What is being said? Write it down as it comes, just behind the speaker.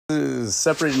Is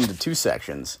separated into two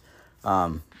sections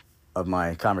of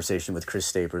my conversation with Chris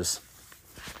Stapers.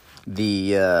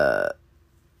 The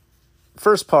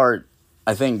first part,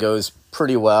 I think, goes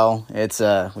pretty well. It's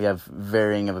we have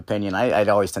varying of opinion. I'd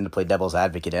always tend to play devil's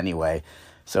advocate anyway.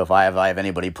 So if I have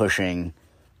anybody pushing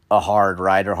a hard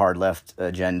right or hard left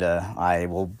agenda, I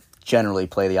will generally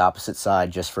play the opposite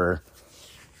side just for,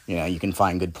 you can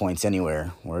find good points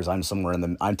anywhere. Whereas I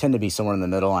tend to be somewhere in the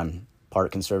middle. I'm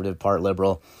part conservative, part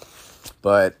liberal.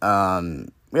 But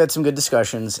we had some good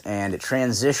discussions, and it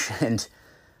transitioned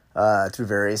through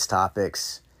various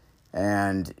topics,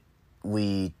 and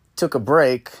we took a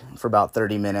break for about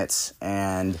 30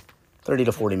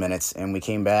 to 40 minutes, and we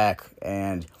came back,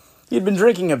 and he'd been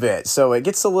drinking a bit, so it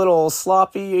gets a little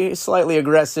sloppy, slightly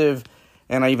aggressive,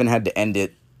 and I even had to end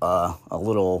it a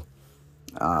little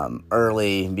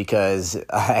early because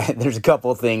there's a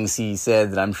couple things he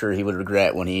said that I'm sure he would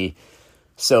regret when he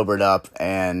sobered up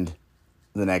and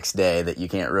the next day that you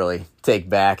can't really take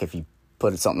back if you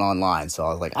put something online. So I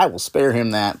was like, I will spare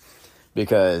him that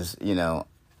because,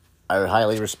 I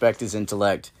highly respect his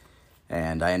intellect,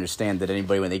 and I understand that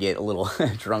anybody, when they get a little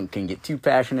drunk, can get too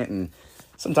passionate and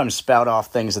sometimes spout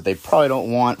off things that they probably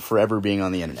don't want forever being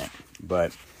on the internet.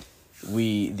 But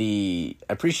I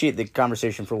appreciate the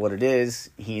conversation for what it is.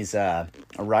 He's a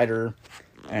writer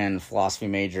and philosophy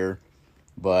major,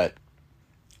 but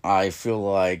I feel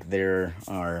like there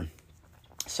are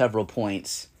several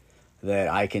points that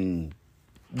I can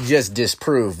just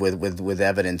disprove with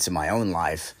evidence in my own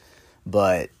life.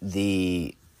 But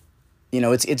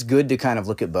it's good to kind of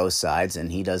look at both sides,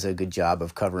 and he does a good job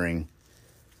of covering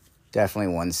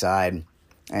definitely one side.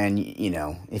 And,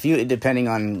 depending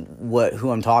on who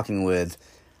I'm talking with,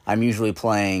 I'm usually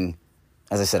playing,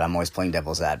 as I said, I'm always playing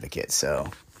devil's advocate.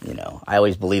 So, I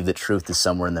always believe that truth is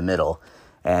somewhere in the middle.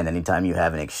 And anytime you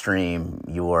have an extreme,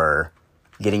 you're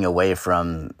getting away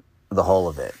from the whole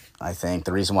of it. I think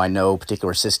the reason why no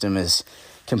particular system is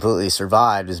completely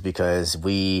survived is because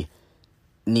we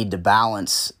need to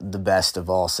balance the best of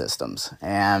all systems.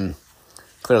 And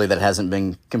clearly that hasn't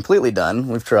been completely done.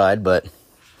 We've tried, but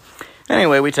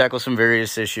anyway, we tackle some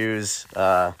various issues,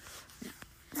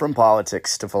 from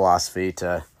politics to philosophy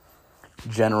to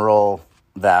general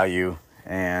value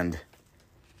and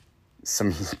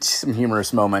some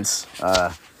humorous moments.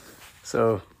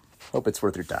 So hope it's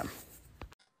worth your time.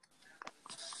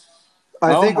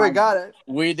 I think we got it.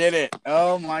 We did it.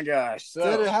 Oh my gosh. So,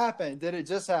 did it happen? Did it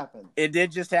just happen? It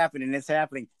did just happen, and it's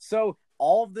happening. So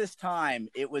all of this time,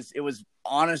 it was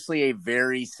honestly a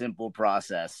very simple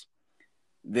process.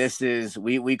 This is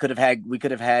we could have had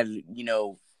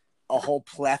a whole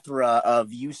plethora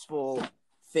of useful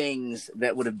things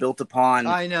that would have built upon.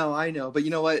 I know. But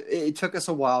you know what? It took us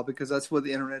a while because that's what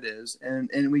the internet is.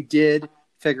 And we did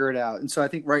figure it out. And so I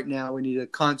think right now we need to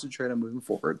concentrate on moving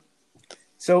forward.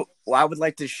 So I would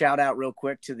like to shout out real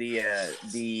quick to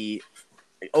the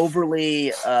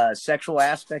overly sexual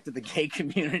aspect of the gay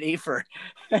community for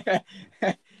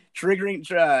triggering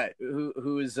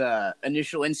whose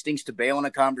initial instincts to bail on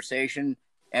a conversation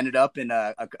ended up in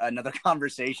another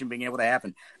conversation being able to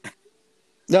happen.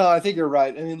 No, I think you're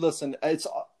right. I mean, listen, it's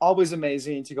always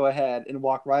amazing to go ahead and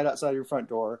walk right outside your front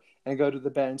door and go to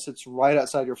the bench that's right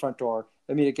outside your front door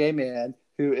and meet a gay man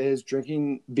who is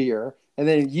drinking beer. And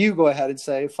then you go ahead and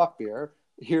say, fuck beer.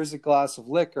 Here's a glass of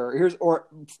liquor. Or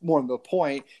more to the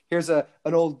point, here's an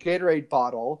old Gatorade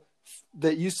bottle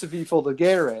that used to be full of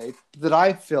Gatorade that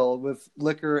I filled with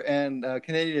liquor and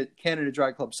Canada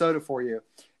Dry Club soda for you.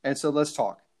 And so let's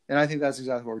talk. And I think that's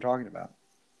exactly what we're talking about.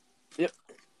 Yep.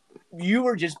 You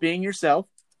were just being yourself.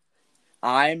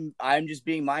 I'm just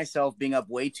being myself, being up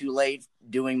way too late,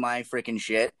 doing my freaking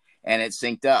shit, and it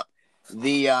synced up.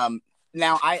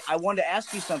 Now, I wanted to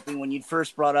ask you something when you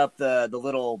first brought up the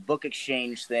little book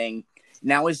exchange thing.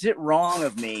 Now, is it wrong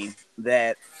of me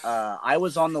that I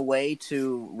was on the way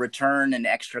to return an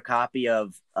extra copy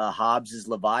of Hobbes's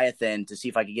Leviathan to see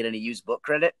if I could get any used book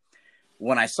credit?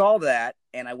 When I saw that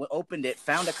and I opened it,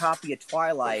 found a copy of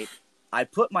Twilight, I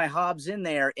put my Hobbes in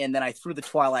there, and then I threw the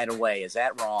Twilight away. Is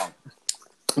that wrong?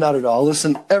 Not at all.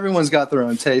 Listen, everyone's got their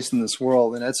own taste in this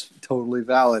world, and that's totally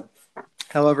valid.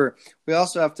 However, we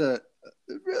also have to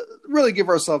really give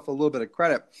ourselves a little bit of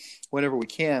credit whenever we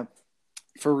can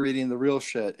for reading the real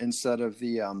shit instead of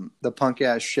the punk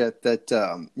ass shit that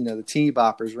the teeny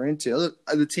boppers are into. Look,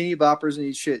 the teeny boppers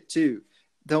need shit too.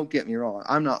 Don't get me wrong.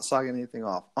 I'm not slagging anything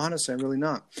off. Honestly, I'm really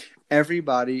not.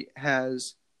 Everybody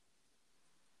has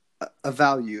a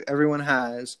value. Everyone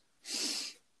has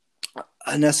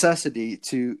a necessity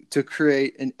to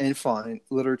create and find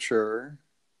literature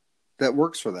that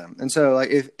works for them. And so like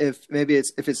if maybe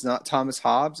if it's not Thomas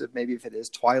Hobbes, if it is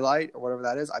Twilight or whatever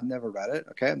that is, I've never read it.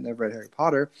 Okay, I've never read Harry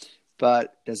Potter,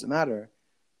 but it doesn't matter.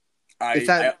 If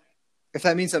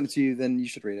that means something to you, then you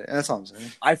should read it. And that's all I'm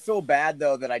saying. I feel bad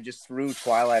though that I just threw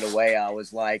Twilight away. I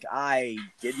was like, I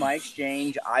did my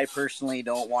exchange. I personally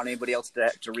don't want anybody else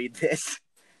to read this.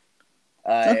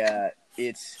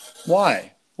 It's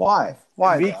why though?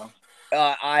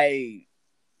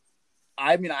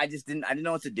 I mean, I didn't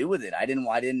know what to do with it. I didn't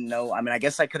know. I mean, I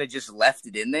guess I could have just left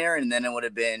it in there, and then it would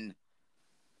have been,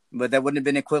 but that wouldn't have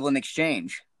been equivalent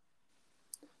exchange.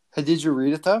 Hey, did you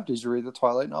read it though? Did you read the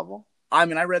Twilight novel? I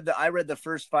mean, I read the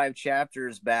first 5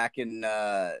 chapters back in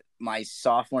my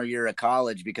sophomore year of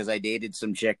college because I dated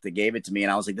some chick that gave it to me,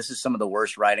 and I was like, this is some of the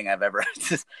worst writing I've ever.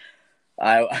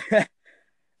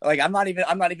 Like I'm not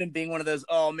even being one of those,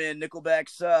 oh man, Nickelback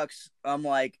sucks. I'm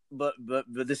like, but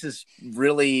this is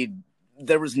really.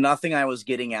 There was nothing I was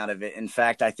getting out of it. In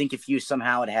fact, I think if you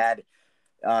somehow had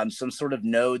some sort of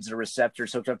nodes or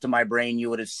receptors hooked up to my brain,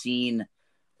 you would have seen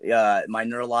my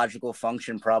neurological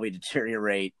function probably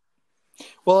deteriorate.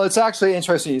 Well, it's actually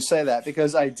interesting you say that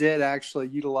because I did actually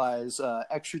utilize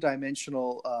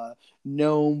extra-dimensional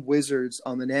gnome wizards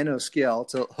on the nanoscale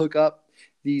to hook up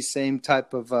these same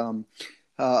type of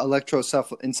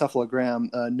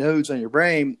electroencephalogram nodes on your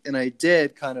brain, and I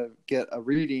did kind of get a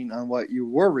reading on what you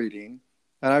were reading.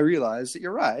 And I realized that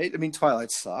you're right. I mean,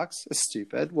 Twilight sucks. It's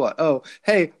stupid. What? Oh,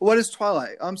 hey, what is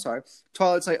Twilight? I'm sorry.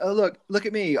 Twilight's like, oh, look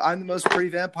at me. I'm the most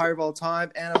pretty vampire of all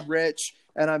time, and I'm rich,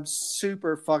 and I'm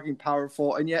super fucking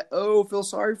powerful. And yet, oh, feel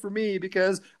sorry for me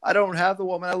because I don't have the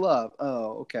woman I love.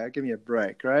 Oh, okay. Give me a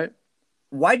break, right?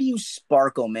 Why do you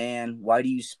sparkle, man? Why do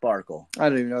you sparkle? I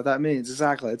don't even know what that means.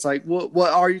 Exactly. It's like,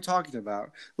 what are you talking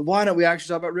about? Why don't we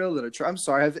actually talk about real literature? I'm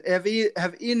sorry.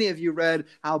 Have any of you read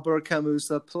Albert Camus'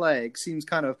 The Plague? Seems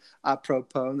kind of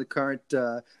apropos in the current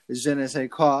je ne sais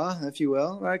quoi, if you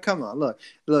will. Right? Come on. Look.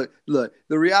 The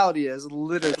reality is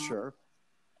literature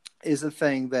is a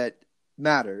thing that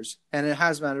matters, and it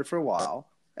has mattered for a while.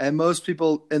 And most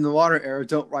people in the modern era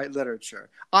don't write literature.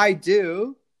 I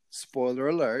do. Spoiler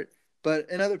alert.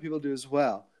 And other people do as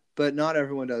well. But not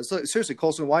everyone does. Look, seriously,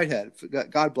 Colson Whitehead,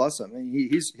 God bless him. I mean,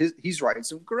 he's writing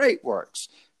some great works.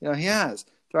 You know, he has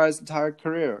throughout his entire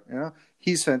career. You know,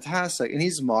 he's fantastic, and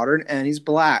he's modern, and he's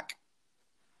black.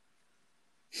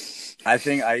 I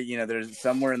think there's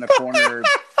somewhere in the corner,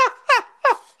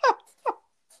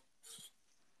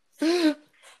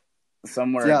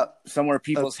 somewhere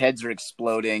people's heads are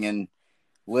exploding, and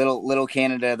little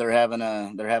Canada, they're having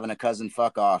a cousin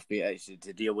fuck off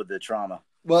to deal with the trauma.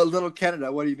 Well, little Canada,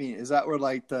 what do you mean? Is that where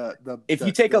like if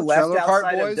you take a left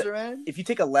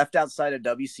outside of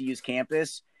WCU's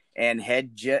campus and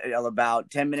head about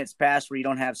 10 minutes past where you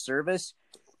don't have service,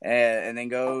 and then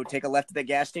go take a left at the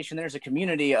gas station, there's a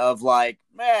community of like,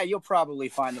 you'll probably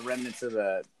find the remnants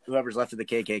of whoever's left of the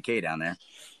KKK down there.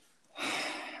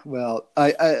 Well,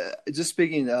 I just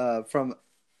speaking from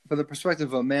the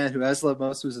perspective of a man who has lived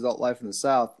most of his adult life in the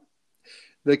South,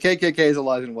 the KKK is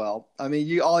alive and well. I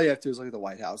mean, all you have to do is look at the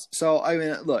White House. So, I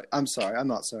mean, look, I'm sorry. I'm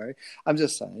not sorry. I'm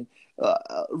just saying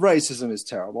racism is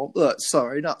terrible. Look,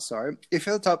 sorry, not sorry. If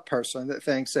you're the type of person that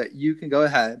thinks that you can go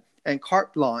ahead and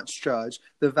carte blanche judge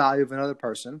the value of another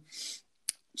person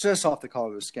just off the color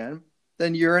of their skin,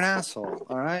 then you're an asshole,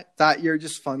 all right? That you're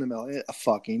just fundamentally a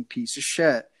fucking piece of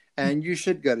shit. And you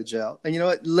should go to jail. And you know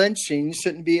what? Lynching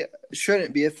shouldn't be a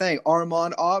thing.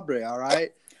 Armand Aubrey, all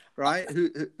right? Right?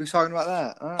 Who's talking about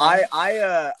that? Right.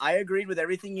 I agreed with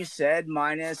everything you said,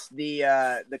 minus the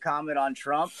comment on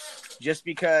Trump, just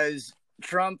because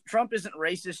Trump isn't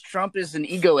racist. Trump is an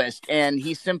egoist, and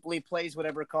he simply plays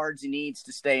whatever cards he needs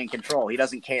to stay in control. He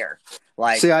doesn't care.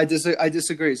 See, I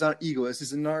disagree. He's not an egoist.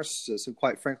 He's a narcissist. And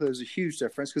quite frankly, there's a huge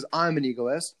difference because I'm an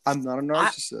egoist. I'm not a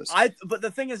narcissist. But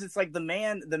the thing is, it's like the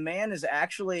man is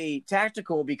actually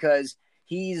tactical because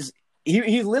he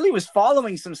literally was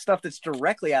following some stuff that's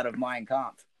directly out of Mein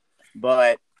Kampf.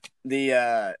 But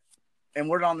and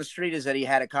word on the street is that he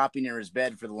had a copy near his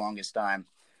bed for the longest time.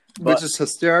 Which is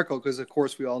hysterical because, of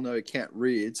course, we all know he can't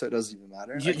read, so it doesn't even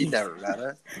matter. He never read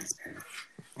it.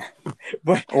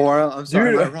 I'm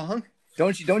sorry, am I wrong?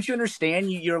 Don't you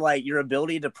understand your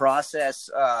ability to process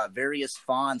various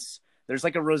fonts? There's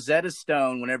like a Rosetta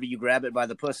Stone whenever you grab it by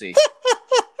the pussy.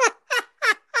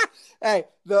 Hey,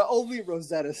 the only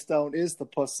Rosetta Stone is the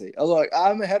pussy. Look,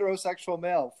 I'm a heterosexual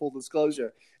male, full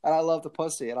disclosure, and I love the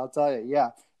pussy. And I'll tell you, yeah,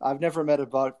 I've never met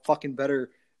fucking better.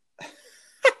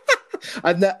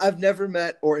 I've never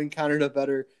met or encountered a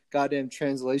better goddamn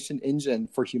translation engine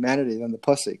for humanity than the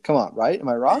pussy. Come on, right? Am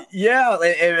I wrong? Yeah,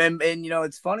 and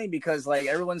it's funny because like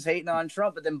everyone's hating on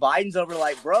Trump, but then Biden's over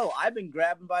like, bro, I've been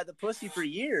grabbing by the pussy for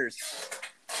years.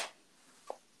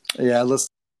 Yeah, listen,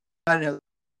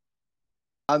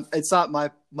 it's not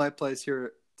my place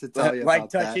here to tell you like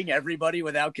about touching that. everybody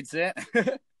without consent.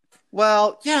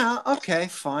 Well, yeah, okay,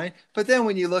 fine. But then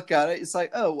when you look at it, it's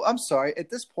like, oh, I'm sorry. At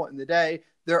this point in the day,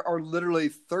 there are literally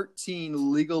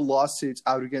 13 legal lawsuits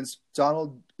out against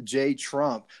Donald J.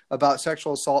 Trump about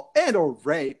sexual assault and or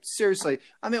rape. Seriously.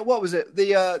 I mean, what was it?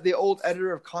 The old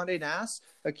editor of Condé Nast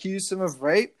accused him of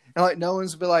rape. And like no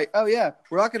one's been like, oh yeah,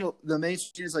 we're not gonna the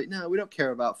mainstream is like, no, we don't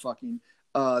care about fucking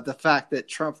the fact that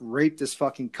Trump raped this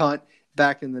fucking cunt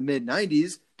back in the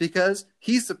mid-90s because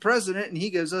he's the president and he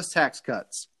gives us tax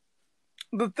cuts.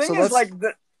 The thing is, like,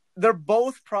 they're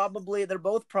both probably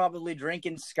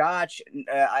drinking scotch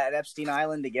at Epstein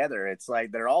Island together. It's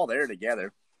like they're all there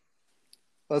together.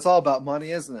 Well, it's all about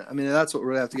money, isn't it? I mean, that's what we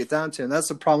really have to get down to, and that's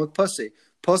the problem with pussy.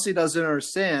 Pussy doesn't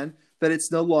understand that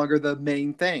it's no longer the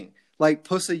main thing. Like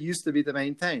pussy used to be the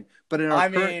main thing, but in our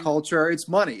current culture, it's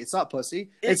money. It's not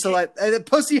pussy. And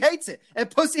pussy hates it, and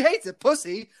pussy hates it.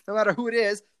 Pussy, no matter who it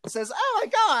is, says, "Oh my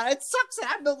god, it sucks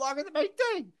that I'm no longer the main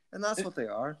thing," and that's what they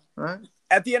are, right?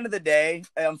 At the end of the day,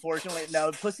 unfortunately,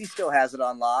 no, pussy still has it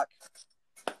on lock.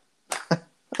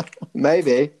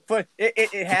 Maybe, but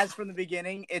it has from the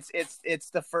beginning. It's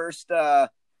the first,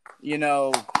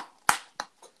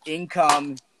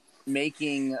 income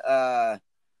making.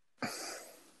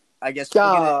 I guess. Yeah,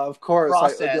 of course.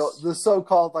 Like, the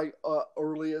so-called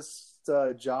earliest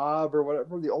job or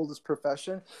whatever, the oldest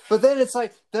profession. But then it's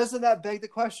like, doesn't that beg the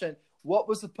question? What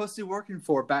was the pussy working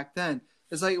for back then?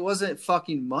 It's like, it wasn't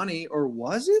fucking money, or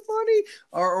was it money,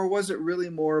 or was it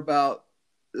really more about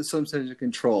some sense of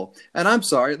control? And I'm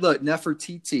sorry, look,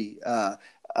 Nefertiti,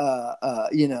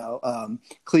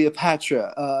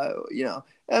 Cleopatra,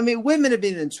 I mean, women have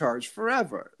been in charge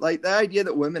forever. Like the idea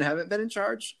that women haven't been in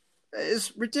charge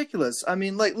is ridiculous. I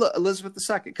mean, like, look, Elizabeth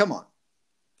II, come on.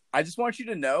 I just want you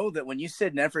to know that when you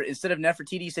said instead of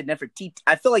Nefertiti, you said Nefertiti.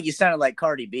 I feel like you sounded like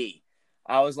Cardi B.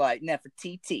 I was like,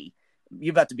 Nefertiti.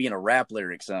 You're about to be in a rap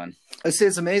lyric, son. I see,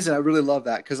 it's amazing. I really love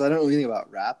that because I don't know anything about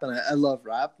rap, and I love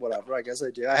rap, whatever. I guess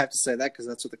I do. I have to say that because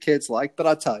that's what the kids like, but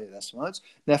I'll tell you this much.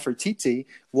 Nefertiti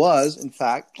was, in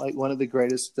fact, like one of the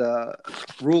greatest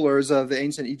rulers of the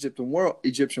ancient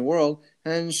Egyptian world,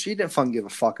 and she didn't fucking give a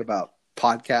fuck about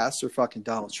podcasts or fucking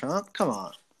Donald Trump. Come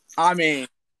on. I mean,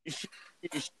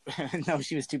 no,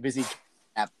 she was too busy.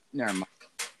 Never mind.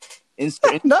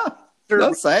 No,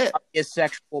 don't say it. A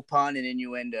sexual pun and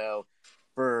innuendo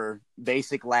for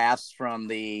basic laughs from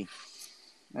the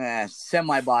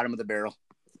semi-bottom of the barrel.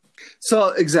 So,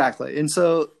 exactly. And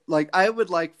so, like, I would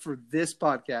like for this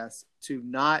podcast to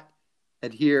not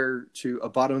adhere to a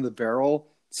bottom of the barrel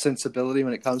sensibility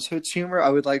when it comes to its humor. I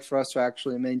would like for us to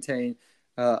actually maintain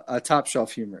a top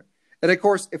shelf humor. And of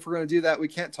course, if we're going to do that, we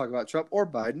can't talk about Trump or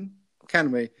Biden,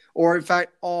 can we? Or in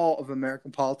fact, all of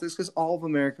American politics, because all of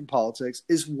American politics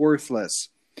is worthless.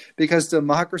 Because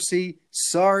democracy,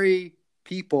 sorry,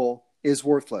 people, is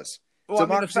worthless. Well,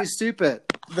 democracy is stupid.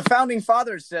 The founding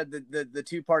fathers said that the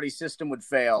two-party system would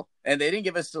fail, and they didn't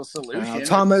give us a solution.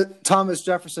 Thomas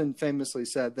Jefferson famously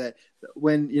said that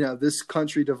when this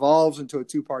country devolves into a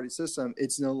two-party system,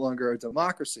 it's no longer a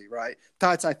democracy, right?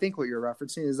 That's, I think, what you're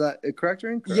referencing. Is that correct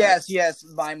or incorrect? Yes.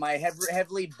 My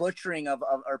heavily butchering of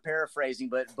or paraphrasing,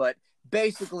 but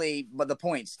basically, the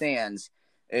point stands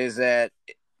is that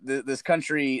this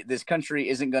country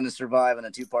isn't going to survive in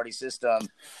a two-party system.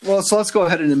 Well, so let's go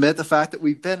ahead and admit the fact that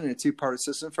we've been in a two-party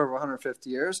system for over 150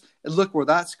 years. And look where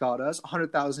that's got us.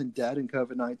 100,000 dead in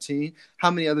COVID-19. How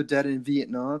many other dead in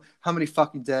Vietnam? How many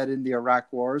fucking dead in the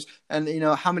Iraq wars? And,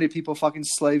 how many people fucking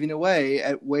slaving away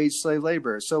at wage slave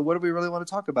labor? So what do we really want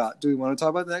to talk about? Do we want to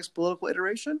talk about the next political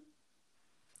iteration?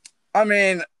 I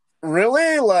mean,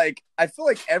 really? Like, I feel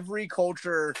like every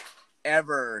culture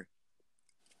ever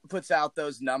puts out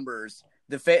those numbers.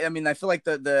 I feel like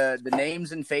the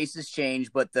names and faces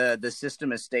change, but the system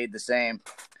has stayed the same.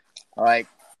 Like,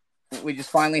 we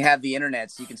just finally have the internet,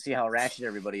 so you can see how ratchet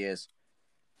everybody is.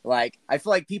 Like, I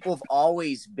feel like people have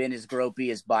always been as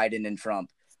gropey as Biden and Trump.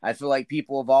 I feel like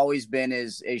people have always been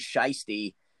as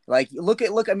shiesty. Like, look at.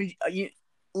 Have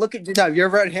you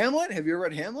ever read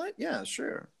Hamlet? Yeah,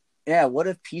 sure. Yeah, what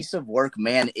a piece of work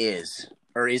man is,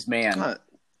 or is man.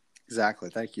 Exactly.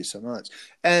 Thank you so much.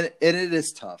 And it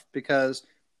is tough because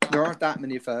there aren't that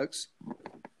many folks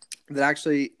that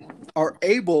actually are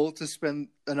able to spend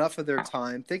enough of their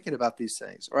time thinking about these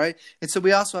things, right? And so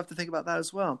we also have to think about that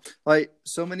as well. Like,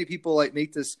 so many people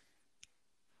make this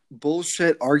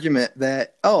bullshit argument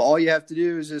that, oh, all you have to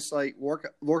do is just like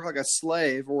work like a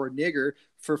slave or a nigger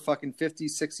for fucking 50,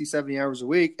 60, 70 hours a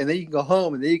week, and then you can go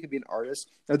home, and then you can be an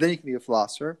artist, or then you can be a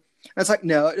philosopher. And it's like,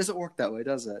 no, it doesn't work that way,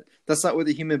 does it? That's not what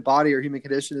the human body or human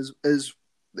condition is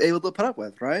able to put up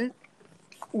with, right?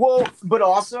 Well, but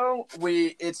also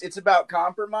it's about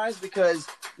compromise, because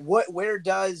where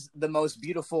does the most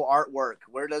beautiful artwork,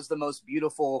 where does the most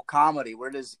beautiful comedy,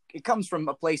 it comes from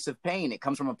a place of pain, it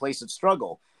comes from a place of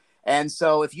struggle. And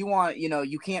so if you want,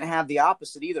 you can't have the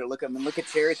opposite either. Look at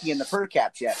Cherokee and the per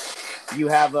cap check. You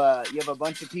have a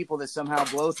bunch of people that somehow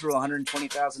blow through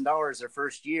 $120,000 their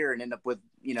first year and end up with,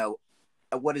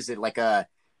 what is it, like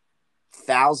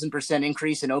 1,000%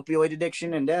 increase in opioid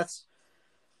addiction and deaths.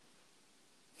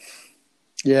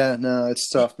 Yeah, no, it's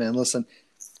tough, man. Listen,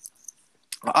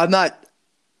 I'm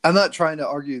not trying to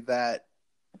argue that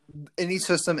any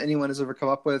system anyone has ever come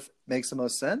up with makes the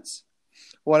most sense.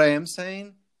 What I am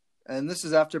saying, and this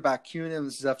is after Bakunin,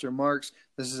 this is after Marx,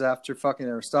 this is after fucking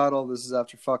Aristotle, this is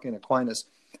after fucking Aquinas.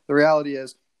 The reality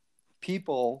is,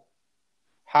 people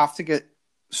have to get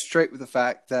straight with the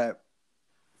fact that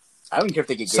I don't care if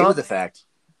they get gay with the fact.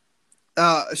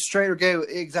 Straight or gay,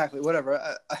 exactly,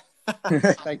 whatever.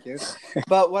 Thank you.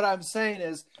 But what I'm saying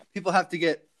is, people have to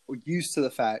get used to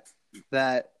the fact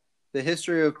that the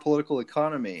history of political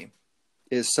economy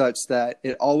is such that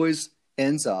it always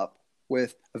ends up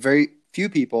with a very few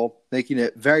people making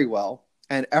it very well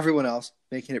and everyone else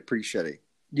making it pretty shitty.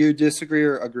 You disagree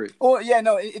or agree? Oh, yeah,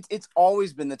 no, it's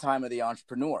always been the time of the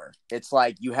entrepreneur. It's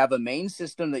like you have a main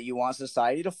system that you want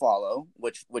society to follow,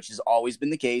 which has always been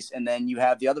the case. And then you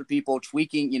have the other people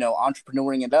tweaking,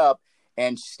 entrepreneuring it up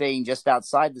and staying just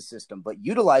outside the system, but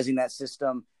utilizing that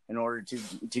system in order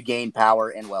to gain power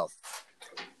and wealth.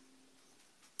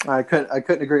 I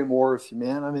couldn't agree more with you,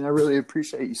 man. I mean, I really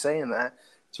appreciate you saying that.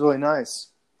 It's really nice.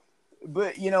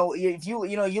 But if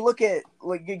you look at,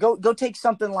 like, go take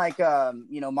something like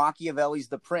Machiavelli's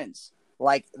The Prince,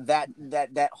 like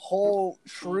that whole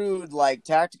shrewd like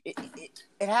tactic.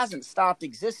 It hasn't stopped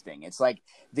existing. It's like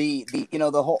the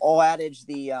whole adage,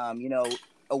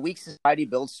 a weak society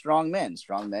builds strong men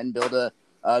build a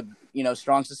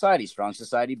strong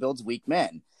society builds weak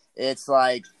men. It's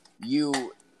like you're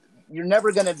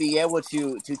never going to be able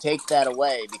to take that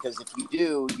away, because if you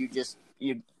do,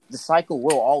 the cycle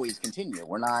will always continue.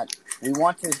 We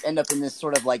want to end up in this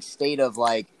sort of like state of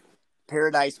like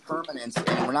paradise permanence,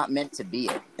 and we're not meant to be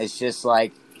it. It's just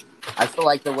like, I feel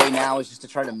like the way now is just to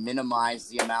try to minimize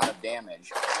the amount of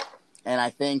damage. And I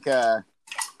think, I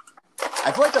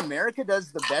feel like America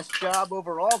does the best job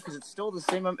overall, because it's still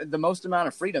the most amount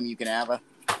of freedom you can have.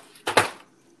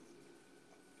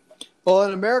 Well,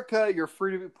 in America, you're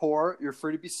free to be poor. You're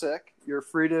free to be sick. You're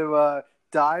free to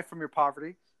die from your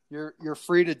poverty. You're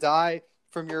free to die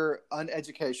from your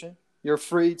uneducation. You're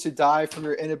free to die from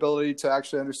your inability to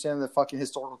actually understand the fucking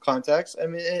historical context. I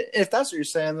mean, if that's what you're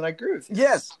saying, then I agree with you.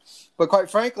 Yes. But quite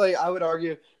frankly, I would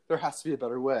argue there has to be a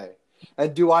better way.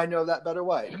 And do I know that better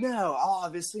way? No,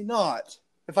 obviously not.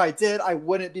 If I did, I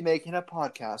wouldn't be making a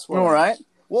podcast. All right.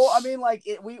 Well, I mean, like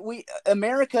we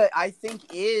America, I think,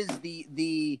 is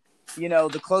the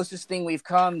closest thing we've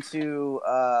come to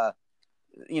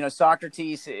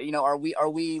Socrates. Are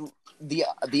we the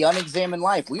unexamined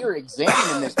life? We are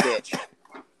examining this bitch.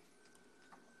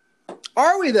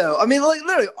 Are we though? I mean, like,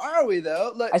 literally, are we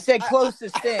though? Like, I said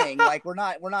closest thing. Like, we're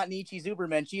not Nietzsche's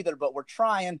Ubermensch either, but we're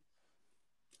trying.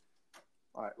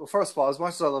 All right. Well, first of all, as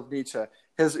much as I love Nietzsche,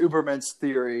 his Ubermensch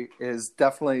theory is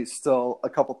definitely still a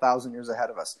couple thousand years ahead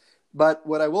of us. But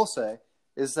what I will say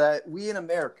is that we in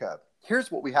America,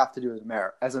 here's what we have to do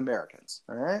as Americans.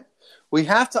 All right. We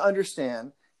have to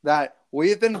understand that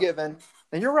we have been given,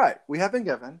 and you're right, we have been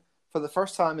given for the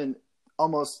first time in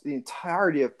almost the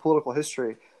entirety of political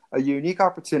history, a unique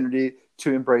opportunity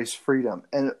to embrace freedom.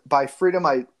 And by freedom,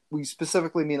 we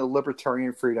specifically mean a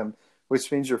libertarian freedom,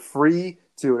 which means you're free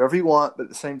to do whatever you want, but at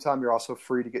the same time, you're also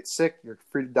free to get sick, you're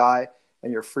free to die,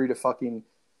 and you're free to fucking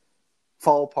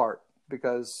fall apart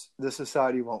because this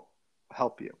society won't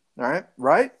help you. All right?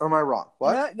 Right? Or am I wrong?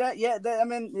 What? I'm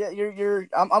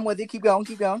with you. Keep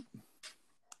going.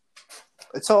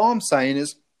 So all I'm saying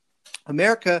is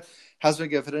America has been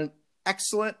given an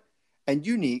excellent and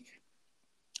unique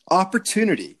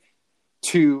opportunity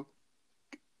to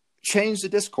change the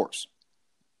discourse.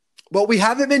 But we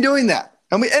haven't been doing that.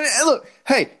 And look,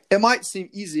 hey, it might seem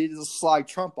easy to just slide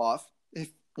Trump off if,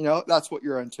 that's what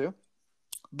you're into.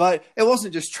 But it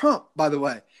wasn't just Trump, by the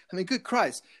way. I mean, good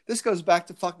Christ. This goes back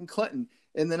to fucking Clinton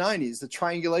in the 90s,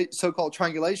 the so-called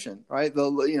triangulation, right?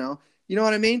 You know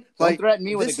what I mean? Don't threaten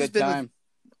me with a good time.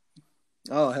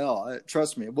 Oh hell,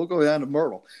 trust me, we'll go down to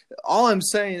Myrtle. All I'm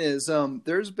saying is,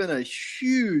 there's been a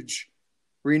huge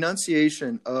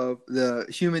renunciation of the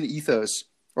human ethos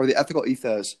or the ethical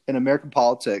ethos in American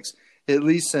politics, at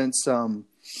least since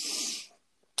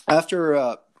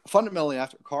fundamentally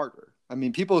after Carter. I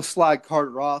mean, people slag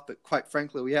Carter off, but quite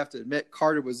frankly, we have to admit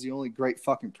Carter was the only great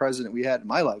fucking president we had in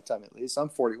my lifetime. At least I'm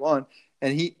 41,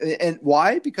 and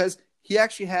why? Because he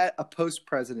actually had a post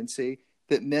presidency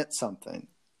that meant something.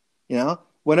 You know,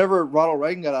 whenever Ronald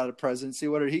Reagan got out of presidency,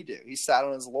 what did he do? He sat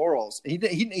on his laurels. He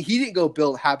didn't go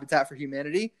build Habitat for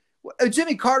Humanity.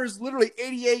 Jimmy Carter's literally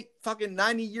 88, fucking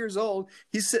 90 years old.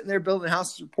 He's sitting there building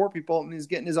houses for poor people, and he's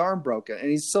getting his arm broken, and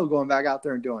he's still going back out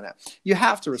there and doing it. You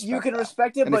have to respect. You can that.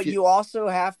 respect it, And but you also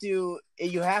have to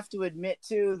admit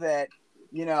too that,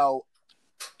 you know,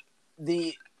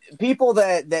 the people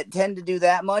that tend to do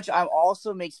that much,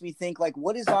 also makes me think, like,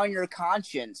 what is on your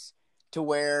conscience to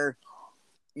where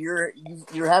you're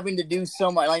having to do so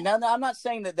much. Like, now I'm not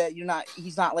saying that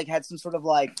he's not like had some sort of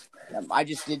like, I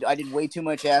did way too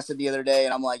much acid the other day,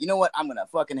 and I'm like, you know what, I'm gonna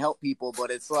fucking help people. But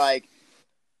it's like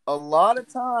a lot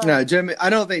of times. No, I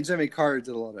don't think Jimmy Carter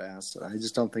did a lot of acid. I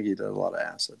just don't think he did a lot of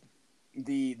acid.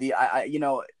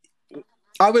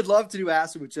 I would love to do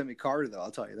acid with Jimmy Carter, though.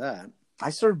 I'll tell you that. I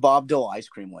served Bob Dole ice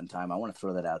cream one time. I want to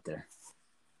throw that out there.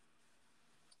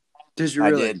 Did you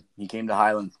really? I did. He came to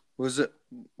Highland. Was it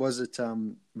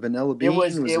vanilla bean?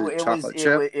 Was it chocolate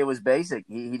chip? It was basic.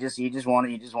 He just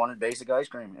wanted basic ice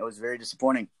cream. It was very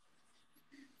disappointing.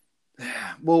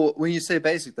 Well, when you say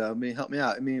basic, though, I mean, help me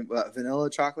out. I mean, vanilla,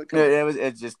 chocolate? It was.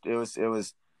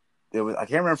 I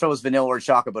can't remember if it was vanilla or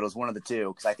chocolate, but it was one of the two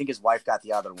because I think his wife got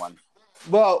the other one.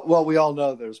 Well, we all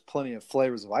know there's plenty of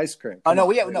flavors of ice cream.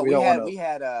 We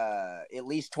had at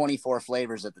least 24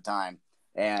 flavors at the time,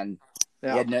 and.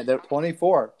 Yeah,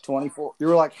 24. You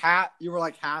were like half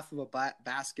of a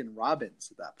Baskin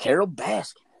Robbins at that point. Carol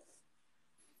Baskin.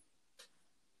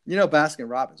 You know Baskin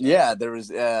Robbins, right? Yeah, there was.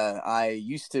 I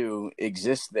used to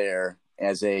exist there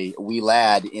as a wee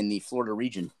lad in the Florida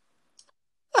region.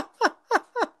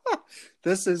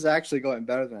 This is actually going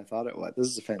better than I thought it would. This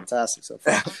is fantastic so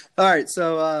far. All right,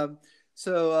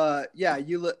 yeah,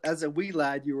 you as a wee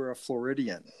lad, you were a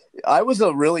Floridian. I was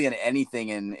really in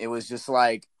anything, and it was just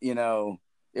like, you know,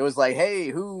 it was like, hey,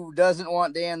 who doesn't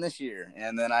want Dan this year?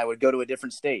 And then I would go to a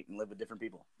different state and live with different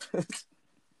people.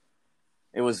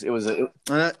 And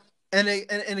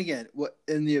again,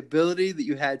 the ability that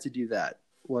you had to do that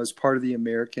was part of the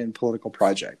American political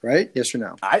project, right? Yes or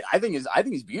no? I think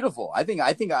it's beautiful. I think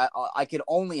I could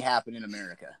only happen in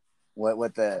America.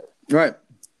 What the right.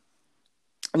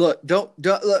 Look, don't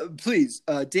please,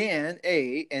 Dan,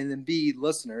 A, and then B,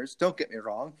 listeners, don't get me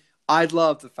wrong. I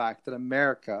love the fact that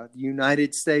America, the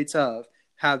United States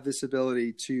have this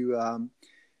ability to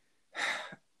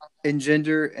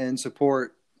engender and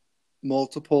support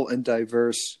multiple and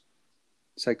diverse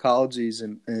psychologies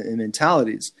and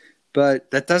mentalities.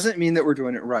 But that doesn't mean that we're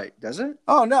doing it right, does it?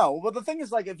 Oh no. Well, the thing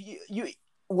is, like, if you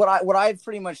what I've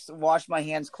pretty much washed my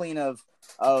hands clean of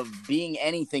being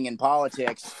anything in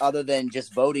politics other than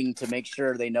just voting to make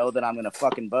sure they know that I'm going to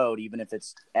fucking vote, even if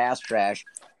it's ass trash.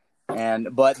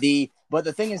 But the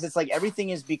thing is, it's like everything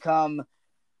has become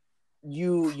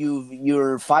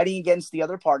you're fighting against the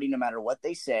other party no matter what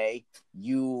they say.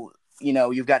 You've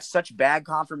got such bad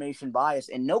confirmation bias,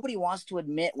 and nobody wants to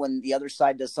admit when the other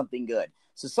side does something good.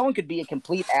 So someone could be a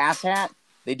complete asshat.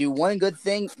 They do one good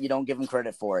thing, you don't give them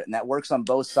credit for it, and that works on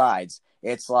both sides.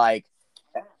 It's like,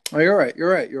 oh, you're right.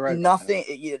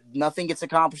 Nothing gets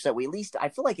accomplished that way. I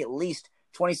feel like at least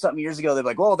 20-something years ago, they're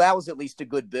like, well, that was at least a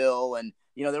good bill, and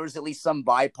there was at least some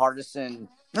bipartisan.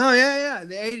 Oh yeah, in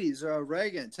the 80s,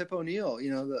 Reagan, Tip O'Neill,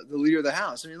 the leader of the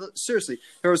House. I mean, seriously,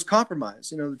 there was compromise.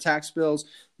 The tax bills,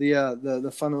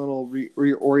 the fundamental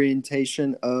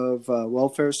reorientation of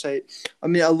welfare state. I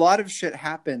mean, a lot of shit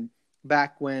happened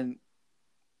back when,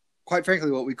 quite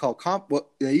frankly, what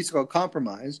they used to call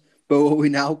compromise, but what we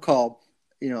now call,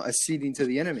 acceding to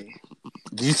the enemy.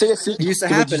 Did you say it used to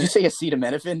happen? Did you say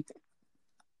acetaminophen?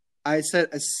 I said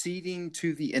acceding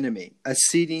to the enemy,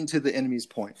 acceding to the enemy's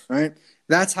point. Right?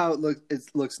 That's how it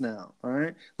looks now. All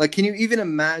right. Like, can you even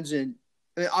imagine?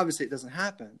 I mean, obviously, it doesn't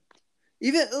happen.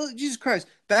 Even Jesus Christ,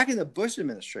 back in the Bush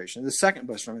administration, the second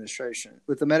Bush administration,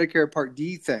 with the Medicare Part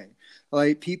D thing,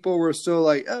 like, people were still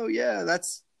like, "Oh yeah,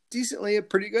 that's decently a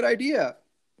pretty good idea."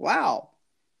 Wow.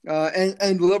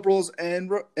 And liberals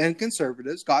and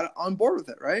conservatives got on board with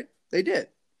it, right? They did,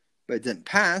 but it didn't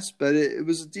pass. But it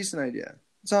was a decent idea.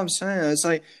 That's all I'm saying. It's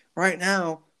like right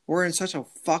now we're in such a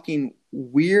fucking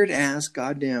weird ass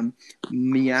goddamn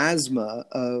miasma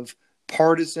of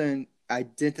partisan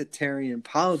identitarian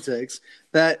politics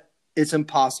that it's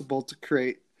impossible to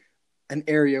create an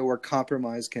area where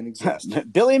compromise can exist.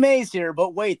 Billy Mays here,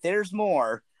 but wait, there's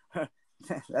more.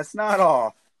 That's not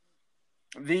all.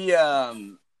 The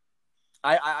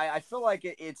I feel like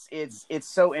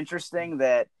it's so interesting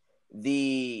that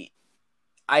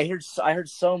I heard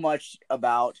so much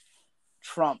about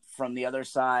Trump from the other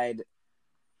side,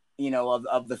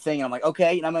 of the thing. And I'm like,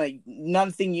 okay, and I'm like,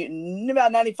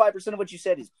 about 95% of what you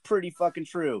said is pretty fucking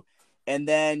true. And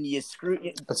then you screw.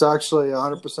 It's actually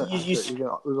 100%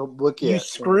 accurate. You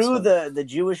screw the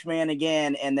Jewish man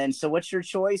again, and then so what's your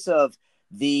choice of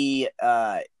the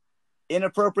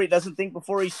inappropriate? Doesn't think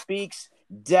before he speaks.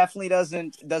 Definitely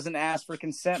doesn't ask for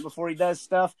consent before he does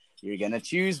stuff. You're gonna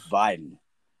choose Biden.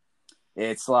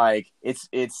 It's like it's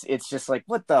just like,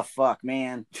 what the fuck,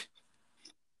 man.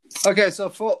 Okay, so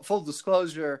full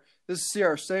disclosure, this is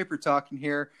C.R. Staper talking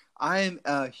here. I'm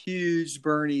a huge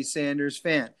Bernie Sanders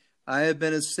fan. I have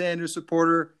been a Sanders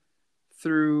supporter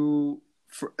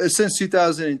since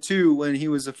 2002 when he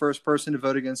was the first person to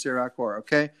vote against the Iraq War,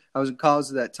 okay? I was in college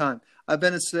at that time. I've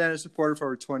been a Sanders supporter for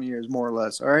over 20 years, more or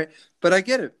less, all right? But I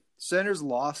get it. Sanders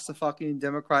lost the fucking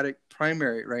Democratic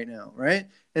primary right now, right?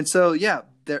 And so, yeah,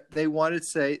 they wanted to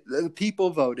say the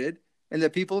people voted and the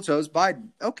people chose Biden.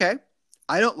 Okay,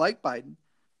 I don't like Biden,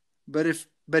 but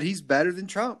he's better than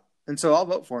Trump, and so I'll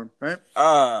vote for him, right?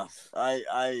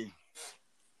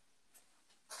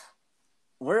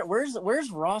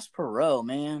 Where's Ross Perot,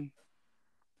 man?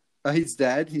 He's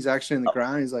dead. He's actually in the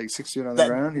ground. He's like 6 feet on the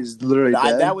ground. He's literally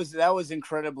dead. That was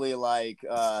incredibly like.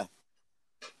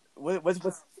 What's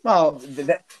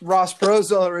Ross Perot's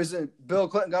the only reason Bill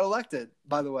Clinton got elected.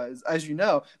 By the way, as you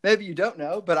know, maybe you don't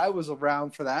know, but I was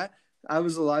around for that. I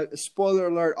was alive. Spoiler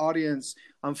alert, audience.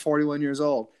 I'm 41 years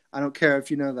old. I don't care if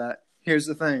you know that. Here's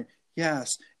the thing.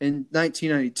 Yes, in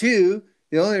 1992.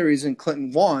 The only reason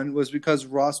Clinton won was because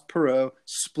Ross Perot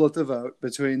split the vote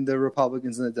between the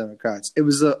Republicans and the Democrats. It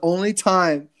was the only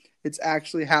time it's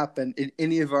actually happened in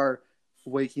any of our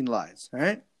waking lives, all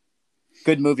right?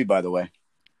 Good movie, by the way.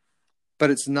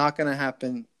 But it's not going to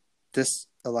happen this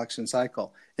election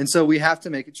cycle. And so we have to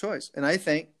make a choice. And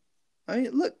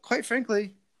look, quite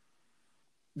frankly,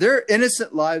 there are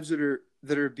innocent lives that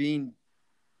are being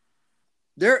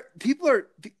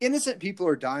innocent people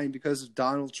are dying because of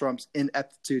Donald Trump's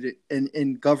ineptitude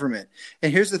in government.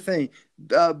 And here's the thing.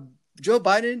 Joe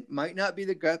Biden might not be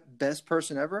the best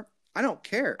person ever. I don't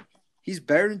care. He's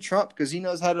better than Trump because he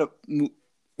knows how to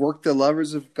work the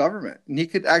levers of government. And he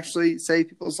could actually save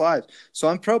people's lives. So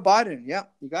I'm pro Biden. Yeah,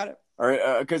 you got it. All right,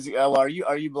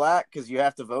 are you black? Because you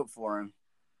have to vote for him.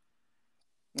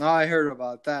 Oh, I heard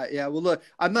about that. Yeah, well, look,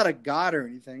 I'm not a god or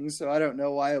anything, so I don't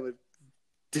know why I would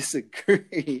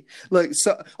disagree. Look,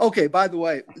 so okay. By the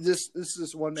way, this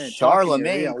is one man.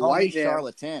 Charlemagne, call me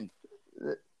charlatan.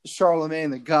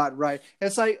 Charlemagne the God, right?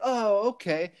 It's like, oh,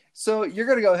 okay. So you're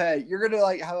gonna go ahead. You're gonna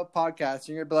like have a podcast.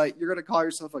 And you're gonna be like, you're gonna call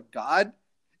yourself a god,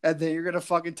 and then you're gonna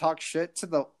fucking talk shit to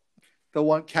the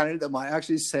one candidate that might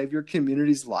actually save your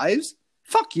community's lives.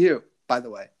 Fuck you. By the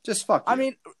way, just fuck you. I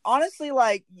mean, honestly,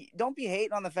 like, don't be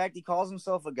hating on the fact he calls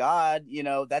himself a god.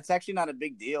 That's actually not a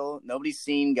big deal. Nobody's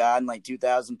seen God in like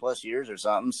 2,000 plus years or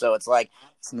something. So it's like,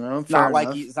 it's not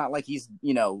like he's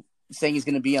saying he's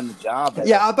going to be on the job.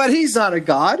 Yeah, but he's not a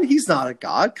god. He's not a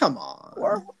god. Come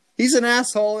on. He's an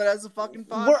asshole that has a fucking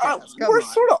podcast. We're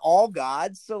sort of all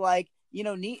gods. So like,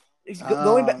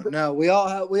 going back. No, we all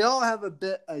have a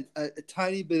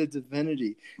tiny bit of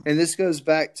divinity, and this goes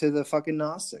back to the fucking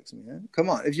Gnostics, man.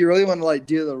 Come on, if you really want to like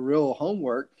do the real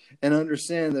homework and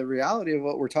understand the reality of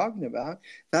what we're talking about,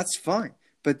 that's fine.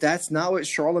 But that's not what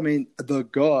Charlemagne the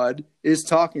God is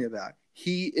talking about.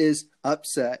 He is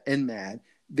upset and mad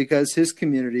because his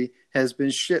community has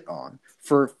been shit on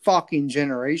for fucking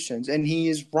generations, and he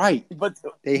is right. But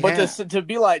to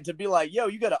be like, yo,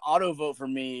 you got to auto vote for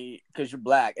me because you're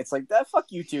black. It's like that. Fuck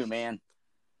you too, man.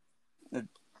 All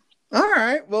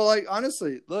right. Well, like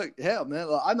honestly, look, hell, man,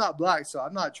 I'm not black, so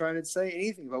I'm not trying to say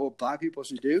anything about what black people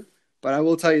should do. But I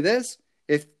will tell you this: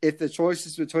 if the choice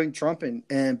is between Trump and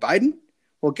Biden,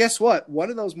 well, guess what? One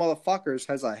of those motherfuckers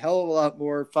has a hell of a lot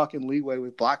more fucking leeway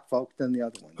with black folk than the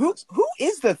other one. Who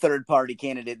is the third party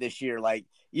candidate this year? Like,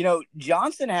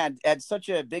 Johnson had such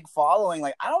a big following.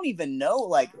 Like, I don't even know.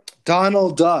 Like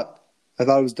Donald Duck. I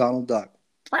thought it was Donald Duck.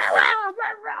 I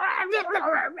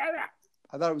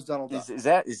thought it was Donald Duck. Is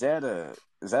that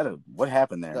a what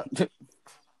happened there?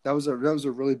 That was a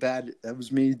really bad. That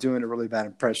was me doing a really bad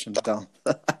impression of Donald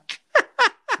Duck.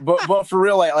 But for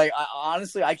real, like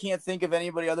honestly, I can't think of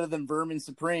anybody other than Vermin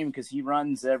Supreme because he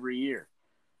runs every year.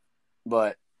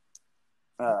 But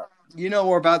You know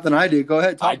more about than I do. Go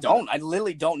ahead, talk I about don't. I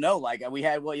literally don't know. Like we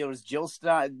had, it was Jill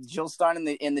Stein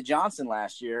in the Johnson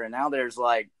last year, and now there's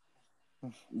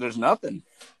nothing.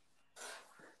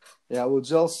 Yeah, well,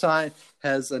 Jill Stein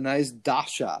has a nice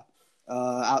dacha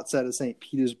outside of St.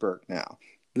 Petersburg now.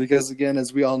 Because, again,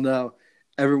 as we all know,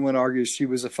 everyone argues she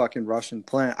was a fucking Russian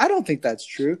plant. I don't think that's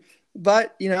true.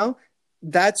 But,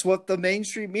 that's what the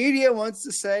mainstream media wants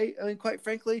to say. I mean, quite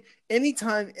frankly,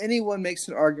 anytime anyone makes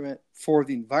an argument for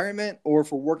the environment or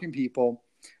for working people,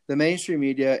 the mainstream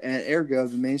media and ergo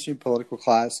the mainstream political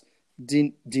class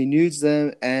denudes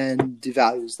them and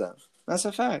devalues them. That's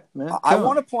a fact, man. I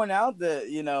want to point out that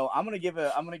I'm gonna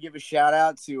give a shout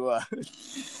out to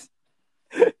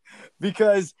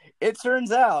because it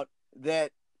turns out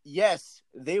that yes,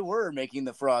 they were making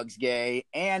the frogs gay,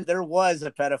 and there was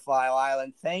a pedophile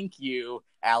island. Thank you,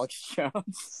 Alex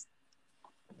Jones.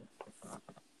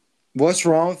 What's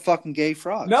wrong with fucking gay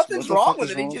frogs? Nothing's wrong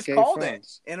with it. He just called it,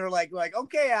 and they're like,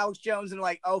 okay, Alex Jones, and they're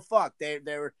like, oh fuck, they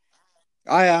were.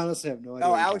 I honestly have no idea.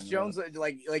 No, Alex Jones,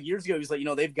 like years ago, he was like,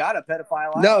 they've got a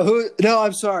pedophile. No,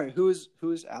 I'm sorry. Who is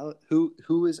Alex?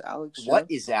 Who is Alex Jones? What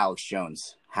is Alex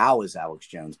Jones? How is Alex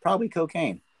Jones? Probably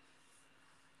cocaine.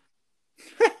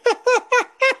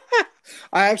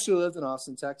 I actually lived in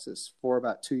Austin, Texas for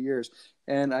about 2 years,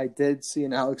 and I did see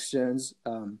an Alex Jones,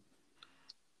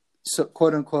 so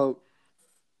quote unquote,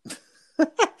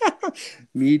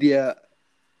 media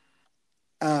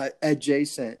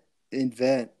adjacent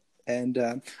event.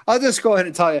 And I'll just go ahead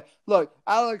and tell you, look,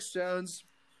 Alex Jones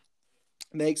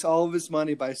makes all of his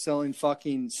money by selling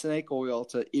fucking snake oil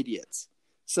to idiots.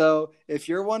 So if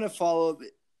you want to follow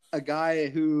a guy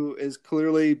who is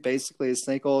clearly basically a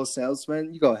snake oil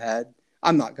salesman, you go ahead.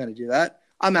 I'm not going to do that.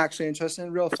 I'm actually interested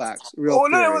in real facts. No,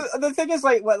 the thing is,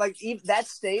 that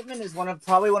statement is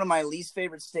probably one of my least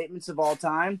favorite statements of all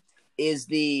time. Is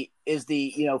the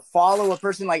follow a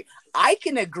person. Like, I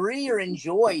can agree or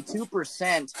enjoy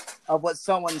 2% of what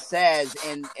someone says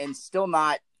and still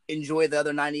not enjoy the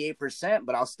other 98%,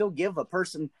 but I'll still give a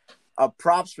person a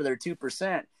props for their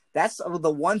 2%. That's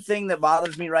the one thing that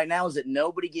bothers me right now, is that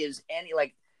nobody gives any,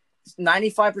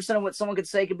 95% of what someone could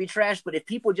say could be trash, but if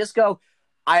people just go,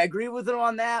 I agree with him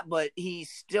on that, but he's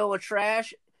still a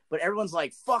trash, but everyone's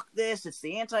like, fuck this, it's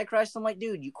the Antichrist. I'm like,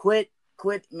 dude, you quit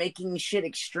making shit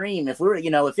extreme. If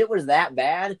if it was that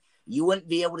bad, you wouldn't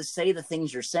be able to say the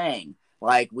things you're saying.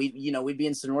 Like we'd be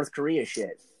in some North Korea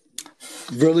shit.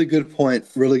 Really good point.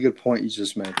 Really good point you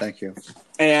just made. Thank you.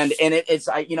 And it's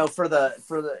for the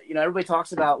everybody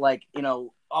talks about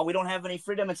oh, we don't have any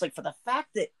freedom. It's like, for the fact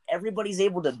that everybody's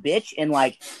able to bitch and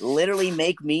literally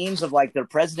make memes of their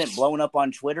president blowing up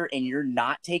on Twitter, and you're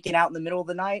not taken out in the middle of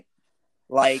the night.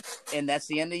 And that's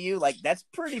the end of you. That's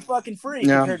pretty fucking free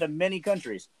compared to many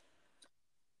countries.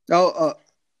 Oh,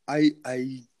 I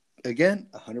again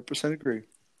 100% agree.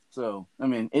 So I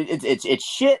mean, it's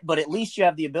shit, but at least you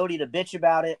have the ability to bitch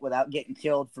about it without getting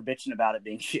killed for bitching about it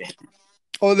being shit.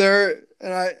 Oh,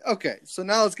 okay. So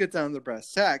now let's get down to the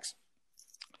brass tacks.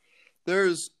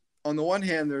 There's, on the one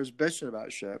hand, there's bitching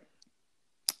about shit.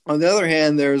 On the other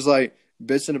hand, there's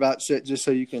bitching about shit just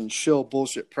so you can shill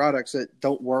bullshit products that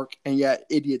don't work and yet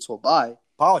idiots will buy.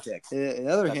 Politics. On the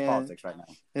other hand, politics right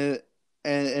now.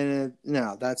 And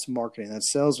no, that's marketing,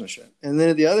 that's salesmanship. And then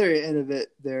at the other end of it,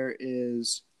 there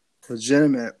is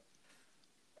legitimate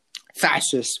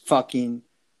fascist fucking.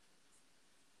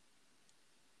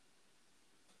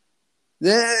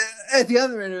 At the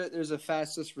other end of it, there's a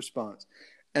fascist response.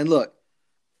 And look,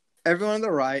 everyone on the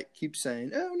right keeps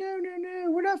saying, "Oh no,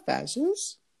 we're not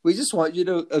fascists. We just want you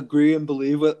to agree and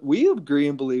believe what we agree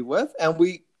and believe with, and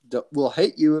we'll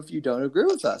hate you if you don't agree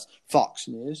with us."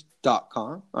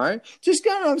 FoxNews.com. All right,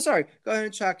 go ahead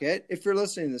and check it. If you're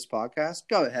listening to this podcast,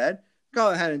 go ahead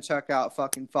and check out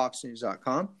fucking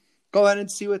FoxNews.com. Go ahead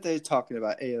and see what they're talking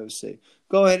about AOC.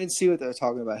 Go ahead and see what they're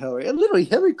talking about Hillary. And literally,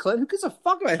 Hillary Clinton. Who gives a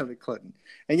fuck about Hillary Clinton?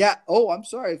 And yeah, I'm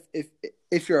sorry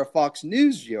if you're a Fox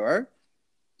News viewer,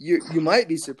 you might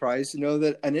be surprised to know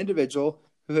that an individual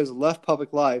who has left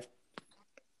public life.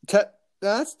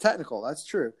 That's technical. That's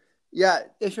true. Yeah,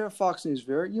 if you're a Fox News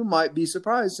viewer, you might be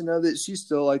surprised to know that she's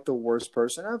still the worst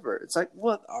person ever. It's like,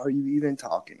 what are you even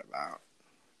talking about?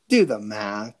 Do the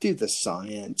math. Do the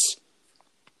science.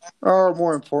 Or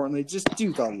more importantly, just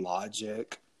do the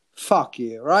logic. Fuck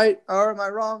you, right? Or am I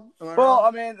wrong?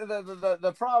 I mean,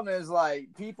 the problem is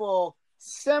people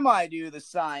semi do the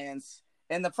science,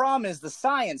 and the problem is the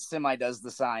science semi does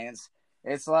the science.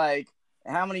 It's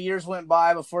how many years went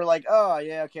by before oh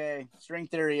yeah, okay, string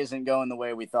theory isn't going the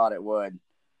way we thought it would.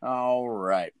 All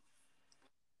right.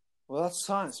 Well, that's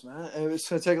science, man. And it's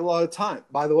going to take a lot of time.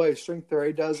 By the way, string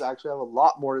theory does actually have a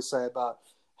lot more to say about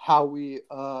how we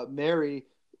marry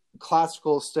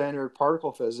classical standard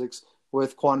particle physics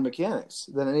with quantum mechanics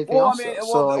than anything Well, I else mean,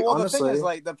 does. So, like, the thing honestly, is,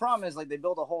 like, the problem is, like, they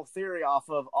build a whole theory off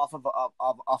of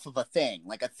a thing.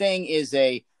 Like, a thing is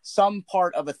some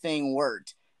part of a thing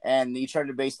worked, and you try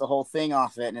to base the whole thing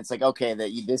off it, and it's like, okay,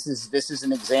 this is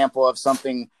an example of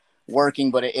something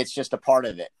working, but it's just a part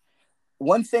of it.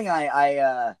 One thing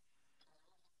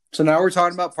so now we're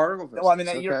talking about particle physics. well, I mean,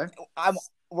 okay.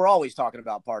 we're always talking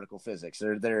about particle physics.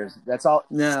 That's all.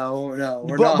 No,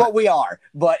 we're not. But we are.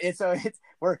 But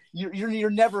you're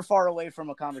never far away from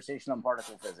a conversation on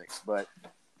particle physics. But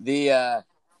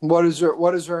what is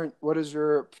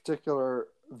your particular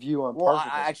view on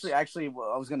particle physics? Actually,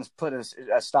 I was going to put a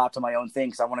stop to my own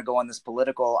thing because I want to go on this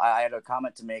political. I had a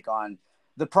comment to make on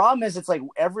the problem is it's like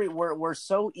we're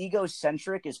so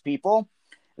egocentric as people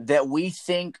that we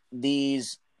think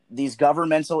these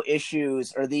governmental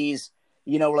issues or these,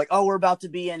 you know, we're like, oh, we're about to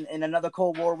be in another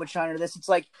Cold War with China or this. It's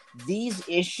like these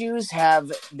issues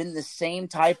have been the same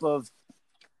type of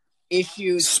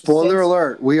issues. Spoiler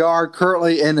alert, we are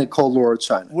currently in a Cold War with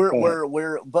China.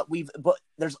 But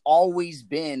there's always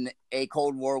been a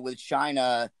Cold War with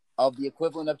China of the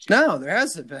equivalent of China. No, there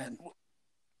hasn't been.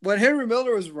 When Henry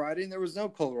Miller was writing, there was no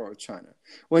Cold War with China.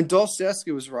 When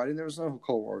Dostoevsky was writing, there was no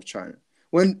Cold War with China.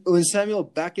 When Samuel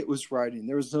Beckett was writing,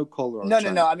 there was no Cold War. No.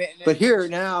 I mean, but here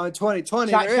now in 2020,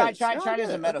 China is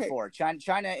a metaphor. Okay.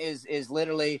 China is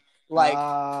literally like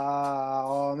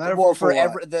metaphor for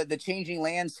the changing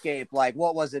landscape. Like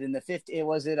what was it in the 50s?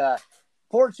 Was it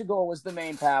Portugal was the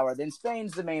main power, then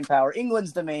Spain's the main power,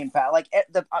 England's the main power. Like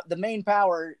the main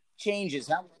power changes.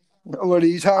 What are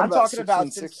you talking about? I'm talking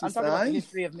about the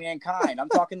history of mankind. I'm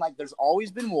talking like there's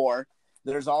always been war.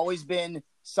 There's always been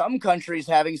some countries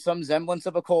having some semblance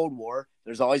of a Cold War.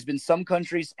 There's always been some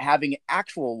countries having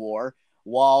actual war.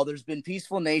 While there's been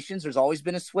peaceful nations, there's always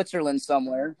been a Switzerland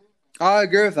somewhere. I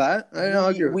agree with that.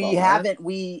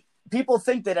 People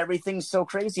think that everything's so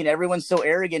crazy and everyone's so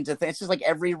arrogant to think. It's just like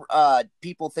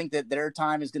people think that their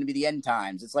time is going to be the end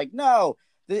times. It's like, no,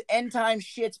 the end time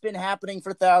shit's been happening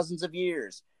for thousands of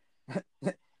years.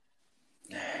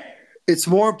 It's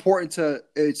more important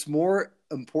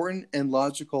and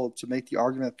logical to make the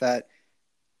argument that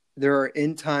there are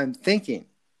end time thinking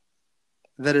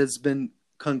that has been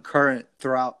concurrent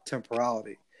throughout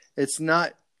temporality. It's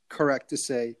not correct to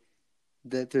say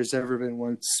that there's ever been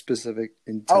one specific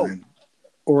in time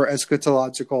or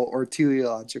eschatological or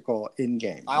teleological in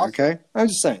game. Okay? I'm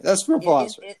just saying. That's for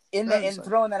philosophy. In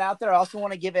throwing that out there, I also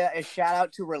want to give a shout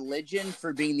out to religion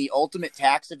for being the ultimate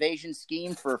tax evasion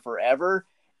scheme for forever.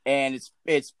 And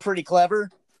it's pretty clever.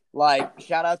 Like,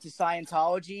 shout out to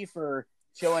Scientology for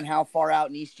showing how far out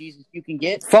in East Jesus you can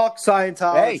get. Fuck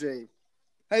Scientology.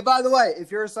 Hey, by the way,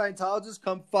 if you're a Scientologist,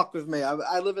 come fuck with me.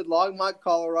 I live in Longmont,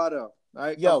 Colorado. All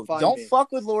right, yo, don't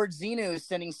fuck with Lord Xenu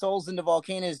sending souls into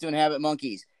volcanoes to inhabit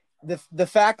monkeys. The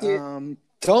fact is,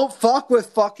 don't fuck with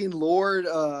fucking Lord.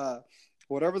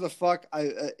 Whatever the fuck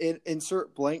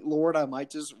insert blank Lord I might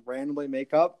just randomly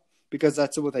make up because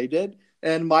that's what they did.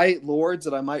 And my lords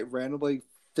that I might randomly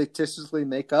fictitiously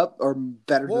make up are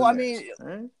better than theirs.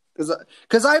 Right?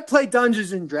 Because I play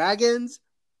Dungeons and Dragons,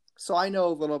 so I know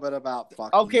a little bit about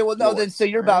fucking. Okay, well, no, lords, then so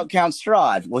you're about Count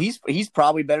Strahd. Well, he's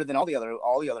probably better than all the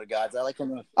other gods. I like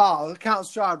him. Oh, Count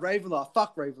Strahd, Ravenloft.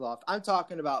 Fuck Ravenloft. I'm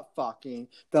talking about fucking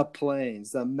the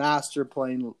planes, the master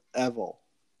plane Evil.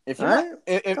 If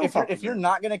you're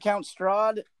not going to count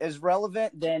Strahd as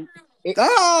relevant, then.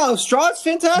 Strahd's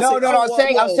fantastic. No.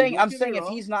 I'm saying if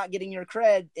he's not getting your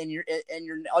cred and your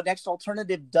next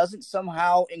alternative doesn't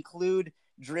somehow include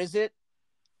Drizzt,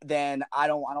 then I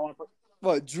don't want to put.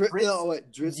 What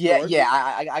Drizzt? Yeah.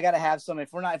 I gotta have some.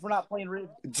 If we're not playing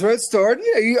Drizzt, are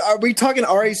we talking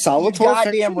R.A. Salvatore?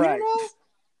 Goddamn right.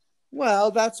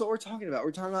 Well, that's what we're talking about.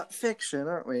 We're talking about fiction,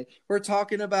 aren't we? We're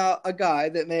talking about a guy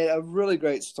that made a really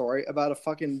great story about a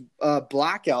fucking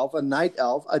black elf, a night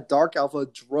elf, a dark elf, a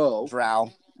drow.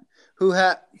 Who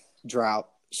had... Drow.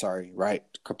 Sorry, right.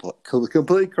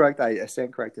 Completely correct. I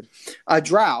stand corrected. A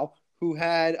drow who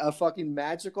had a fucking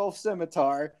magical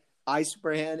scimitar, ice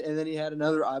brand, and then he had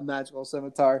another magical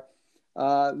scimitar.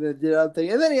 That did other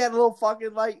thing. And then he had a little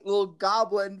fucking, like, little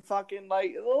goblin fucking,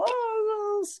 like...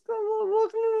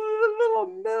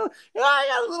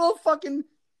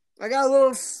 I got a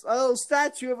little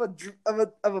statue of a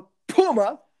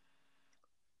puma.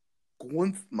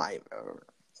 Golfmeister.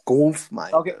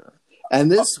 Okay.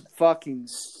 And this fucking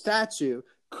statue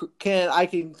I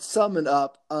can summon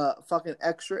up a fucking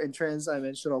extra and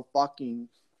transdimensional fucking.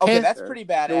 Okay, that's pretty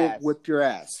badass. Whip your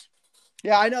ass.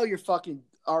 Yeah, I know you're fucking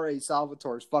R.A.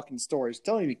 Salvatore's fucking stories.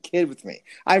 Don't even kid with me.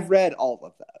 I've read all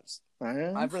of those.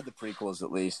 I've read the prequels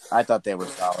at least. I thought they were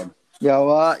solid.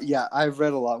 Yeah, I've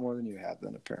read a lot more than you have,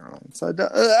 then apparently. So,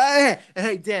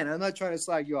 hey, Dan, I'm not trying to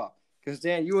slag you off because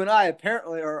Dan, you and I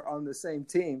apparently are on the same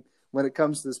team when it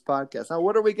comes to this podcast. Now,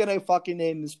 what are we gonna fucking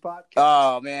name this podcast?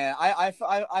 Oh man, I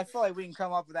feel like we can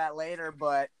come up with that later,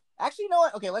 but actually, you know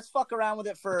what? Okay, let's fuck around with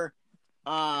it for.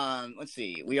 Let's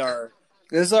see.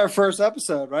 This is our first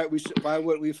episode, right? Why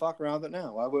wouldn't we fuck around with it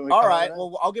now? Why wouldn't we? All right.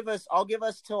 Well, I'll give us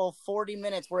till 40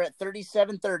 minutes. We're at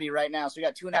 37:30 right now, so we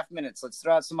got 2.5 minutes. Let's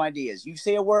throw out some ideas. You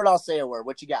say a word, I'll say a word.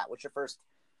 What you got? What's your first?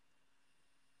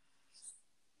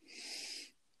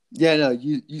 Yeah, no,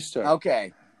 you start.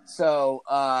 Okay. So,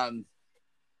 I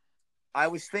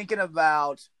was thinking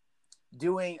about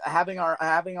having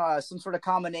some sort of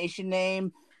combination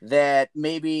name that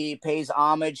maybe pays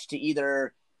homage to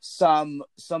either some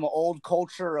old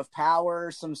culture of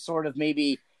power, some sort of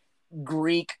maybe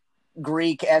Greek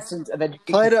essence of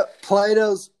education.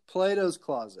 Plato's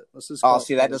closet. Let's just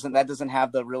see that doesn't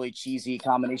have the really cheesy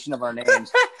combination of our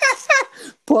names.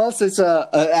 Plus, it's an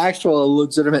actual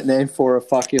legitimate name for a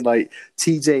fucking like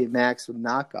TJ Maxx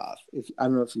knockoff. I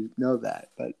don't know if you know that,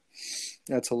 but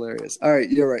that's hilarious. All right,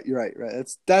 you're right.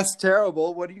 That's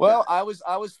terrible. What do you? Well, got?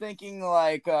 I was thinking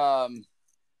like I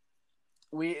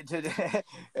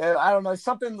don't know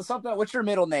something. What's your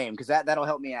middle name? Because that'll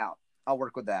help me out. I'll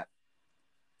work with that.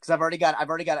 Because I've already got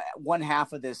one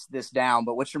half of this down.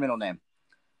 But what's your middle name?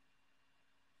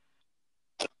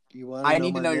 I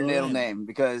need to know your middle name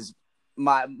because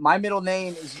my middle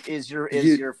name is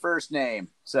your first name.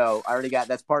 So I already got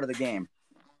that's part of the game.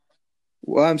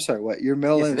 Well, I'm sorry. What your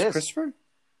middle name is Christopher?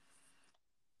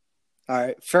 All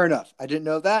right, fair enough. I didn't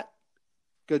know that.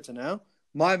 Good to know.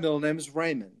 My middle name is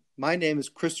Raymond. My name is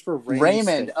Christopher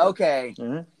Raymond. Stapers. Okay.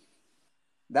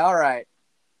 Mm-hmm. All right.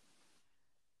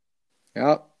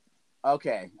 Yep.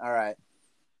 Okay. All right.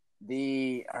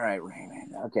 All right,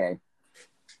 Raymond. Okay.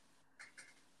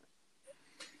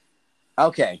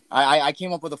 Okay. I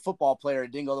came up with a football player.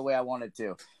 It didn't go the way I wanted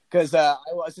to. Because I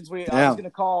was gonna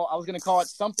call it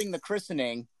something the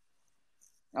christening.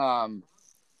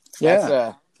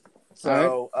 Yeah.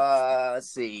 So let's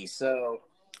see. So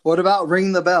what about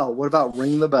ring the bell?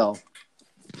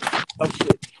 Oh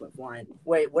shit!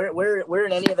 Wait, where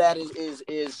in any of that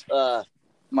is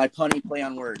my punny play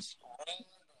on words?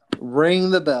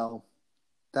 Ring the bell.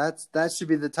 That should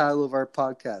be the title of our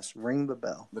podcast. Ring the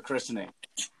bell. The christening.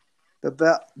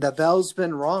 The bell's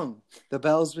been wrong. The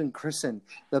bell's been christened.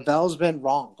 The bell's been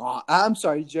wrong. I'm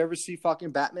sorry. Did you ever see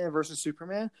fucking Batman versus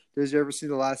Superman? Did you ever see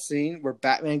the last scene where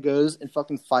Batman goes and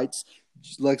fucking fights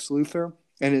Lex Luthor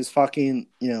and his fucking,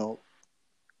 you know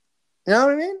what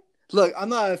I mean? Look, I'm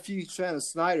not a huge fan of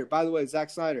Snyder. By the way,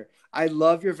 Zack Snyder, I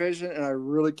love your vision and I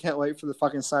really can't wait for the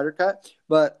fucking Snyder cut.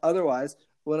 But otherwise,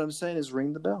 what I'm saying is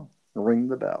ring the bell. Ring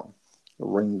the bell.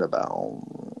 Ring the bell.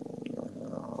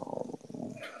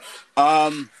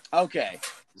 Okay.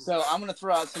 So I'm gonna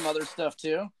throw out some other stuff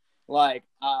too. Like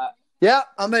yeah,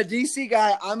 I'm a DC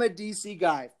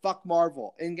guy. Fuck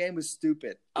Marvel. Endgame was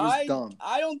stupid. It was dumb.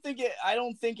 I don't think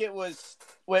it was.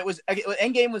 Wait,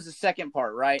 Endgame was the second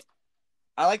part, right?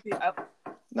 I like the.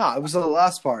 No, it was the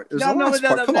last part. It was the last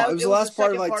part. Come on, it was the last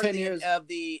part of like 10 years of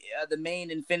the main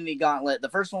Infinity Gauntlet. The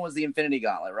first one was the Infinity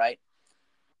Gauntlet, right?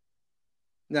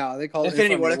 No, they call it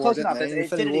Infinity War. Close enough.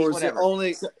 Infinity War was the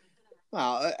only.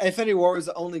 Wow, Infinity War was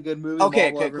the only good movie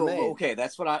Marvel ever made. Okay,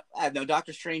 that's what I know.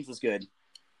 Doctor Strange was good.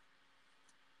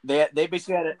 They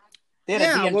basically had a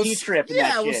DMT strip in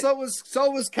that shit. Well, so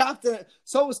was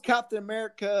Captain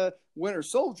America Winter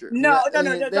Soldier. No. They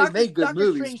made good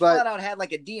movies, Strange but flat out had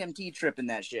like a DMT trip in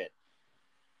that shit.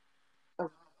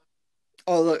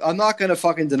 Oh, look, I'm not gonna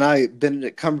fucking deny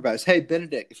Benedict Cumberbatch. Hey,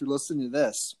 Benedict, if you're listening to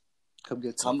this, come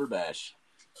get some. Cumberbatch.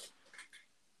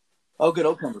 Oh, good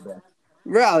old Cumberbatch.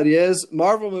 Reality is,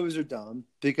 Marvel movies are dumb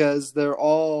because they're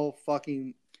all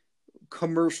fucking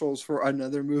commercials for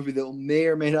another movie that may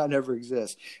or may not never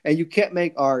exist. And you can't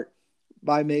make art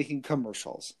by making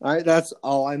commercials. All right, that's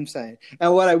all I'm saying.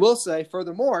 And what I will say,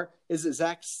 furthermore, is that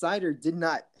Zack Snyder did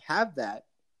not have that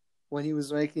when he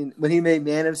made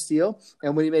Man of Steel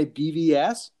and when he made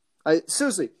BVS.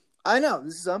 Seriously, I know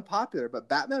this is unpopular, but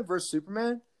Batman vs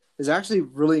Superman is actually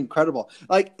really incredible.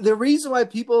 Like the reason why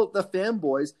the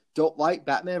fanboys don't like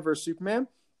Batman vs Superman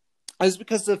is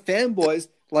because the fanboys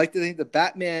like to think that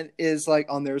Batman is like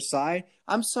on their side.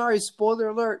 I'm sorry, spoiler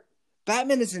alert.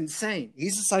 Batman is insane.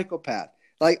 He's a psychopath.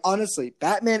 Like honestly,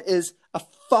 Batman is a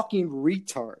fucking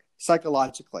retard.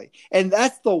 psychologically. And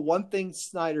that's the one thing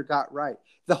Snyder got right.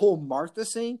 The whole Martha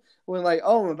scene, when like,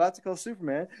 oh, I'm about to kill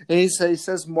Superman, and he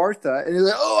says Martha, and he's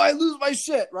like, oh, I lose my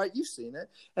shit, right? You've seen it.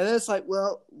 And then it's like,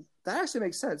 well, that actually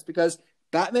makes sense because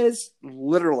Batman is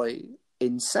literally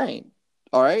insane.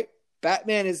 All right?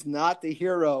 Batman is not the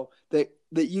hero that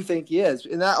you think he is.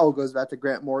 And that all goes back to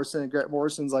Grant Morrison and Grant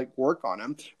Morrison's like work on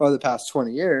him over the past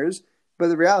 20 years. But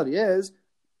the reality is,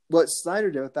 what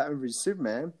Snyder did with Batman vs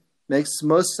Superman makes the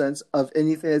most sense of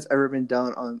anything that's ever been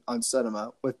done on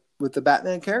cinema with the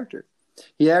Batman character.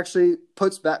 He actually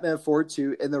puts Batman forward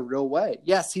to in the real way.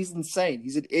 Yes, he's insane.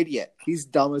 He's an idiot. He's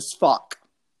dumb as fuck.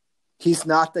 He's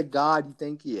not the god you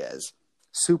think he is.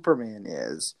 Superman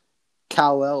is.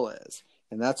 Kal-El is.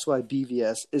 And that's why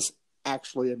BVS is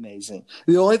actually amazing.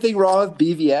 The only thing wrong with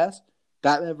BVS,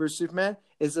 Batman vs Superman,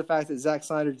 is the fact that Zack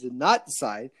Snyder did not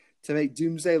decide to make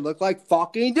Doomsday look like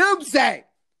fucking Doomsday.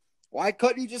 Why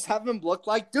couldn't you just have him look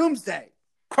like Doomsday?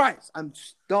 Christ, I'm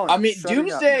just done. I mean,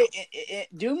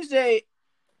 Doomsday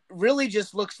really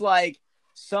just looks like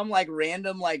some like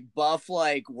random like buff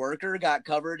like worker got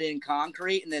covered in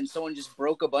concrete and then someone just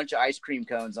broke a bunch of ice cream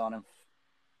cones on him.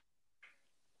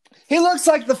 He looks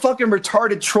like the fucking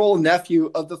retarded troll nephew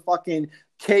of the fucking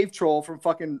cave troll from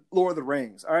fucking Lord of the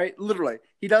Rings. All right, literally,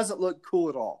 he doesn't look cool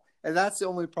at all, and that's the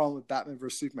only problem with Batman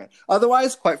vs Superman.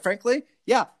 Otherwise, quite frankly,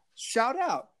 yeah, shout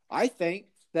out. I think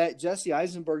that Jesse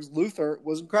Eisenberg's Luthor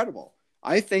was incredible.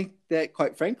 I think that,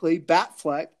 quite frankly, Ben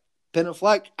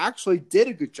Affleck actually did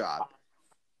a good job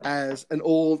as an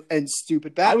old and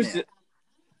stupid Batman.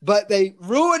 But they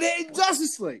ruined it in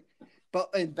Justice League. But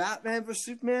in Batman vs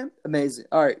Superman, amazing.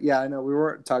 All right, yeah, I know we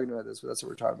weren't talking about this, but that's what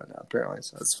we're talking about now, apparently.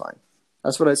 So that's fine.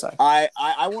 That's what I say.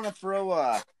 I want to throw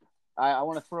I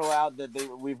want to throw out that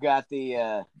we've got we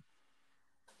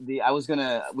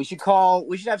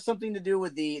should have something to do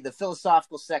with the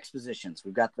philosophical sex positions.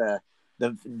 We've got the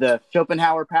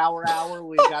Schopenhauer Power Hour.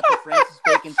 We've got the Francis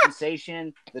Bacon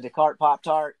Sensation, the Descartes Pop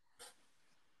Tart,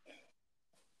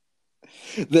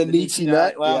 the Nietzsche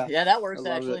nut. Well, yeah, that works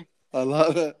actually. I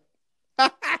love it.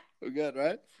 We're good,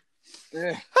 right?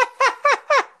 Yeah.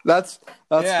 that's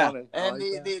funny. And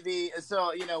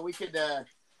so we could.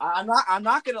 I'm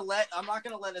not gonna let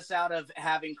us out of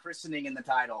having christening in the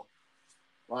title.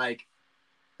 Like,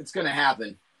 it's gonna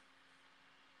happen.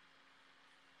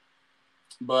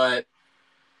 But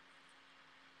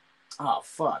oh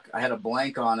fuck, I had a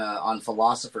blank on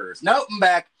philosophers. Nope, I'm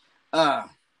back. I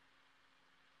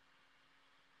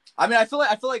mean, I feel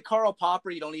like Karl Popper.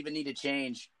 You don't even need to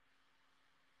change.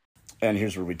 And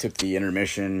here's where we took the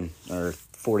intermission or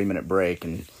 40-minute break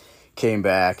and came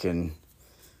back, and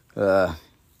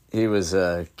he was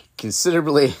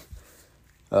considerably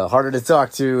harder to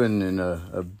talk to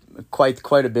and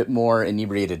quite a bit more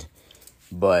inebriated.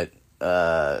 But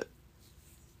oh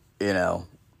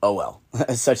well,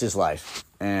 such is life,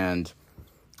 and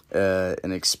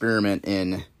an experiment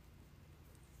in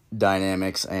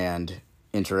dynamics and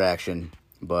interaction.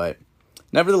 But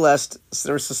nevertheless,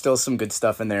 there's still some good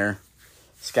stuff in there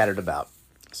scattered about.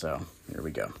 So here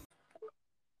we go.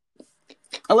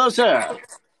 Hello, sir.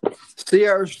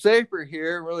 C.R. Staper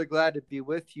here. Really glad to be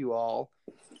with you all.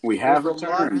 We have a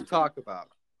lot to talk about.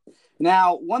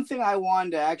 Now, one thing I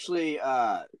wanted to actually,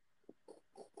 while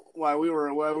we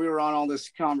were on all this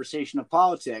conversation of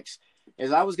politics,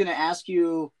 is I was going to ask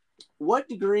you, what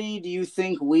degree do you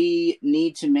think we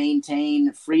need to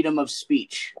maintain freedom of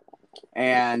speech?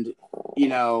 And,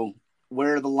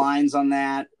 where are the lines on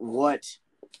that? What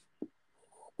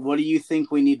do you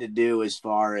think we need to do as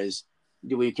far as,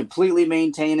 do we completely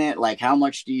maintain it? Like, how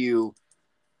much do you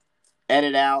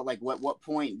edit out? Like, what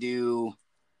point do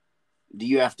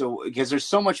you have to, because there's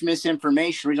so much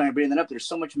misinformation. The reason I'm bringing that up, there's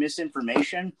so much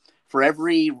misinformation. For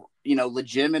every,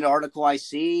 legitimate article I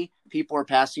see, people are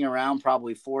passing around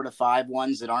probably 4 to 5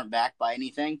 ones that aren't backed by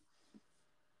anything.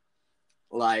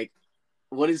 Like,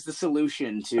 what is the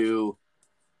solution to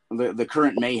the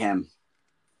current mayhem?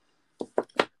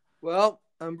 Well,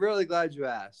 I'm really glad you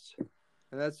asked.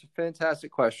 And that's a fantastic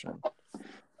question.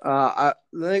 Let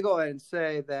me go ahead and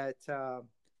say that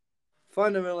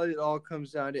fundamentally it all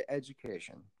comes down to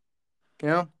education.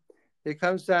 It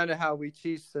comes down to how we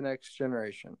teach the next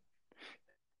generation.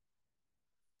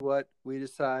 What we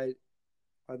decide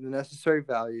are the necessary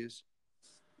values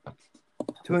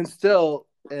to instill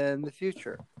in the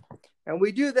future. And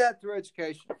we do that through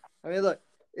education. I mean, look,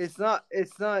 it's not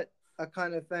a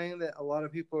kind of thing that a lot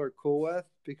of people are cool with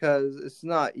because it's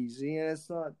not easy and it's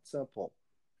not simple.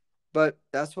 But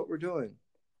that's what we're doing.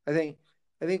 I think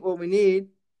what we need,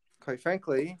 quite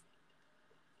frankly,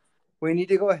 we need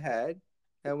to go ahead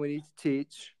and we need to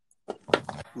teach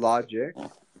logic,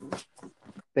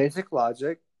 basic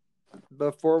logic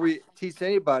before we teach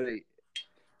anybody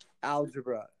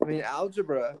algebra. I mean,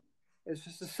 algebra is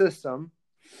just a system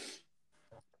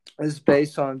is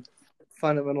based on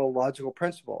fundamental logical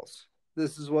principles.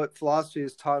 This is what philosophy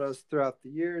has taught us throughout the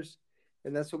years,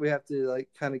 and that's what we have to like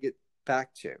kind of get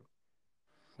back to.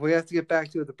 We have to get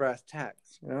back to with the brass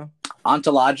tacks, you know?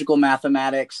 Ontological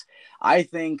mathematics. I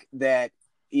think that,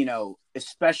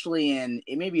 especially in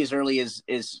it maybe as early as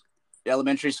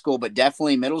elementary school, but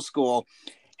definitely middle school,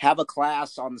 have a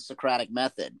class on the Socratic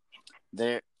method.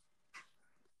 There,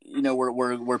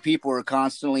 where people are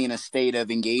constantly in a state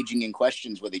of engaging in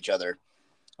questions with each other.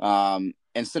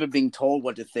 Instead of being told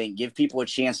what to think, give people a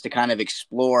chance to kind of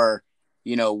explore,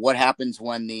 what happens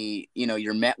when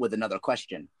you're met with another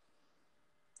question.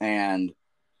 And,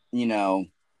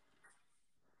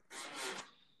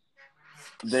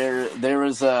 there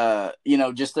was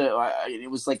it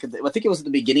was like, I think it was at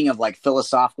the beginning of like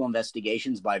Philosophical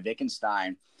Investigations by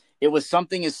Wittgenstein. It was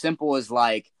something as simple as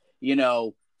like,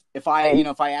 if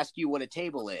I ask you what a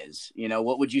table is,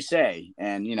 what would you say?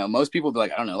 And, most people would be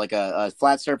like, I don't know, like a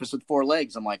flat surface with four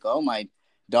legs. I'm like, oh, my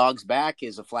dog's back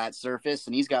is a flat surface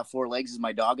and he's got four legs. Is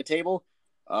my dog a table?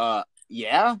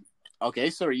 Yeah.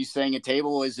 Okay. So are you saying a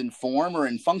table is in form or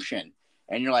in function?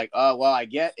 And you're like, oh, well, I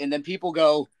get. And then people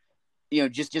go,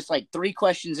 just like three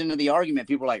questions into the argument,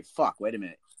 people are like, fuck, wait a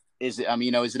minute. Is it,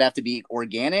 does it have to be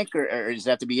organic or does it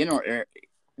have to be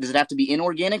does it have to be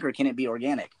inorganic or can it be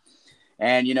organic?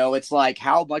 And, it's like,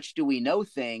 how much do we know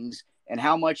things and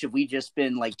how much have we just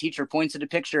been like, teacher points at a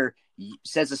picture,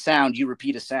 says a sound, you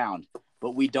repeat a sound,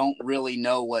 but we don't really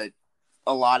know what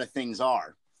a lot of things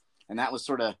are. And that was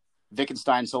sort of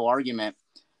Wittgenstein's whole argument.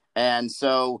 And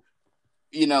so,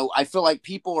 I feel like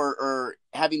people are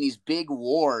having these big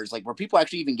wars, like where people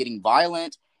actually even getting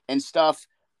violent and stuff.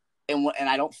 And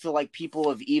I don't feel like people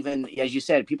have even, as you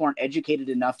said, people aren't educated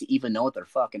enough to even know what they're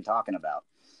fucking talking about.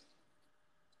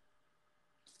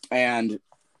 And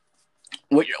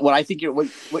what I think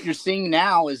what you're seeing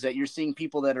now is that you're seeing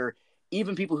people that are,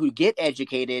 even people who get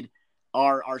educated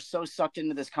are so sucked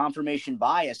into this confirmation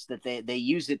bias that they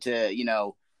use it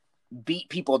to, beat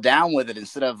people down with it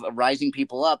instead of rising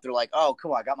people up. They're like, oh,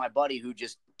 cool, I got my buddy who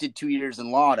just did 2 years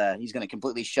in law he's going to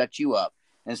completely shut you up,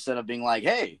 instead of being like,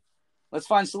 hey, let's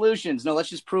find solutions. No, let's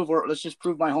just prove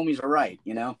my homies are right,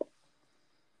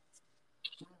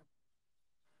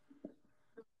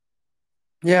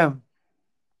 Yeah,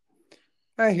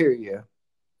 I hear you.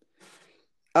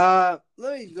 Let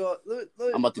me go.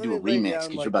 I'm about to Let do me a lay remix down because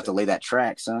you're like about to lay this. that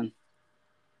track, son.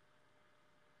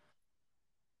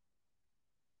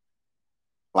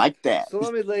 Like that. So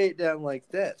let me lay it down like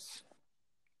this.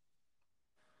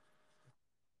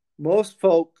 Most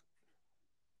folk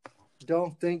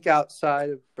don't think outside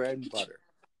of bread and butter.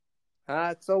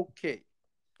 That's okay.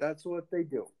 That's what they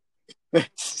do. All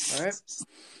right.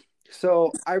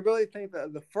 So I really think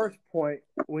that the first point,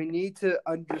 we need to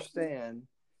understand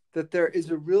that there is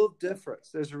a real difference.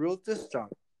 There's a real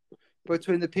disjunct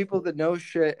between the people that know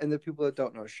shit and the people that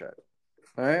don't know shit.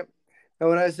 All right. And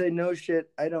when I say no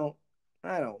shit, I don't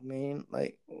mean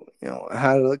like,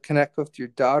 how to connect with your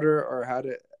daughter or how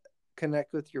to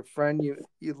connect with your friend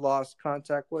you lost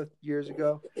contact with years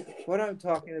ago. What I'm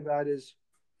talking about is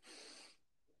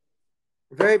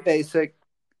very basic.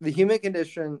 The human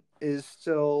condition is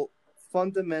still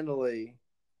fundamentally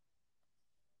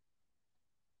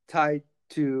tied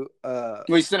to At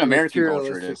least in a American culture, it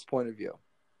materialistic is. point of view.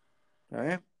 All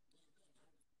right.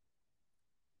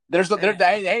 There's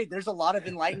a lot of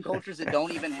enlightened cultures that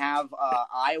don't even have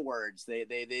I words.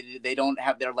 They don't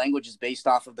have their languages based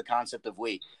off of the concept of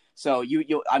we. So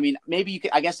I mean, maybe you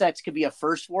could, I guess that could be a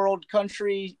first world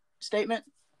country statement.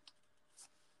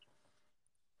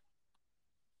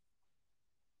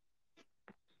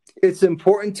 It's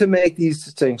important to make these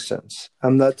distinctions.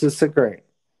 I'm not disagreeing.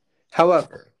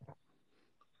 However,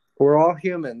 we're all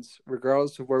humans,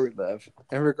 regardless of where we live,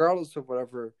 and regardless of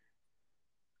whatever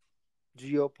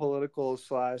geopolitical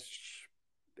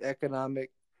 /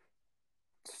 economic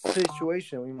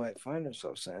situation we might find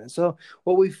ourselves in. So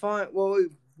what we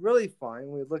really find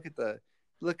when we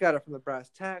look at it from the brass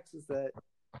tacks is that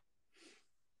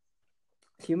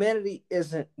humanity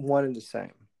isn't one and the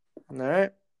same. All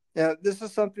right. Now, this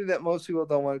is something that most people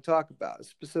don't want to talk about,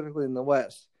 specifically in the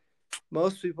West.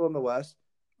 Most people in the West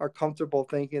are comfortable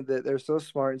thinking that they're so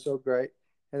smart and so great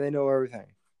and they know everything.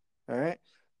 All right.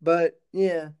 But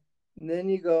yeah, and then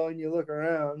you go and you look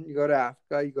around, you go to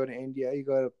Africa, you go to India, you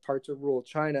go to parts of rural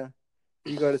China,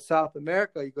 you go to South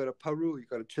America, you go to Peru, you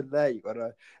go to Chile, you go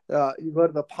to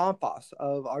the Pampas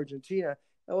of Argentina.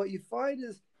 And what you find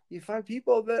is you find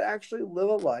people that actually live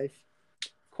a life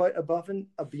quite above and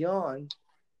beyond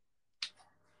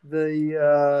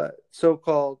the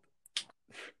so-called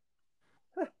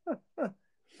The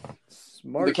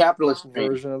smart capitalist dream.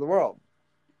 version of the world,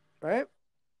 right?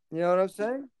 You know what I'm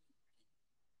saying?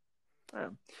 Yeah.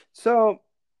 So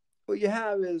what you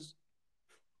have is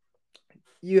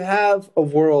you have a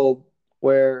world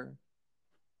where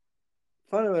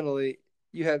fundamentally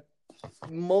you have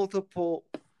multiple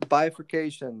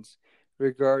bifurcations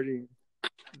regarding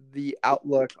the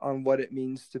outlook on what it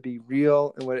means to be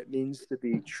real and what it means to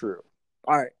be true.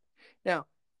 All right. Now,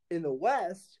 in the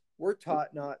West, we're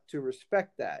taught not to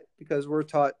respect that because we're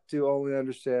taught to only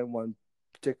understand one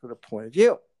particular point of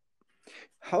view.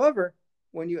 However,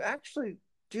 when you actually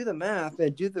do the math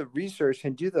and do the research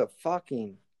and do the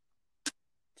fucking,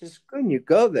 just when you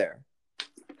go there,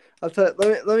 I'll tell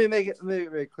you, let me make it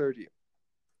very clear to you.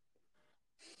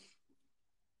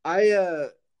 I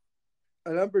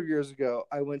a number of years ago,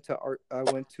 I went to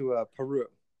Peru.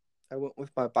 I went with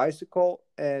my bicycle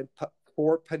and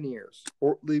four panniers,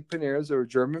 Ortlieb panniers. They were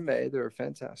German made. They were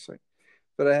fantastic.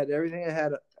 But I had everything. I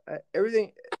had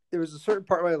everything. There was a certain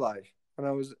part of my life when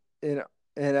I was in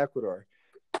Ecuador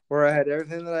where I had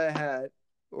everything that I had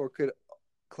or could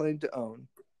claim to own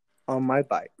on my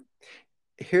bike.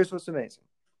 Here's what's amazing.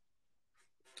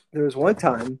 There was one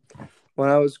time when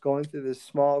I was going through this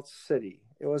small city.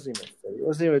 It wasn't even a city. It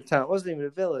wasn't even a town. It wasn't even a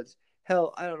village.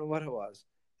 Hell, I don't know what it was.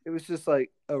 It was just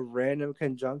like a random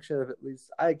conjunction of at least,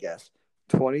 I guess,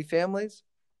 20 families.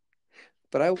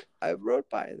 But I rode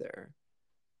by there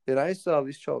and I saw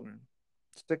these children,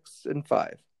 6 and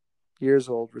 5 years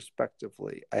old,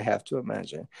 respectively, I have to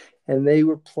imagine. And they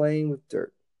were playing with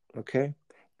dirt. Okay?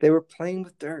 They were playing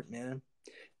with dirt, man.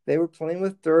 They were playing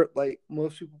with dirt like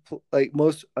most people, like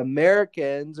most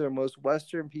Americans or most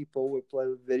Western people would play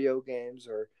with video games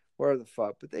or whatever the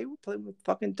fuck. But they were playing with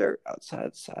fucking dirt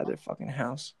outside their fucking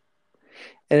house.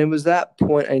 And it was that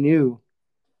point I knew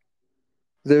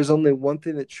there's only one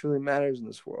thing that truly matters in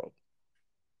this world.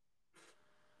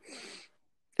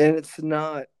 And it's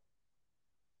not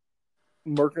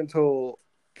mercantile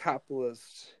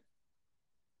capitalist.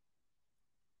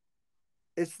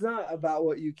 It's not about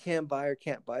what you can buy or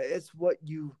can't buy. It's what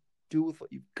you do with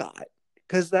what you've got.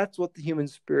 Because that's what the human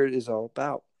spirit is all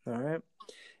about. All right.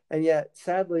 And yet,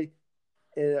 sadly,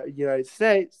 in the United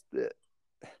States,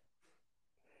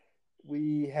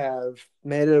 we have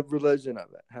made a religion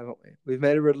of it, haven't we? We've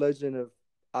made a religion of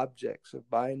objects, of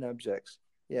buying objects.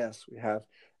 Yes, we have.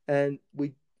 And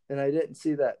I didn't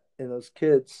see that in those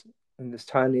kids in this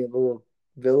tiny little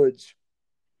village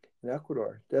in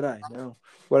Ecuador, did I? No.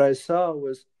 What I saw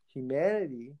was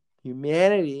humanity,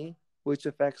 which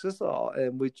affects us all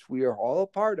and which we are all a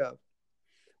part of.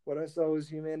 What I saw was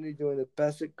humanity doing the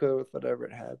best it could with whatever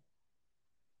it had.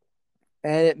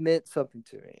 And it meant something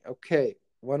to me. Okay,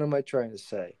 what am I trying to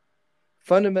say?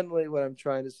 Fundamentally, what I'm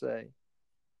trying to say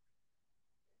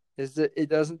is that it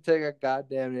doesn't take a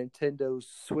goddamn Nintendo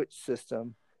Switch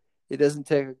system. It doesn't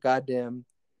take a goddamn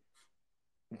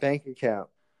bank account.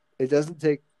 It doesn't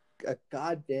take a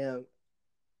goddamn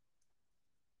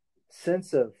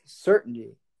sense of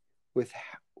certainty with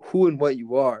who and what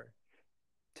you are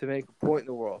to make a point in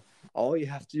the world. All you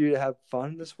have to do to have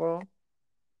fun in this world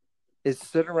is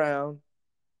sit around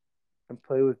and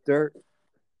play with dirt.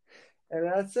 And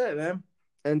that's it, man.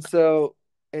 And so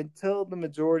until the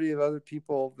majority of other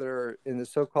people that are in the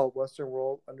so-called Western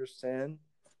world understand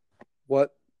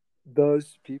what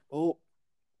those people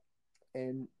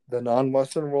in the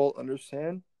non-Western world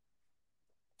understand,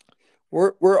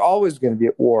 we're always going to be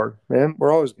at war, man.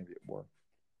 We're always going to be at war.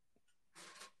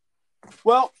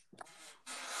 Well,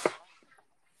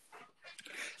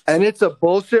 and it's a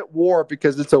bullshit war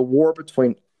because it's a war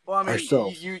between I mean,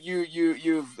 ourselves.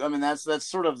 you've. I mean, that's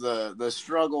sort of the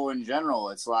struggle in general.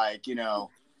 It's like,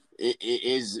 it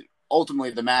is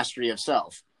ultimately the mastery of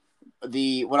self.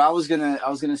 What I was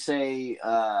gonna say,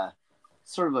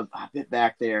 sort of a bit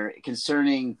back there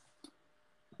concerning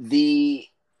the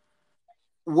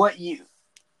what you.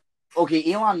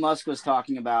 Okay, Elon Musk was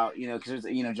talking about, because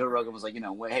Joe Rogan was like,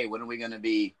 hey, when are we going to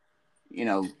be,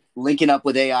 linking up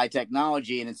with AI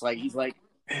technology? And it's like he's like.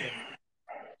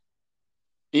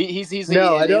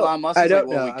 No, I don't. Elon Musk I is like, don't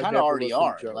well, know. we I've kind of never already listened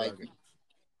are. to Joe Like, Rogan.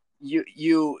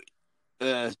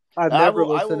 I've I never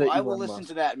will, listened to I will Elon listen Musk.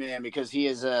 to that man because he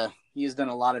has done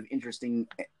a lot of interesting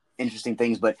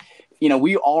things. But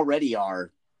we already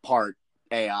are part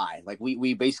AI. Like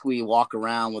we basically walk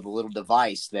around with a little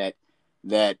device that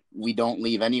we don't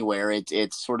leave anywhere.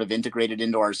 It's sort of integrated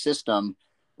into our system.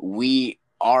 We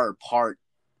are part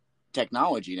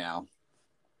technology now,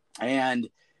 and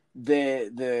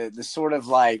the sort of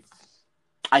like,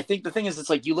 I think the thing is, it's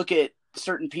like you look at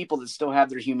certain people that still have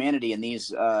their humanity in these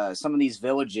some of these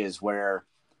villages where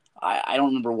I don't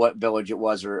remember what village it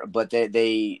was, but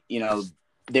they you know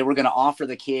they were going to offer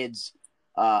the kids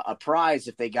a prize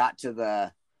if they got to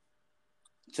the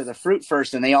fruit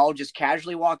first, and they all just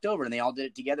casually walked over and they all did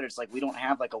it together. It's like we don't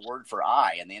have like a word for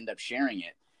I, and they end up sharing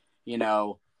it. You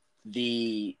know,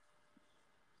 the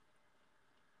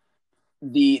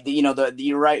the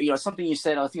you're right. You know, something you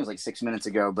said, I think it was like 6 minutes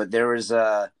ago, but there was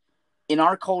in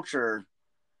our culture,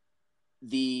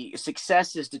 the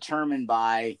success is determined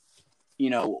by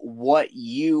what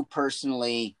you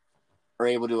personally are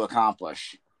able to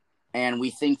accomplish, and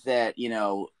we think that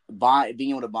being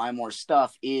able to buy more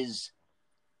stuff is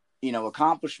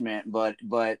accomplishment. But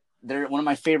there, one of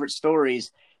my favorite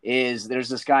stories is there's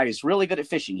this guy who's really good at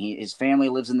fishing. His family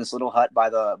lives in this little hut by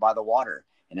the water,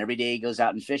 and every day he goes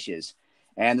out and fishes.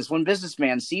 And this one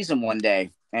businessman sees him one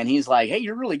day, and he's like, "Hey,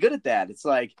 you're really good at that. It's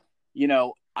like,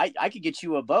 I could get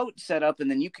you a boat set up, and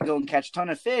then you could go and catch a ton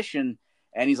of fish." And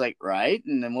he's like, "Right."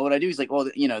 And then what would I do? He's like, "Well,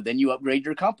 then you upgrade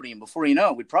your company, and before you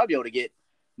know it, we'd probably be able to get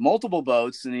multiple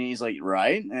boats." And he's like,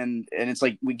 "Right." And it's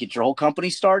like, we get your whole company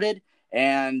started.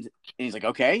 And he's like,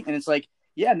 "Okay." And it's like,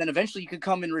 "Yeah." And then eventually you could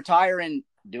come and retire and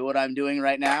do what I'm doing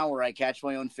right now, where I catch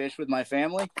my own fish with my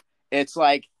family. It's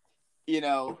like,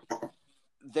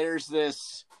 there's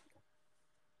this,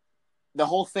 the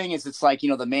whole thing is, it's like,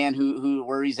 the man who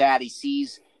where he's at, he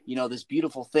sees, this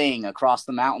beautiful thing across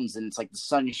the mountains, and it's like the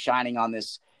sun is shining on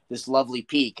this lovely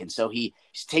peak. And so he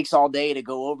takes all day to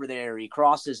go over there. He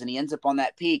crosses and he ends up on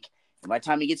that peak. And by the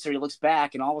time he gets there, he looks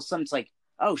back, and all of a sudden it's like,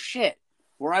 oh shit,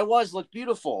 where I was looked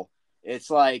beautiful. It's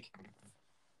like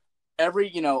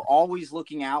always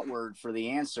looking outward for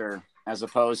the answer as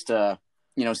opposed to,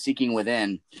 seeking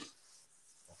within.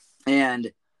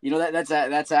 And,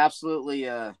 that's absolutely,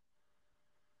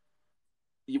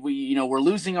 we're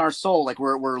losing our soul. Like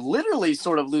we're literally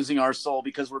sort of losing our soul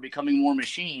because we're becoming more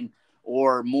machine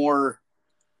or more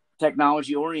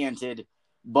technology oriented.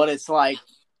 But it's like,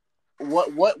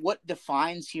 what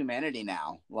defines humanity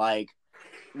now? Like,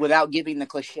 without giving the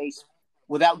cliche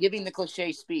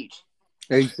speech.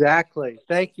 Exactly.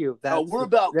 Thank you. We're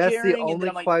about that's caring, the and then only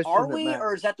I'm like, question are that we, matters.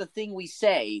 or is that the thing we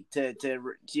say to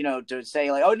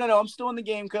say like, oh no, I'm still in the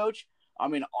game, coach? I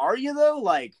mean, are you though?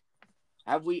 Like,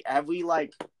 have we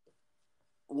like,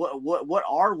 what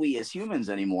are we as humans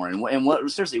anymore? And what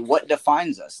seriously, what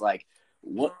defines us? Like,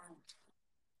 what?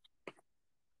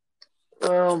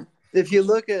 If you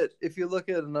look at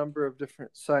a number of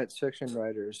different science fiction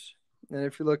writers, and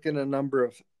if you look at a number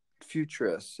of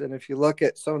futurists, and if you look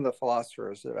at some of the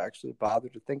philosophers that have actually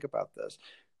bothered to think about this,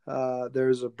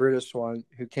 there's a British one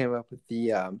who came up with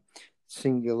the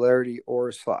singularity,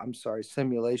 or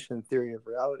simulation theory of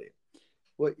reality.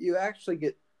 What you actually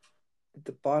get at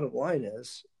the bottom line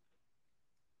is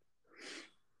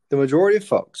the majority of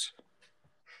folks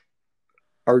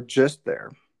are just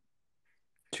there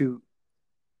to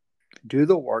do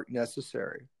the work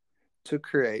necessary to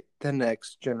create the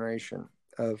next generation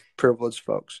of privileged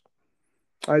folks.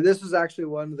 All right, this is actually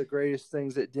one of the greatest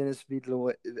things that Denis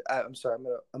Villeneuve. I'm sorry,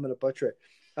 I'm gonna butcher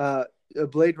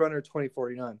it. Blade Runner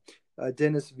 2049.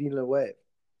 Denis Villeneuve.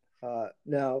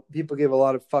 Now people give a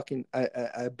lot of fucking.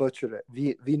 I butchered it.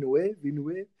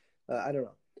 Villeneuve. I don't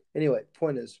know. Anyway,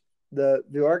 point is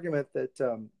the argument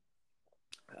that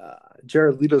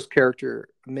Jared Leto's character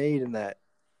made in that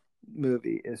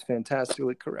movie is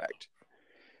fantastically correct.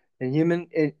 And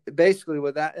basically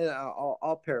with that, and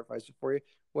I'll paraphrase it for you.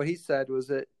 What he said was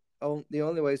that the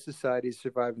only way societies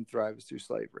survive and thrive is through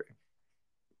slavery.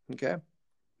 Okay,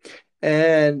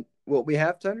 and what we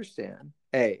have to understand,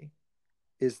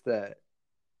 is that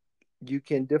you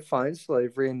can define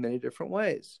slavery in many different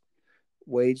ways.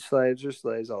 Wage slaves or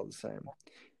slaves, all the same.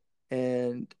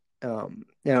 And in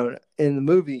the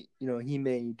movie, he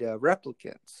made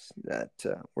replicants that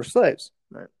were slaves,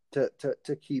 right?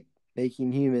 To keep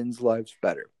making humans' lives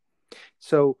better.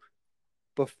 So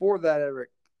before that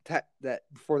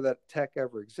tech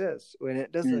ever exists, when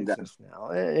it doesn't exist now,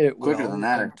 it Quicker will than in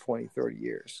that. 20, 30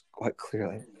 years, quite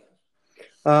clearly.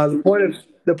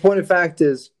 The point of fact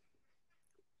is,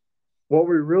 what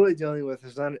we're really dealing with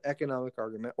is not an economic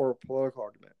argument or a political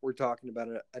argument. We're talking about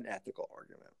an ethical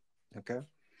argument. Okay,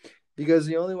 because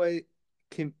the only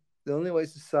way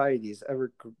societies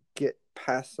ever get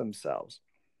past themselves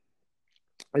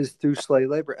is through slave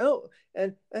labor. Oh,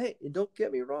 and hey, don't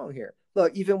get me wrong here.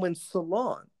 Look, even when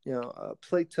Solon,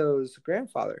 Plato's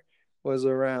grandfather, was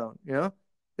around,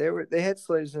 they had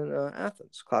slaves in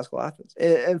Athens, classical Athens.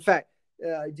 In fact,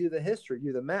 do the history,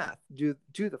 do the math, do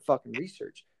the fucking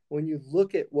research. When you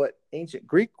look at what ancient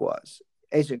Greek was,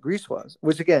 ancient Greece was,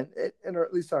 which again, in or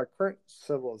at least our current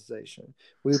civilization,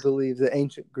 we believe that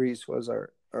ancient Greece was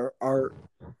our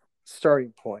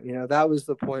starting point. That was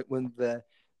the point when the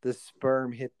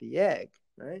sperm hit the egg,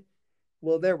 right?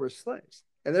 Well, there were slaves,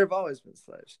 and there have always been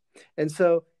slaves. And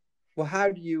so, well, how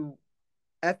do you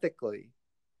ethically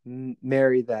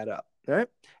marry that up, right?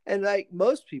 And like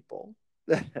most people,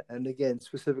 and again,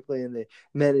 specifically in the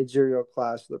managerial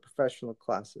class, the professional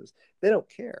classes, they don't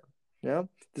care. The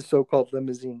so-called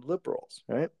limousine liberals,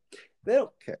 right? They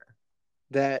don't care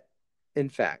that, in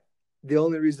fact, the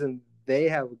only reason they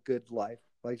have a good life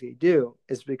like they do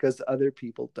is because other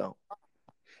people don't.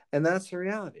 And that's the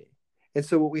reality. And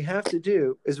so what we have to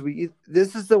do is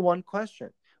this is the one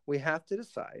question. We have to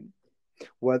decide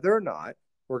whether or not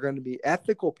we're going to be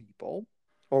ethical people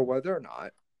or whether or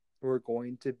not we're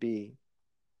going to be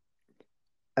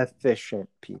efficient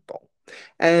people.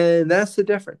 And that's the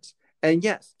difference. And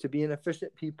yes, to be an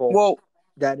efficient people, Well,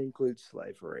 that includes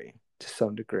slavery to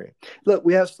some degree. Look,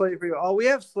 we have slavery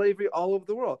all over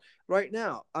the world right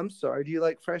now. I'm sorry. Do you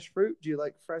like fresh fruit? Do you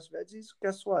like fresh veggies?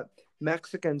 Guess what?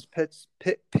 Mexicans pick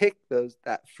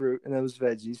that fruit and those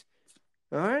veggies.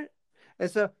 All right. And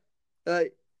so,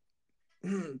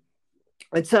 and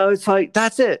so it's like,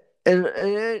 that's it. And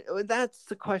that's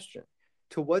the question.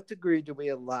 To what degree do we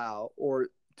allow, or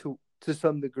to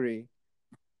some degree,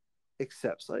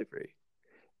 accept slavery?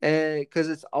 And because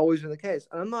it's always been the case.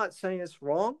 And I'm not saying it's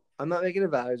wrong. I'm not making a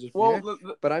value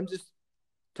but I'm just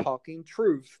talking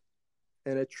truth,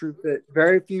 and a truth that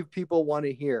very few people want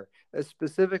to hear,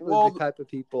 specifically the type of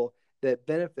people that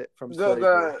benefit from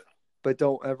slavery, but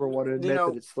don't ever want to admit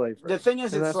that it's slavery. The thing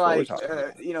is, it's like,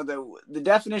 the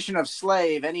definition of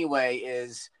slave anyway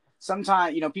is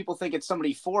sometimes, people think it's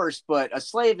somebody forced, but a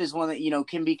slave is one that,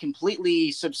 can be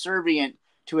completely subservient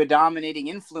to a dominating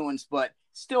influence, but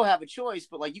still have a choice.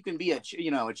 But like, you can be a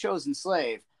chosen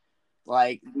slave.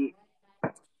 Like,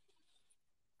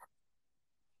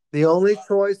 the only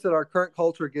choice that our current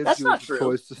culture gives you is the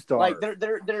choice to starve. Like,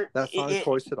 that's not a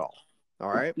choice at all. All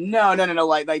right. No.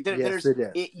 Like yes, there's it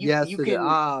is. It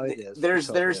is.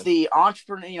 There's the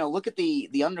entrepreneur. Look at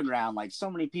the underground. Like,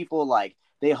 so many people, like,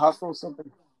 they hustle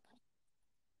something.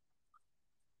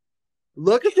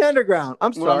 Look at the underground.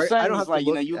 I'm sorry. What I'm saying I don't is, have like,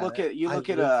 to look you at look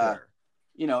it. at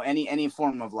any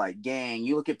form of like gang.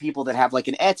 You look at people that have like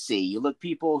an Etsy. You look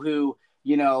people who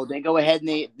they go ahead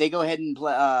and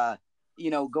play.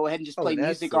 Go ahead and just play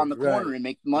music on the corner and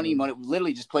make money.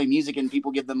 Literally just play music, and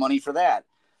people give them money for that.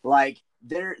 Like,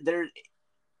 they're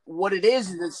what it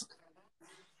is.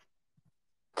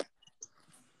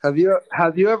 Have you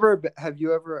ever?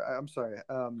 I'm sorry,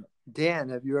 Dan.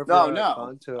 Have you ever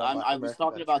gone to? I was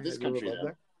talking about this country.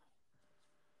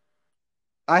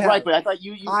 I have. Right, but I thought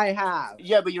you. I have.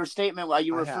 Yeah, but your statement, while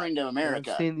you were referring to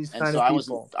America, I've seen these kind of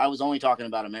people. I was only talking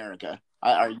about America.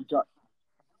 Are you talking?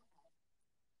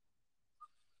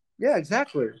 Yeah,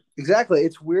 exactly.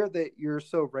 It's weird that you're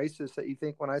so racist that you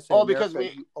think when I say America,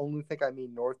 you only think I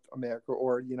mean North America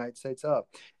or the United States of.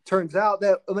 Turns out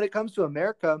that when it comes to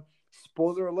America,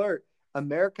 spoiler alert,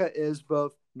 America is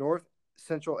both North,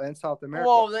 Central, and South America.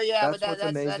 Well, yeah, that's what's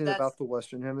amazing about the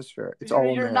Western Hemisphere. It's all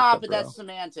America, not, but bro. that's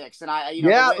semantics. And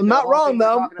I'm not wrong,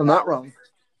 though. I'm not wrong.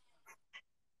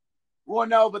 Well,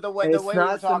 no, but the way we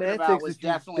were talking about was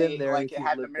definitely like it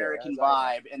had an American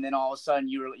vibe, and then all of a sudden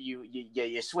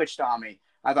you switched on me.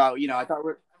 I thought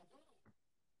we're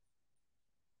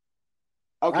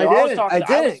okay. I didn't.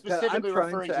 I was specifically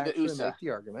referring to the USA. Make the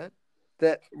argument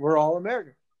that we're all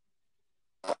American.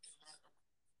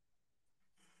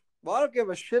 Well, I don't give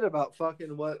a shit about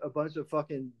fucking what a bunch of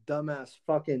fucking dumbass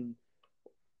fucking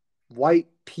white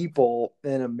people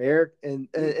in America in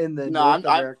the North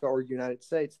America or United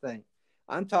States think.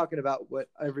 I'm talking about what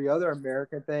every other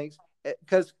American thinks.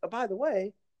 Because, by the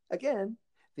way, again,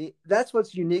 that's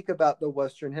what's unique about the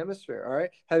Western Hemisphere. All right,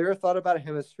 have you ever thought about it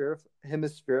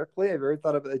hemispherically? Have you ever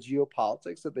thought about the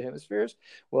geopolitics of the hemispheres?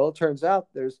 Well, it turns out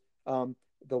there's the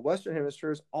Western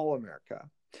Hemisphere is all America,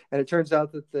 and it turns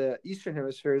out that the Eastern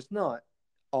Hemisphere is not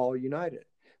all united.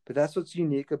 But that's what's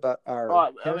unique about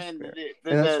our hemisphere.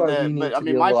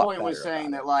 My point was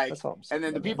saying that, like, and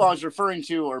then the people I was referring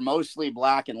to are mostly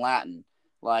Black and Latin.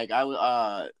 Like,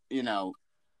 most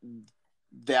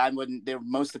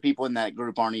of the people in that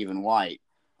group aren't even white.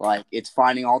 Like, it's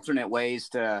finding alternate ways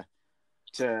to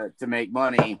make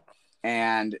money.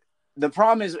 And the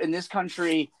problem is, in this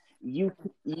country,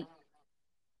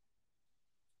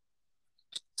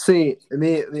 see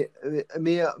me.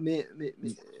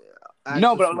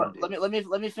 No, but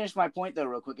let me finish my point though,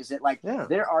 real quick. Is it like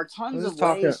there are tons of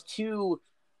ways to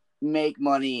make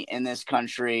money in this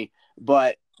country,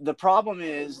 but the problem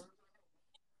is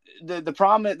the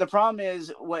problem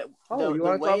is what Oh, you the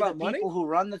want to talk way the about money? people who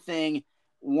run the thing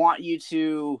want you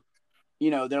to,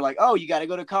 they're like, oh, you got to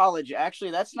go to college.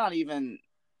 Actually, it's not even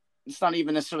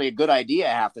necessarily a good idea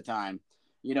half the time.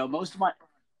 Most of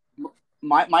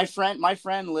my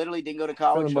friend literally didn't go to For the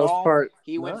college at most all. part,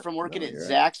 He went not. from working No, at you're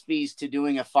right. Zaxby's to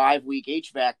doing a 5-week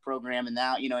HVAC program, and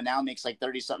now makes like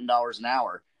 30 something dollars an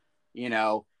hour. You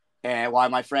know, and why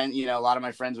my friend, a lot of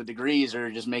my friends with degrees are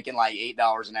just making like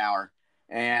 $8 an hour.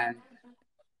 And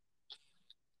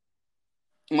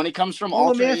when it comes from Well,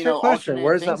 let me ask you a question.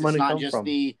 Where alternate does that things, it's money not come just from?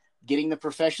 the getting the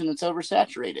profession that's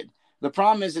oversaturated. The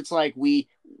problem is it's like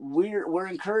we're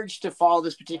encouraged to follow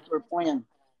this particular plan.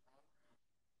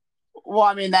 Well,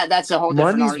 I mean that's a whole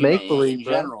different Money's argument make in believe,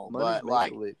 bro. general, Money's but make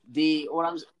like believe. the what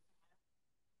I'm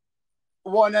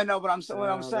well, no, but what I'm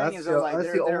saying is like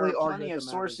That's the there only are plenty argument of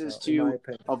that matters, sources though, in my to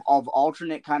opinion. of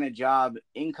alternate kind of job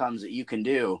incomes that you can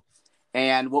do.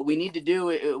 And what we need to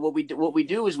do, what we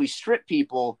do is we strip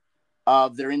people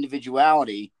of their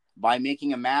individuality by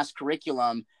making a mass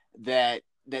curriculum that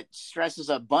stresses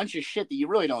a bunch of shit that you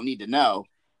really don't need to know,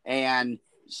 and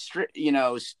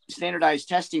standardized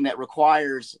testing that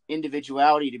requires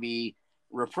individuality to be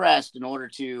repressed in order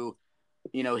to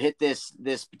hit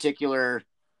this particular.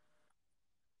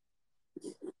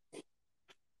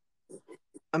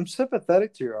 I'm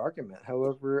sympathetic to your argument.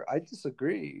 However, I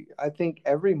disagree. I think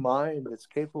every mind that's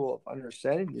capable of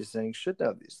understanding these things should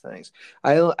know these things.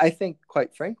 I think,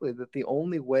 quite frankly, that the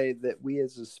only way that we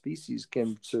as a species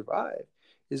can survive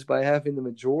is by having the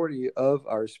majority of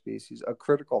our species, a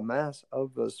critical mass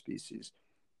of those species,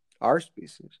 our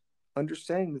species,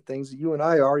 understanding the things that you and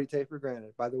I already take for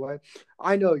granted. By the way,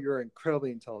 I know you're an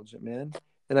incredibly intelligent man,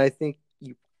 and I think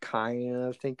you kind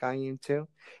of think I am too.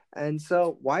 And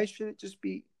so, why should it just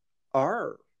be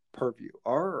our purview,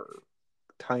 our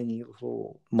tiny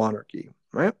little monarchy,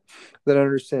 right? That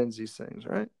understands these things,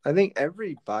 right? I think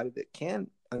everybody that can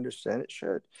understand it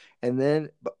should. And then,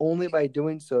 but only by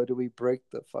doing so do we break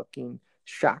the fucking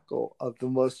shackle of the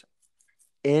most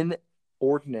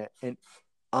inordinate and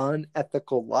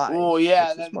unethical lie, Well,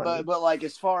 yeah, which is money, but like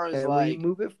as far as and we like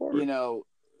move it you forward. know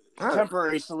All right.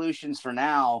 temporary solutions for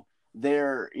now,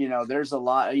 there's a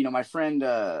lot. My friend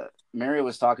Mary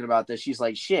was talking about this. She's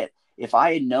like, shit, if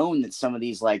I had known that some of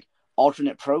these like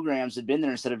alternate programs had been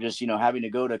there instead of just having to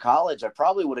go to college, I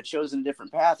probably would have chosen a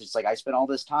different path. It's like I spent all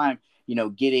this time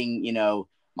getting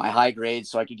my high grades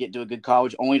so I could get to a good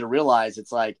college, only to realize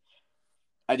it's like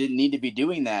I didn't need to be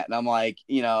doing that. And I'm like,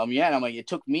 yeah, and I'm like, it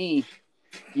took me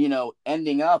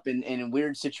ending up in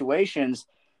weird situations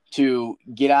to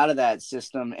get out of that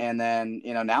system. And then,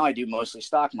 now I do mostly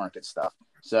stock market stuff.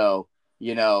 So,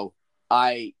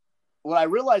 I, what I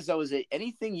realized though is that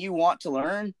anything you want to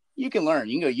learn, you can learn.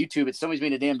 You can go YouTube it. Somebody's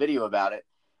made a damn video about it.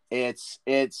 It's,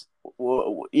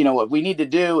 what we need to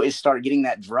do is start getting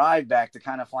that drive back to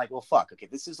kind of like, well, fuck, okay,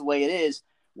 this is the way it is.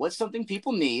 What's something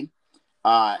people need?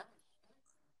 Uh,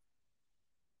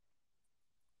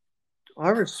 I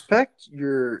respect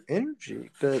your energy,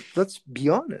 but let's be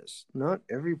honest. Not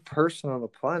every person on the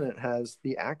planet has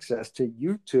the access to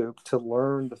YouTube to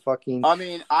learn the fucking I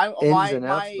mean, I ins my and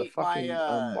outs of the my fucking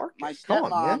my market. Come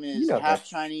on, man. stepmom You is know that. half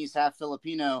Chinese, half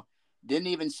Filipino. Didn't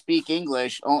even speak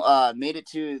English. Made it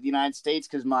to the United States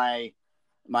because my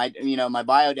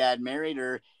bio dad married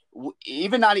her.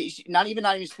 Even not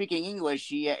even speaking English.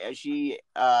 She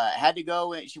had to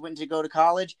go. She went to go to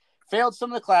college. Failed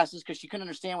some of the classes because she couldn't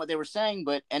understand what they were saying,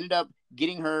 but ended up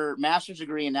getting her master's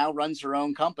degree and now runs her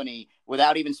own company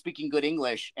without even speaking good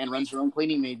English and runs her own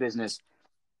cleaning maid business.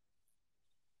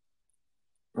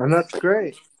 And that's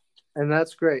great. And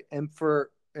that's great. And for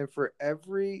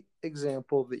every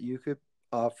example that you could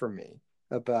offer me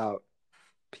about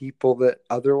people that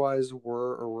otherwise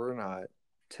were or were not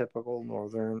typical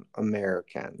Northern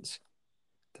Americans,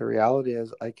 the reality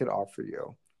is I could offer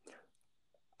you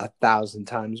 1,000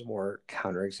 times more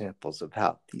counterexamples of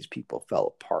how these people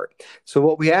fell apart. So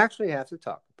what we actually have to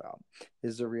talk about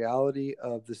is the reality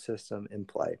of the system in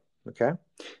play. Okay.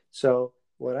 So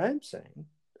what I'm saying,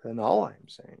 and all I'm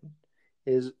saying,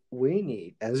 is we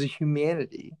need, as a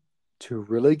humanity, to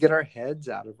really get our heads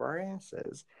out of our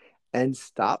asses and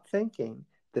stop thinking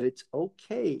that it's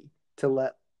okay to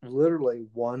let literally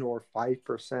 1 or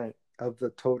 5% of the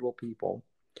total people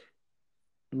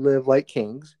live like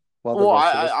kings while the Well,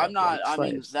 rest of us I'm live not. like I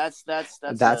mean, slaves. that's a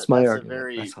That's my that's a argument.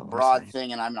 very That's all I'm broad saying.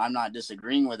 thing, and I'm not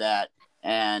disagreeing with that.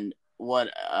 And what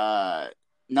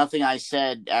nothing I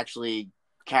said actually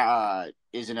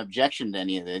is an objection to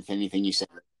anything you said.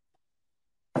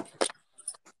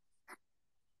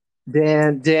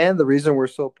 Dan, the reason we're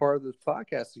so part of this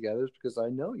podcast together is because I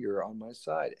know you're on my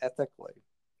side ethically.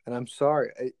 And I'm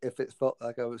sorry if it felt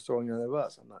like I was throwing you under the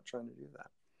bus. I'm not trying to do that.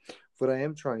 What I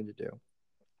am trying to do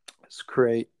is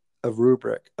create a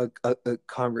rubric, a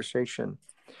conversation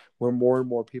where more and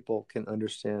more people can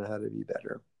understand how to be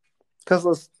better.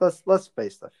 Because let's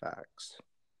face the facts.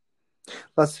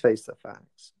 Let's face the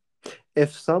facts.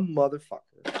 If some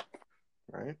motherfucker,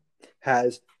 right,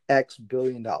 has X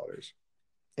billion dollars,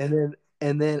 and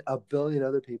then a billion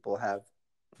other people have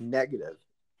negative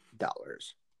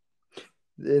dollars,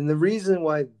 then the reason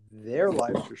why their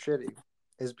lives are shitty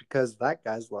is because that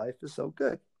guy's life is so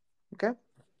good. Okay,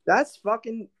 that's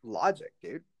fucking logic,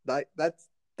 dude. Like that's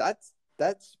that's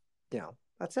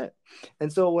it.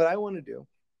 And so what I want to do,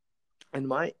 and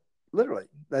my literally,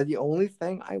 the only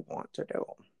thing I want to do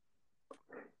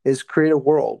is create a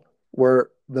world where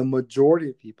the majority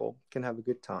of people can have a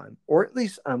good time, or at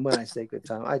least when I say good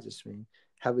time, I just mean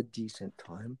have a decent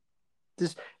time.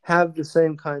 Just have the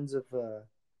same kinds of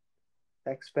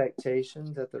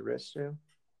expectations that the rest do.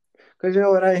 Because you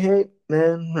know what I hate,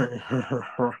 man?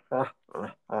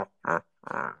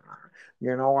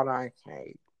 You know what I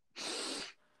hate?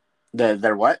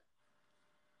 They're what?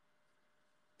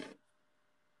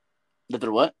 That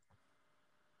they're what?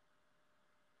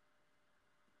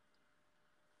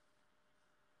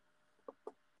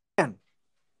 Man.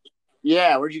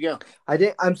 Yeah, where'd you go? I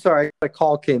didn't. I'm sorry. A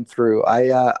call came through.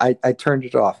 I turned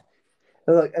it off.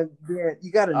 Look, Dan,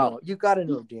 you gotta know. You gotta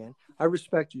know, Dan. I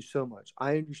respect you so much.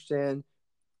 I understand,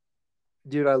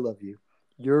 dude. I love you.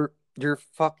 You're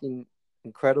fucking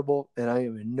incredible, and I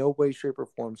am in no way, shape, or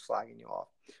form slagging you off.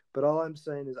 But all I'm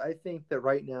saying is, I think that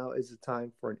right now is the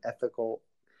time for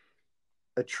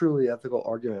a truly ethical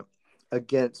argument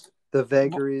against the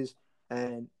vagaries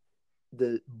and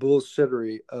the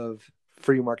bullshittery of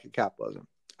free market capitalism.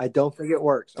 I don't think it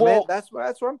works. I mean, that's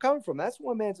where I'm coming from. That's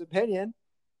one man's opinion.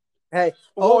 Hey,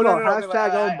 Well, Omo, no,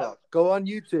 hashtag Omo. Go on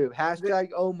YouTube,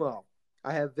 hashtag Omo.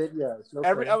 I have videos. No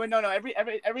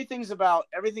everything's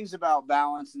about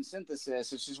balance and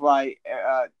synthesis. Which is why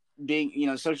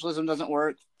being socialism doesn't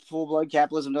work, full blood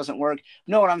capitalism doesn't work.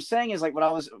 No, what I'm saying is like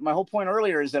my whole point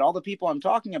earlier is that all the people I'm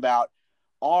talking about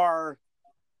are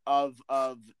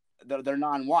they're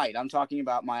non-white. I'm talking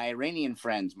about my Iranian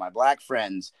friends, my black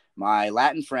friends, my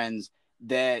Latin friends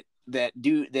that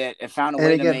have found a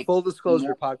way to make. Full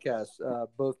disclosure, podcast.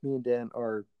 Both me and Dan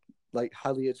are like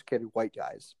highly educated white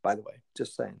guys. By the way,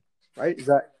 just saying. Right? Is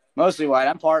that mostly white?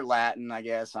 I'm part Latin, I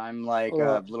guess. I'm like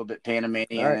a little bit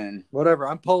Panamanian. Right. And whatever.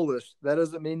 I'm Polish. That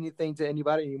doesn't mean anything to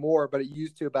anybody anymore, but it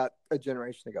used to about a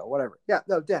generation ago. Whatever. Yeah.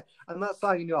 No, Dan. I'm not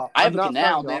slagging you off. I have a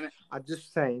canal, damn it. I'm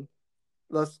just saying.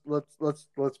 Let's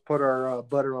put our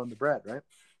butter on the bread, right?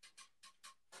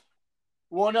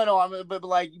 Well, no,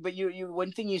 but you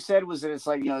one thing you said was that it's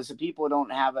like so people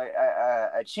don't have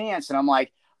a chance, and I'm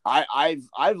like I've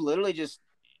literally just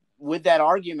with that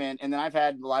argument, and then I've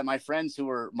had a lot of my friends who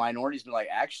are minorities be like,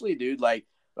 actually, dude, like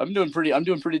I'm doing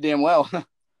pretty damn well.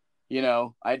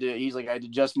 He's like, I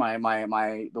adjust my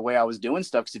the way I was doing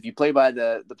stuff because if you play by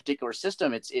the particular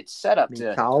system, it's set up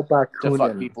to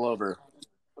fuck people over.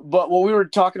 But what we were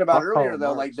talking about earlier,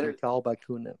 though, like read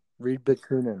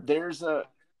Bakunin.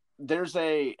 There's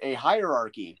a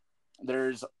hierarchy.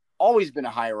 There's always been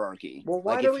a hierarchy. Well,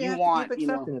 why do we have to keep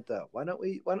accepting it though? Why don't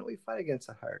we fight against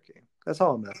the hierarchy? That's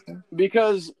all I'm asking.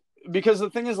 Because the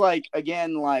thing is, like,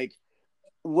 again, like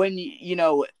when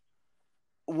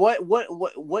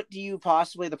what do you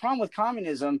possibly? The problem with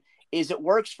communism is it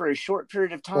works for a short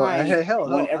period of time.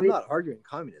 Well, I'm not arguing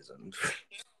communism.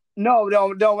 No.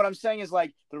 What I'm saying is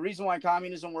like the reason why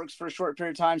communism works for a short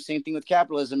period of time. Same thing with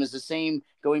capitalism is the same.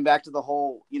 Going back to the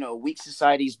whole, weak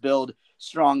societies build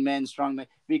strong men,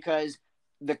 because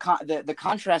the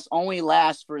contrast only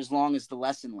lasts for as long as the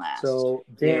lesson lasts. So,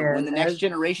 Dan, when the next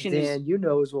generation Dan, you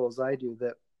know as well as I do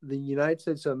that the United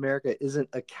States of America isn't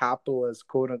a capitalist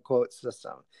quote unquote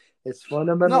system. It's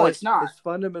fundamentally no, it's not. It's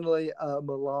fundamentally a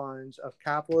melange of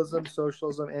capitalism,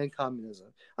 socialism, and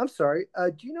communism. I'm sorry.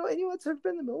 Do you know anyone that's ever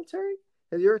been in the military?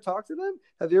 Have you ever talked to them?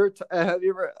 Have you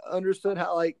ever understood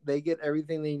how like they get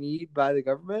everything they need by the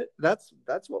government? That's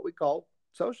what we call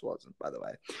socialism, by the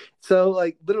way. So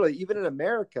like literally, even in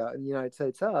America, in the United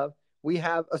States we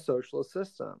have a socialist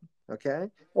system. Okay.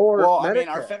 I mean,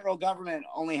 our federal government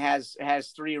only has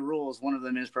 3 rules. One of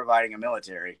them is providing a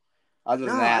military. Other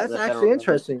than that, that's actually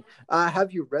interesting.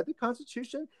 Have you read the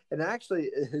Constitution? And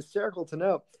actually, it's hysterical to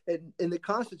know. In the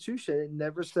Constitution, it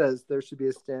never says there should be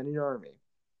a standing army.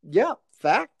 Yeah,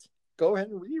 fact. Go ahead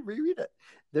and reread it.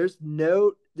 There's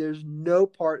no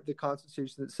part of the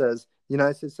Constitution that says the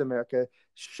United States of America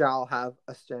shall have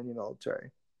a standing military.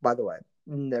 By the way,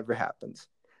 never happens.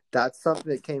 That's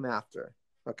something that came after.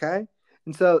 Okay.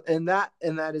 And that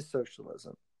is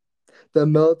socialism. The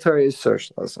military is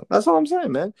socialism. That's all I'm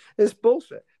saying, man. It's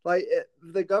bullshit. Like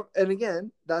and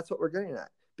again, that's what we're getting at.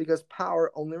 Because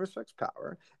power only respects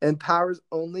power, and power's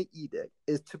only edict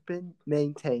is to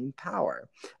maintain power.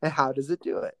 And how does it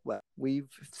do it? Well, we've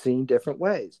seen different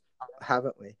ways,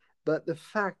 haven't we? But the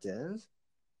fact is,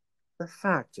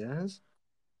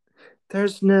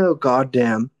 there's no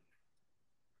goddamn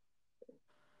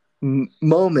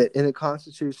moment in the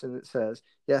Constitution that says,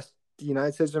 yes, the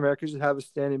United States of America should have a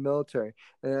standing military.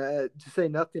 To say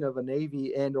nothing of a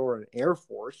Navy and or an Air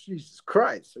Force. Jesus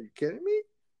Christ, are you kidding me?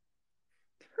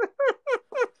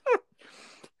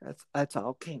 That's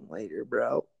all came later,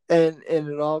 bro. And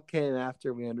it all came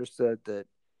after we understood that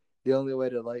the only way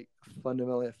to like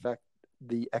fundamentally affect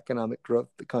the economic growth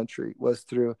of the country was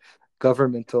through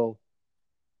governmental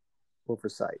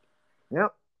oversight.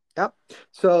 Yep. Yep.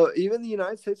 So even the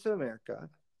United States of America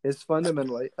is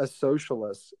fundamentally a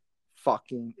socialist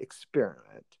fucking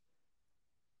experiment.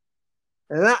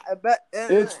 And that, but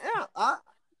It's yeah,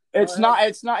 it's not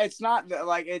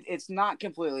like it's not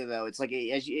completely though. It's like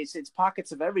it's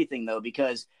pockets of everything though,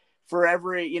 because for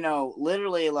every,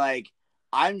 literally, like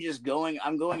I'm going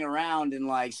around, and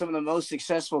like some of the most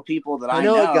successful people that I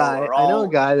know are I know a all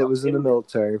guy that was in the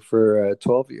military for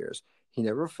 12 years. He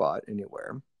never fought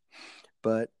anywhere,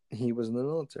 but he was in the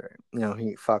military.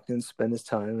 He fucking spent his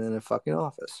time in a fucking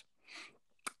office.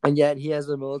 And yet he has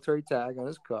a military tag on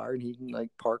his car, and he can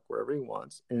like park wherever he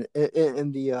wants in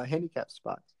the handicap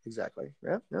spots. Exactly.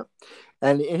 Yeah, yeah.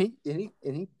 And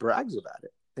he brags about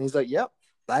it. And he's like, "Yep,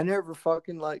 I never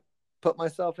fucking like put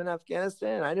myself in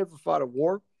Afghanistan. I never fought a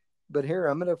war, but here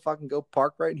I'm gonna fucking go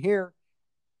park right here,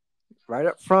 right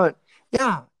up front."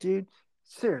 Yeah, dude.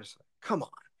 Seriously, come on.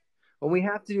 Well, we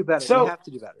have to do better. We So, have to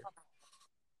do better.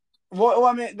 well,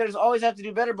 I mean, there's always have to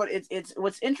do better, but it's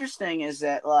what's interesting is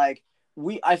that like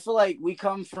I feel like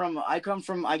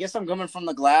I guess I'm coming from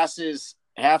the glasses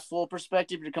half full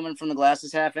perspective. You're coming from the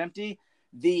glasses half empty.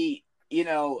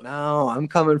 No, I'm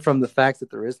coming from the fact that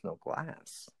there is no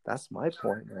glass. That's my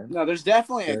point, man. No, there's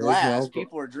definitely a There is glass. no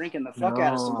People are drinking the fuck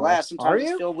out of some No. glass. Are Sometimes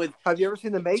it's you? filled with Have you ever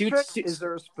seen The two. Matrix? two Is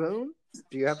there a spoon?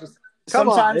 Do you have a... Come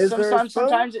on, sometimes, is there a sometimes, spoon?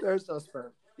 sometimes. There's no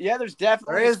spoon. Yeah, there's There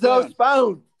definitely a is no spoon.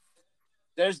 spoon.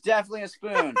 There's definitely a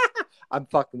spoon. I'm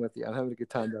fucking with you. I'm having a good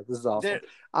time, though. This is awesome.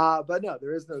 But no,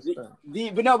 there is no spoon.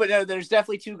 But there's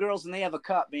definitely two girls, and they have a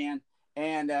cup, man.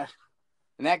 And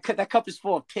that cup is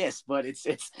full of piss, but it's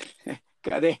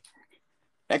God,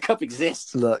 that cup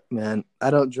exists. Look, man,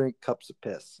 I don't drink cups of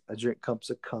piss. I drink cups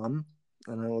of cum,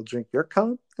 and I will drink your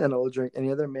cum, and I will drink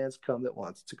any other man's cum that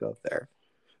wants to go there.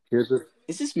 Is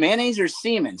this mayonnaise or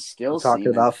semen? Still talking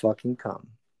semen. about fucking cum.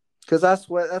 Because that's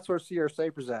where Sierra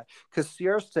Stapers at. Because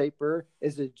Sierra Staper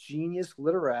is a genius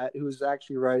literate who is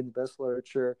actually writing the best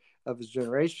literature of his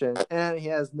generation, and he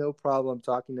has no problem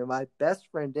talking to my best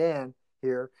friend Dan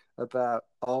here about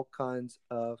all kinds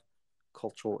of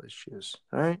cultural issues.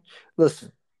 All right,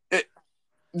 listen.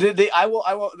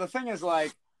 The thing is,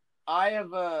 like, I have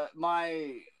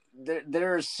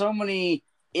there are so many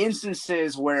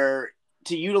instances where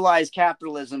to utilize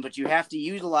capitalism, but you have to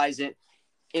utilize it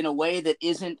in a way that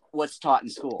isn't what's taught in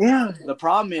school. Yeah. The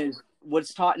problem is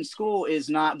what's taught in school is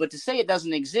not, but to say it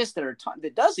doesn't exist,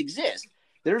 that does exist.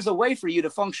 There's a way for you to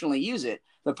functionally use it.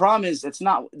 The problem is it's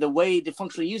not the way to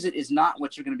functionally use it is not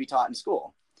what you're going to be taught in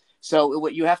school. So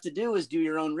what you have to do is do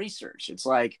your own research. It's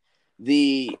like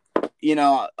one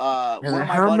of my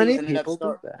how buddies many people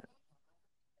do that?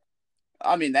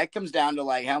 I mean, that comes down to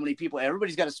like how many people.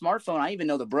 Everybody's got a smartphone. I even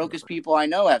know the brokest people I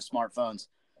know have smartphones.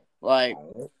 Like,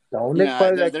 don't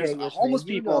equivocate there's with homeless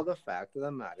me. people. You know the fact of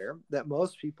the matter that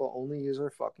most people only use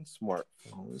their fucking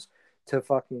smartphones to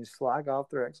fucking slag off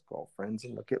their ex-girlfriends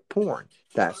and look at porn.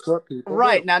 That's what people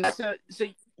right do. now. So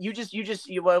what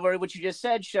you just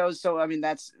said shows. So I mean,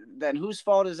 then whose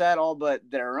fault is that? All but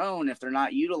their own if they're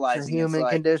not utilizing. It's a human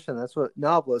condition. That's what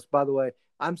novelists. By the way,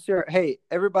 I'm Sierra. Hey,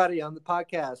 everybody on the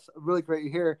podcast, really great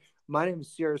you're here. My name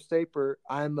is Sierra Staper.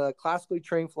 I'm a classically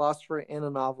trained philosopher and a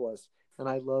novelist, and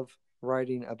I love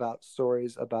writing about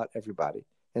stories about everybody.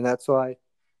 And that's why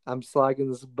I'm slagging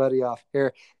this buddy off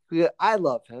here. I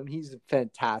love him. He's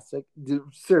fantastic. Dude,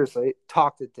 seriously,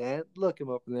 talk to Dan. Look him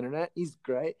up on the internet. He's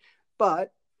great.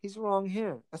 But he's wrong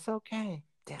here. That's okay.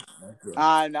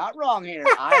 Damn. Not wrong here.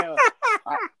 Not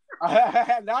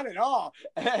at all.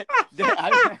 I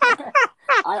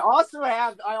also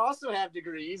have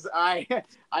degrees. I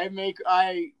make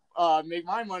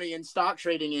my money in stock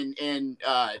trading in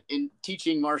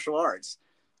teaching martial arts.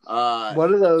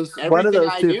 One of those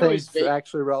two things is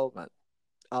actually relevant.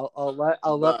 I'll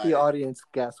let the audience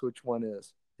guess which one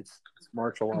is It's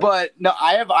martial arts. But no,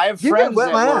 I have You friends get wet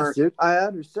that my were. ass, dude. I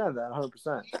understand that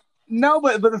 100%. No,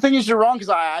 but the thing is, you're wrong because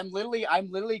I'm literally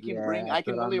can Yeah, I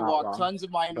can but I'm literally not walk wrong. tons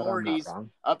of But I'm not minorities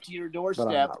wrong. up to your But I'm doorstep,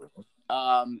 not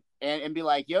wrong. and be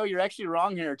like, yo, you're actually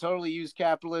wrong here. Totally use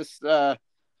capitalism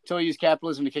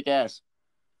to kick ass.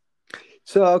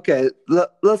 So okay,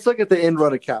 let's look at the end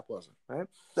run of capitalism, right?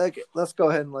 Like, let's go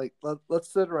ahead and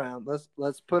let's sit around.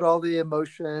 Let's put all the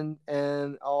emotion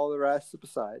and all the rest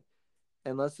aside,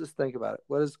 and let's just think about it.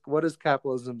 What is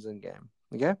capitalism's end game?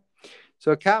 Okay,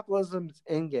 so capitalism's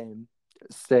end game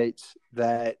states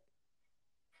that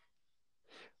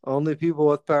only people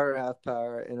with power have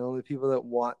power, and only people that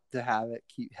want to have it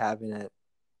keep having it.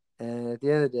 And at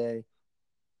the end of the day,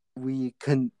 we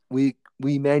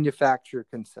manufacture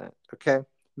consent. Okay,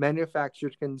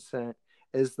 manufactured consent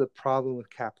is the problem with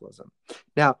capitalism.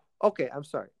 Now, okay, I'm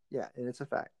sorry. Yeah, and it's a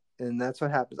fact, and that's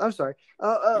what happens. I'm sorry.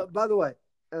 By the way,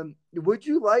 would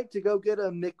you like to go get a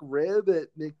McRib at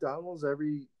McDonald's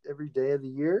every day of the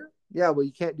year? Yeah, well,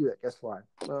 you can't do that. Guess why?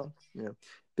 Well,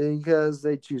 because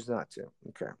they choose not to.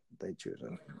 Okay, they choose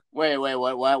it. Wait,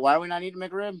 what? Why are we not eating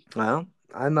McRib? Well,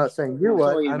 I'm not saying you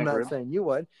Totally would. eat I'm not McRib. saying you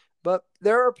would. But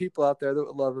there are people out there that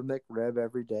would love a McRib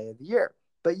every day of the year.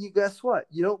 But you guess what?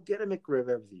 You don't get a McRib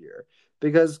every year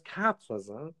because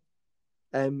capitalism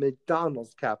and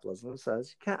McDonald's capitalism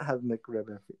says you can't have a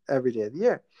McRib every day of the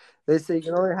year. They say you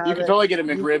can only have You can totally get a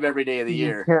McRib every day of the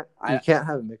year. You can't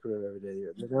have a McRib every day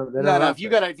of the year. No. If you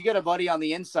got a buddy on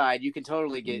the inside, you can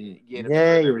totally get a McRib every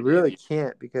day you of really the year.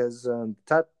 can't because the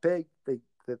type of pig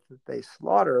that they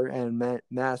slaughter and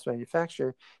mass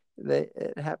manufacture,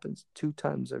 it happens 2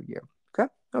 times a year.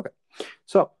 Okay.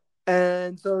 So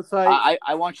it's like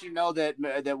I want you to know that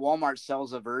Walmart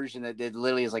sells a version that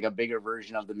literally is like a bigger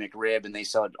version of the McRib, and they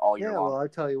sell it all year long. Well, I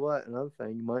tell you what, another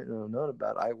thing you might not have known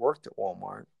about. I worked at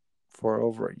Walmart for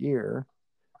over a year.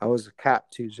 I was a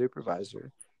Cap 2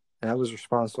 supervisor, and I was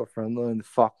responsible for unloading the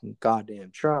fucking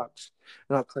goddamn trucks.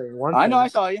 And I'll tell you one thing. I know, I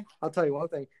saw you. I'll tell you one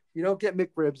thing. You don't get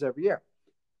McRibs every year,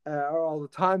 or all the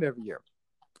time every year.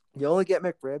 You only get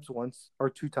McRibs once or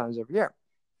 2 times every year.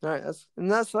 All right,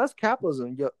 that's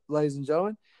capitalism, ladies and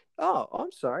gentlemen. Oh,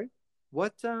 I'm sorry.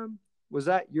 What was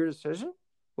that your decision?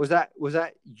 Was that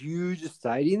you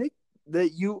deciding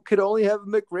that you could only have a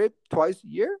McRib twice a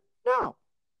year? No.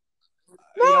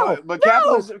 But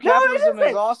capitalism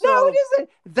is also it isn't.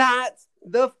 That's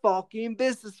the fucking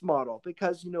business model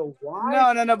because you know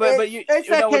why? No, but it's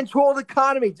a controlled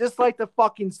economy, just like the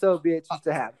fucking Soviets used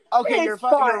to have. Okay, you're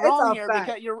wrong here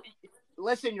because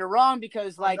you're wrong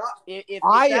because like if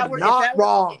I am not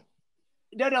wrong.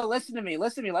 No, listen to me.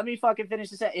 Let me fucking finish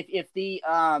this.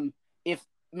 If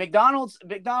McDonald's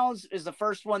is the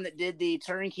first one that did the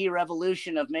turnkey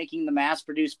revolution of making the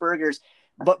mass-produced burgers,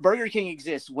 but Burger King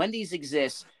exists, Wendy's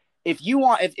exists. If you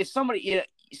want, if somebody,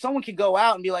 someone could go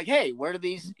out and be like, "Hey, where do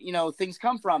these things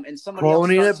come from?" And somebody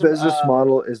cloning a business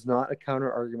model is not a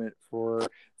counter argument for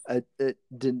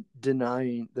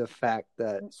denying the fact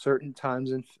that certain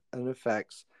times and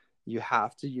effects you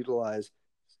have to utilize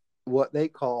what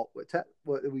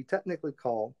we technically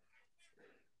call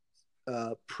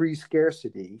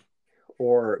pre-scarcity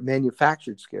or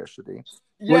manufactured scarcity.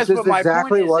 Yes, which is but my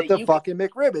exactly point is what the fucking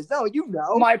McRib is. No, you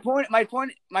know. My point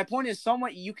is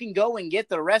somewhat you can go and get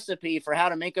the recipe for how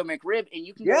to make a McRib, and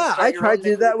you can I tried to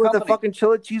do that with a fucking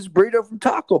chili cheese burrito from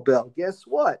Taco Bell. Guess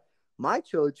what? My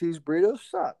chili cheese burritos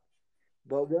suck.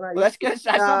 But when that's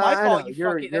not my fault.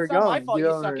 That's not my fault.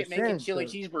 You suck at making chili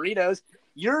cheese burritos.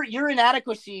 Your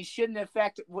inadequacies shouldn't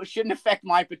affect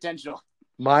my potential.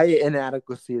 My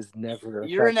inadequacy is never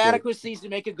affected. Your inadequacies to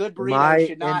make a good burrito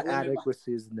should not. My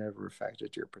inadequacy is never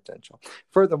affected your potential.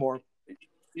 Furthermore,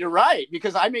 you're right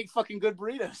because I make fucking good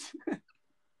burritos.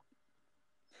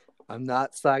 I'm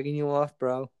not slagging you off,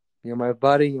 bro. You're my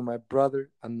buddy. You're my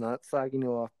brother. I'm not slagging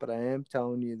you off, but I am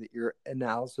telling you that your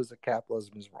analysis of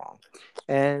capitalism is wrong.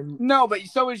 And no, but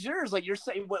so is yours. Like you're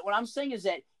saying, what I'm saying is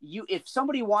that if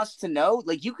somebody wants to know,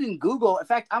 like you can Google. In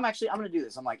fact, I'm going to do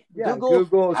this. I'm like,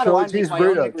 Google chili cheese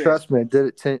burrito. Trust me, I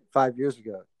did it 5 years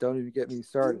ago. Don't even get me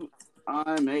started.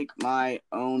 I make my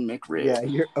own McRib. Yeah,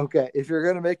 you're okay. If you're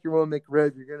gonna make your own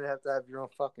McRib, you're gonna have to have your own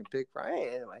fucking pig fry.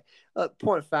 Anyway,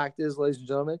 point of fact is, ladies and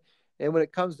gentlemen. And when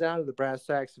it comes down to the brass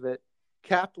tacks of it,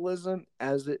 capitalism,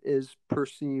 as it is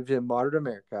perceived in modern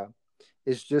America,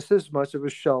 is just as much of a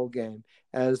shell game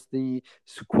as the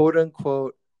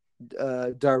quote-unquote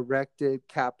directed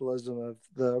capitalism of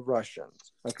the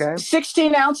Russians. Okay?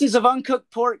 16 ounces of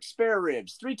uncooked pork spare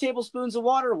ribs, 3 tablespoons of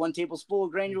water, 1 tablespoon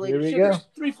of granulated sugar,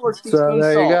 3/4 teaspoon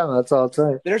there salt. You go. That's all I'm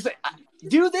saying.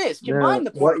 Do this. Combine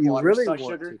the pork what you water, really such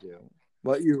want sugar. to do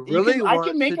What you really I want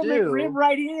can make to a McRib do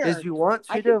right here. is you want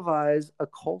to devise a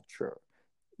culture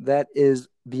that is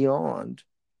beyond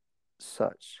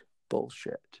such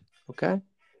bullshit. Okay?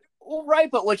 Well, right,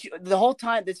 but the whole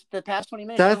time, the past 20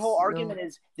 minutes, your whole argument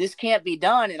is this can't be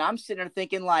done, and I'm sitting there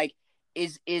thinking like,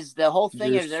 is the whole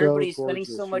thing is everybody spending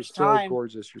so much time? You're so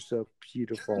gorgeous. You're so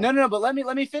beautiful. No, but let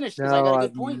me finish because I got a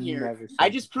good point here. I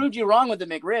just proved you wrong with the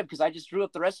McRib because I just drew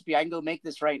up the recipe. I can go make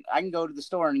this right. I can go to the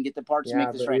store and get the parts to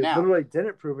make this right now. You literally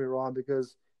didn't prove me wrong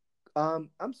because, I'm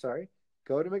sorry.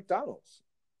 Go to McDonald's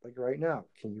like right now.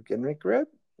 Can you get a McRib?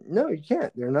 No, you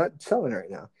can't. They're not selling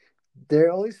right now. They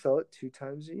only sell it 2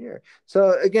 times a year.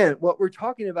 So again, what we're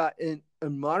talking about in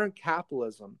modern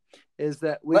capitalism is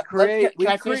that we create. Can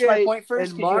I finish my point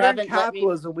first? In modern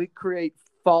capitalism, we create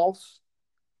false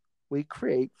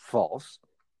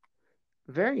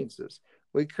variances.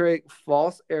 We create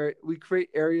We create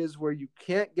areas where you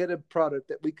can't get a product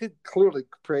that we could clearly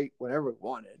create whenever we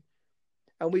wanted,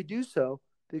 and we do so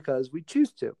because we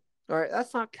choose to. All right,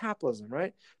 that's not capitalism,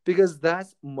 right? Because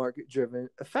that's market-driven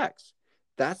effects.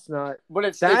 That's not.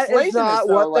 But that is not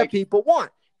what the people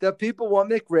want. The people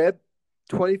want McRib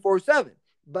 24/7,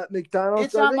 but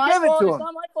McDonald's doesn't give it to them. It's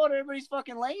not my fault. Everybody's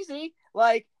fucking lazy.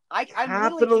 Like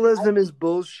capitalism is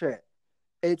bullshit.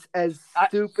 It's as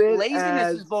stupid.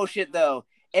 Laziness is bullshit, though.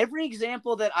 Every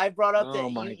example that I brought up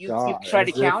that you try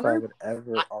to counter, I would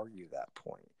ever argue that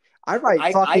point. I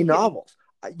write fucking novels.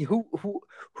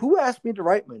 Who asked me to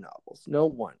write my novels? No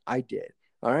one. I did.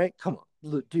 All right, come on,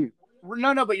 look, dude.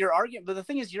 No, but you're arguing. But the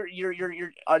thing is, your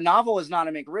a novel is not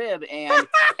a McRib, and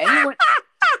anyone.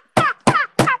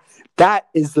 That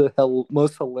is the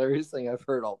most hilarious thing I've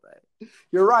heard all day.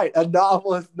 You're right. A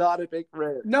novel is not a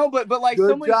McRib. No, but like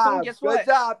someone guess what?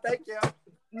 Good job. Thank you.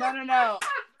 No.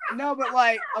 No, but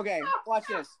like, okay, watch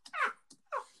this.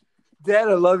 Dan,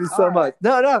 I love you so much.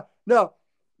 No.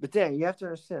 But Dan, you have to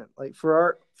understand, like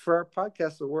for our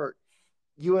podcast to work,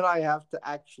 you and I have to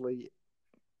actually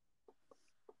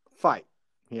fight.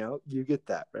 You know, you get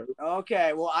that, right?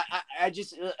 Okay, well, I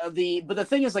just but the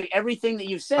thing is, like everything that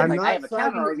you've said, I have a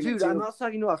counter argument. Dude, I'm not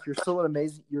sucking you off. You're still an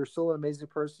amazing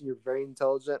person. You're very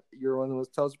intelligent. You're one of the most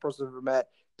intelligent persons I've ever met.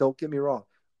 Don't get me wrong.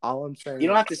 All I'm saying, you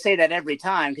don't have to say that every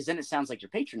time because then it sounds like you're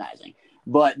patronizing.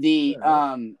 But but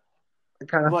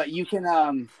you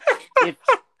can if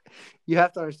you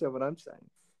have to understand what I'm saying.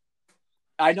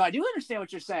 I know I do understand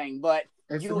what you're saying, but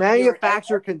it's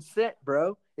manufacturer consent,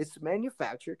 bro. It's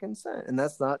manufacturer consent, and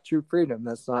that's not true freedom.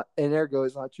 That's not, and ergo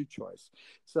is not true choice.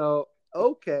 So,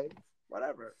 okay,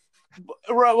 whatever.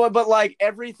 But like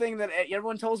everything that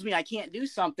everyone tells me I can't do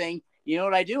something, you know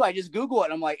what I do? I just Google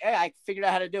it. I'm like, hey, I figured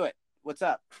out how to do it. What's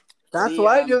up? That's what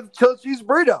I do with chili cheese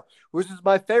burrito, which is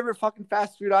my favorite fucking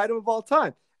fast food item of all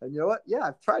time. And you know what? Yeah,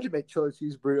 I've tried to make chili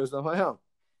cheese burritos on my own.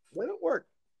 It didn't work.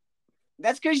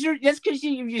 That's because you're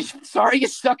sorry you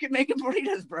suck at making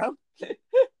burritos, bro.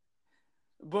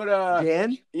 But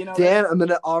Dan, Dan, I'm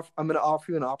gonna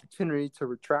offer you an opportunity to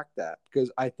retract that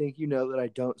because I think you know that I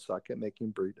don't suck at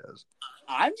making burritos.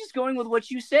 I'm just going with what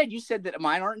you said. You said that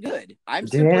mine aren't good. I'm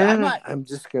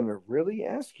just gonna really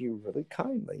ask you really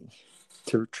kindly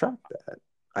to retract that.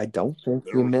 I don't think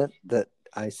you meant that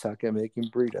I suck at making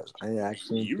burritos.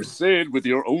 You said with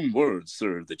your own words,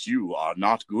 sir, that you are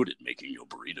not good at making your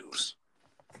burritos.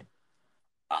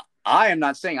 I am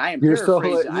not saying I am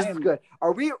paraphrasing. This is good.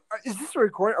 Is this a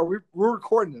recording? We're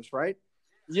recording this, right?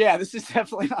 Yeah, this is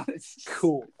definitely not.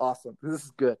 Cool. Awesome. This is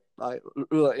good.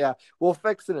 Yeah. We'll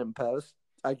fix it in post,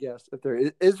 I guess. If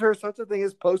there is there such a thing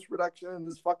as post-production in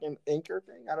this fucking Anchor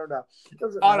thing? I don't know.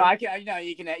 No, I can.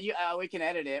 You can. We can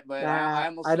edit it, but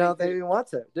I don't think we want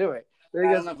to do it. I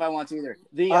don't know if I want to either.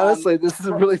 Honestly, this is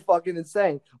really fucking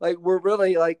insane. Like we're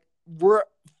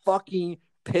fucking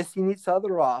pissing each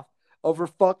other off over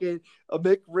fucking a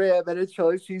McRib and a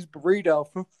chili cheese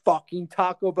burrito from fucking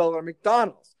Taco Bell or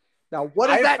McDonald's. Now, what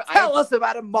does that tell us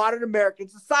about a modern American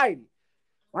society?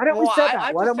 Why don't we step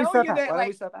back? Why don't we step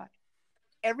back?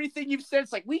 Everything you've said,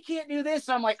 it's like, we can't do this.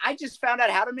 I'm like, I just found out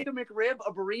how to make a McRib,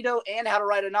 a burrito, and how to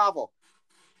write a novel.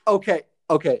 Okay.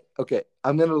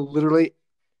 I'm going to literally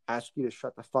ask you to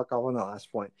shut the fuck up on that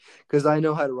last point because I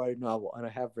know how to write a novel and I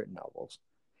have written novels.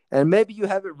 And maybe you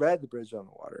haven't read The Bridge on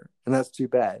the Water, and that's too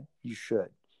bad. You should.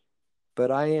 But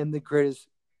I am the greatest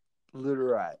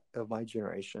literati of my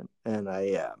generation, and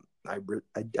yeah.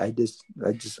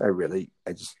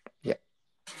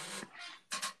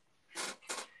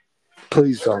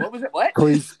 Please don't. What was it? What?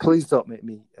 Please don't make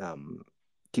me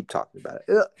keep talking about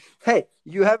it. Hey,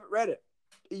 you haven't read it.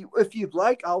 If you'd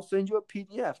like, I'll send you a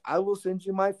PDF. I will send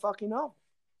you my fucking novel.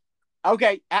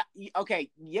 Okay. Okay.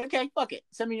 Yeah. Okay. Fuck it.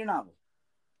 Send me your novel.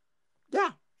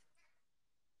 Yeah.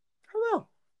 I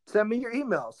Send me your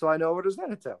email so I know where to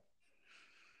send it to.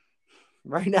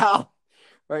 Right now,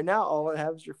 all I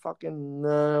have is your fucking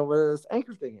what this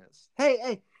anchor thing is.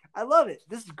 Hey, I love it.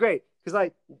 This is great because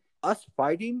like us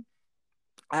fighting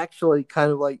actually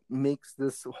kind of like makes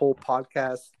this whole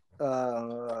podcast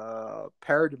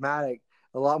paradigmatic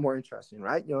a lot more interesting,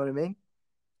 right? You know what I mean?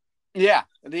 Yeah.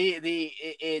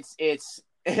 It's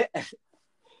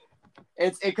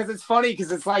because it's funny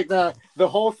because it's like the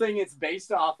whole thing it's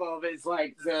based off of is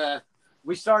like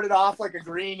we started off like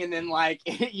agreeing and then like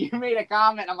you made a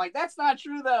comment. I'm like, that's not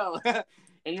true though.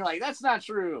 And you're like, that's not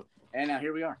true. And now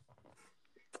here we are.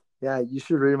 Yeah, you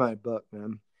should read my book,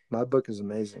 man. My book is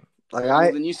amazing.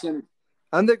 Like then you send.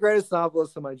 I'm the greatest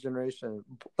novelist of my generation.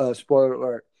 Spoiler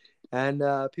alert. And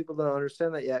people don't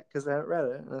understand that yet because they haven't read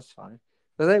it, and that's fine.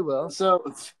 But they will. So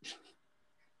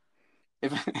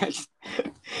if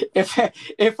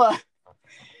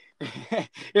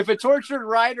a tortured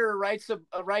writer writes a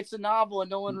novel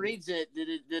and no one reads it, did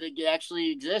it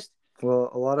actually exist? Well,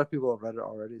 a lot of people have read it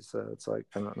already, so it's like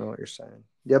I don't know what you're saying.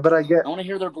 Yeah, but I get. I want to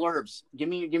hear their blurbs. Give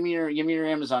me your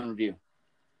Amazon review.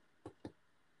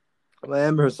 My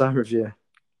Amazon review.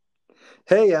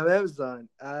 Hey, I'm Amazon.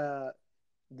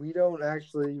 We don't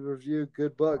actually review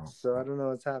good books, so I don't know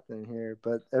what's happening here.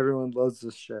 But everyone loves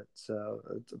this shit, so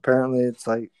apparently it's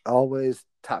like always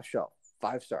top shelf,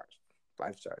 5 stars,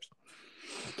 5 stars.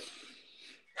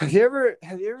 Have you ever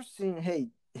seen? Hey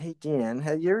Dan,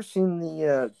 have you ever seen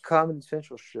the Comedy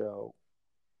Central show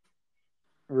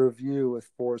review with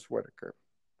Forrest Whitaker?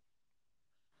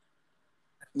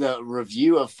 The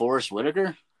review of Forrest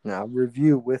Whitaker? No,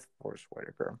 review with Forrest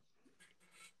Whitaker.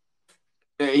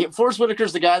 Forrest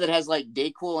Whitaker's the guy that has like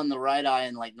Dayquil in the right eye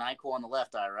and like NyQuil in the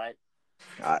left eye, right?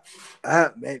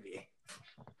 Maybe.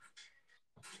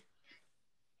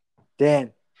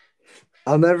 Dan,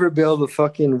 I'll never be able to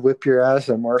fucking whip your ass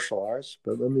at martial arts,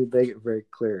 but let me make it very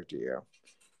clear to you.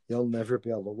 You'll never be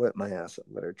able to whip my ass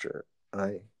at literature.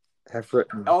 I have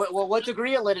written. Oh well, what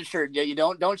degree of literature? You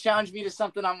don't challenge me to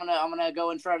something. I'm gonna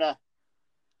go and try to.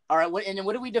 All right, what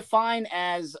do we define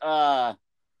as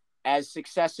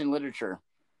success in literature?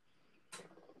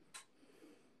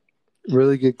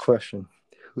 Really good question.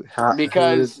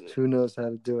 Because who knows how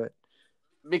to do it?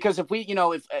 Because if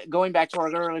going back to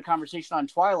our earlier conversation on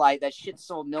Twilight, that shit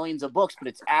sold millions of books, but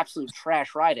it's absolute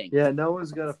trash writing. Yeah, no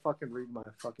one's gonna fucking read my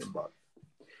fucking book.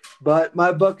 But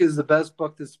my book is the best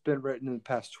book that's been written in the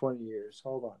past 20 years.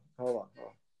 Hold on.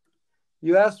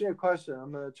 You asked me a question.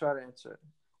 I'm gonna try to answer it.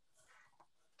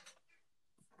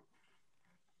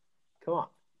 Come on.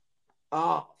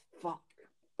 Oh, fuck.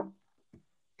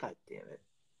 God damn it.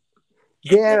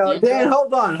 Dan,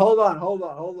 hold on.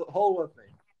 Hold with me.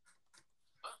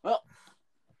 Well,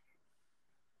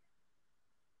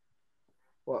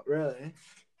 what, really?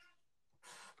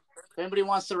 If anybody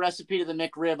wants the recipe to the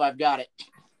McRib, I've got it.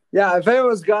 Yeah, if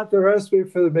anyone's got the recipe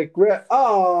for the McRib.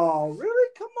 Oh, really?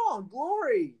 Come on,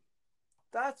 Glory.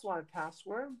 That's my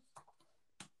password.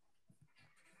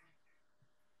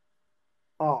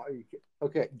 Oh,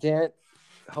 okay, Dan,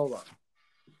 hold on.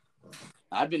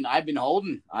 I've been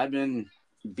holding. I've been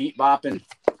beat bopping.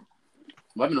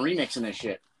 I've been remixing this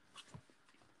shit.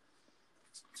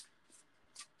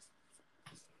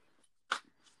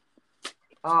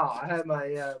 Oh, I had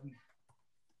my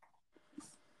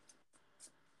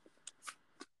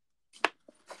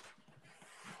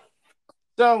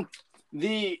So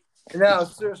No,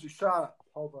 seriously, shut up.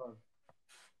 Hold on.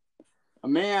 A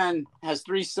man has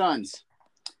 3 sons,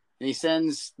 and he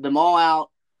sends them all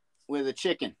out with a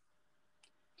chicken.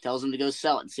 Tells them to go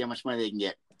sell it and see how much money they can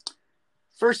get.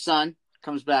 First son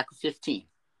comes back with 15.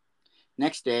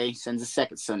 Next day, sends the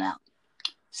second son out.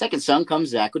 Second son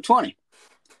comes back with 20.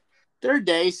 Third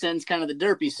day, sends kind of the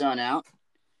derpy son out,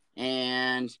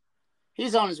 and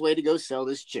he's on his way to go sell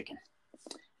this chicken.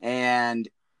 And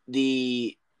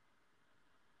he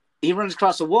runs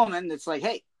across a woman that's like,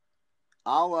 hey,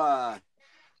 I'll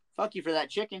fuck you for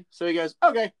that chicken. So he goes,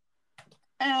 okay.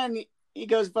 And he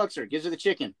goes, fucks her, gives her the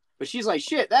chicken. But she's like,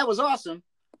 shit, that was awesome.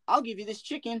 I'll give you this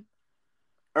chicken.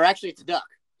 Or actually, it's a duck.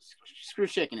 Screw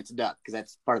chicken, it's a duck, because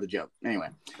that's part of the joke. Anyway.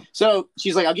 So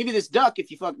she's like, I'll give you this duck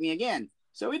if you fuck me again.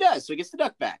 So he does. So he gets the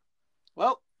duck back.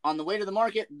 Well, on the way to the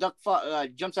market, duck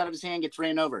jumps out of his hand, gets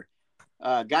ran over.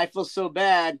 Guy feels so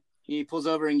bad, he pulls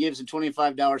over and gives him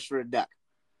 $25 for a duck.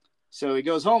 So he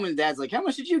goes home, and Dad's like, how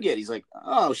much did you get? He's like,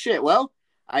 oh, shit, well,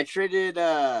 I traded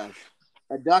a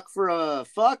duck for a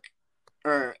fuck,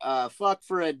 or a fuck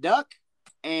for a duck,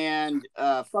 and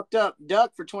fucked up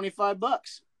duck for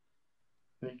 $25.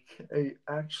 Are you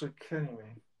actually kidding me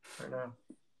right now?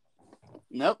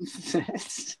 Nope.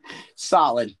 It's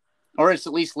solid. Or it's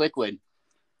at least liquid.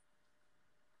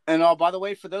 And by the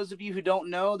way, for those of you who don't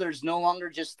know, there's no longer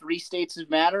just 3 states of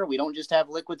matter. We don't just have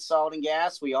liquid, solid, and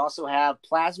gas. We also have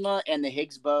plasma and the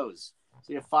Higgs boson.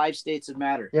 So you have 5 states of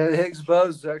matter. Yeah, the Higgs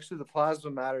boson is actually the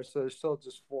plasma matter, so there's still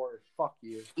just 4. Fuck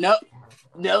you. No,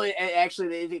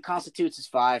 it constitutes as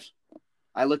 5.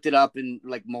 I looked it up in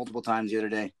like multiple times the other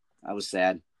day. I was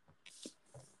sad.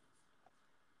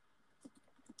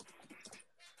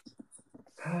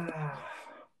 All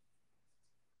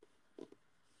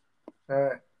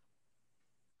right.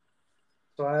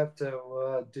 So I have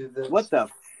to do this. What the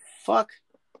fuck?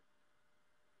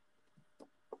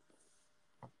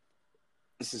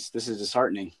 This is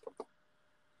disheartening.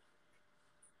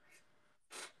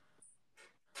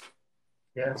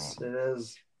 Yes, it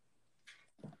is.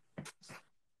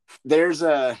 There's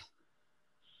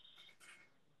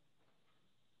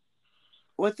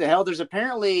what the hell? There's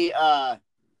apparently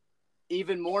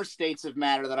even more states of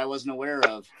matter that I wasn't aware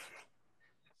of.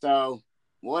 So,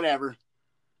 whatever.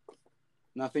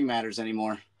 Nothing matters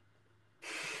anymore.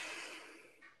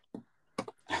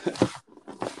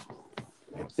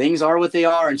 Things are what they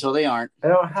are until they aren't. I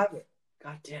don't have it.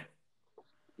 God damn it.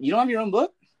 You don't have your own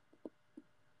book?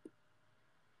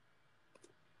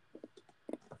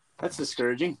 That's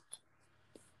discouraging.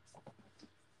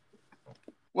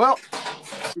 Well,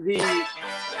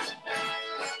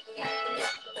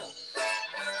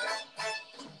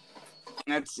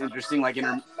 that's interesting. Like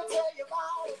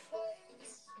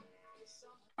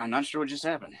I'm not sure what just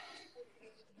happened.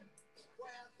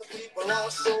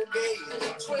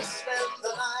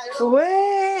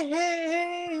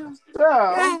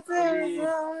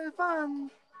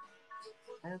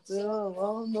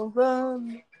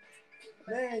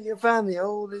 Man, you find the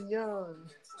old and young,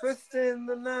 twisting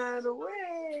the night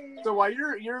away. So while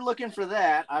you're looking for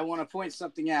that, I want to point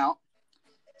something out.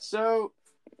 So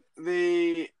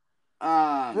the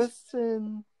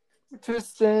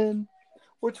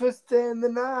we're twisting the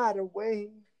night away.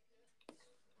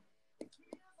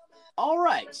 All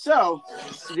right, so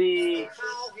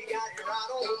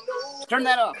turn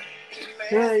that off.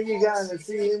 Yeah, you gotta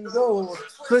see him go,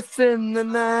 twisting the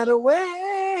night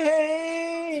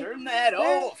away. Turn that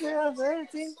off.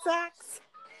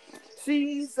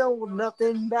 She's old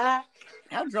nothing back.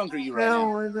 How drunk are you right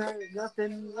now? There's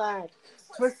nothing like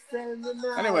twisting the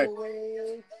night Anyway,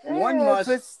 away. one must.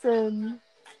 Twisting.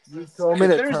 You told me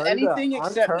If to there's turn anything it up.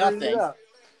 except nothing,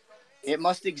 it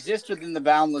must exist within the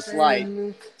boundless light.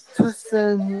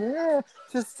 Twisting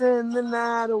the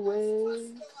night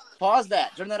away. Pause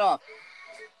that. Turn that off.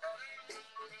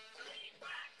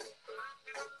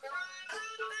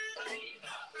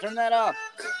 Turn that off.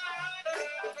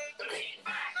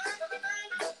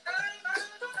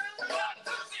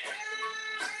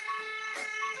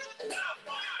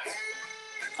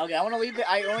 Okay, I want to leave it.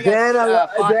 I only got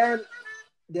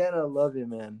Dan, I love you,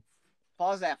 man.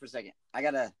 Pause that for a second. I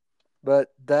gotta.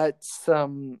 But that's I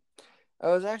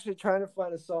was actually trying to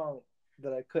find a song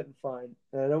that I couldn't find,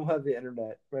 and I don't have the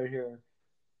internet right here.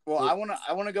 Well, I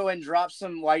wanna go and drop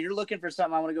some. While you're looking for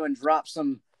something, I want to go and drop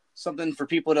something for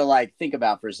people to like think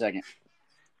about for a second.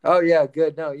 Oh yeah,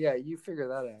 good. No, yeah, you figure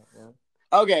that out.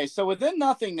 Yeah. Okay, so within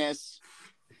nothingness,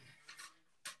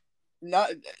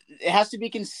 it has to be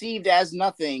conceived as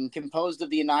nothing, composed of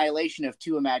the annihilation of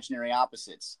 2 imaginary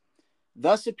opposites.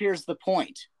 Thus appears the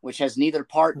point, which has neither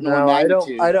part nor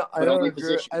magnitude. I don't agree.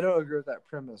 Position. I don't agree with that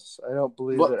premise. I don't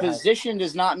believe but position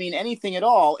does not mean anything at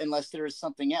all unless there is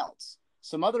something else,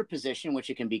 some other position which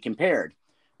it can be compared.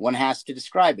 One has to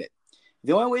describe it.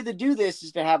 The only way to do this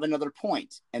is to have another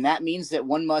point, and that means that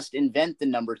one must invent the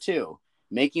number 2,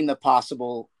 making the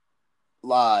possible,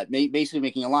 basically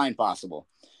making a line possible.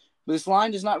 But this line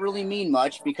does not really mean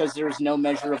much because there is no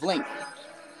measure of length.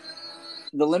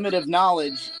 The limit of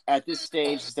knowledge at this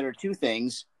stage is there are 2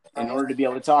 things in order to be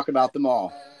able to talk about them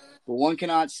all. But one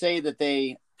cannot say that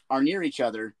they are near each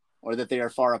other or that they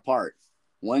are far apart.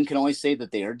 One can only say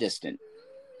that they are distant.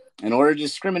 In order to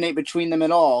discriminate between them at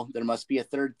all, there must be a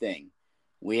third thing.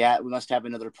 We must have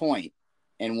another point,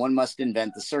 and one must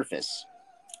invent the surface.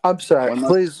 I'm sorry.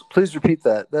 Please repeat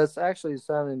that. That's actually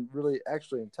sounding really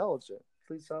actually intelligent.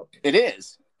 Please help. It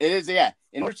is, yeah.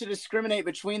 In order to discriminate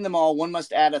between them all, one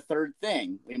must add a third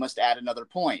thing. We must add another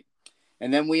point.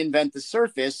 And then we invent the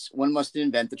surface. One must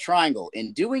invent the triangle.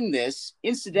 In doing this,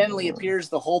 incidentally appears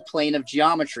the whole plane of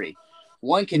geometry.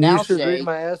 One can now say, read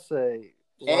my essay.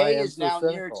 A is now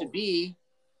nearer to B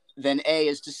than A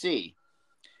is to C.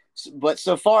 But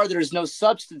so far, there is no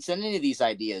substance in any of these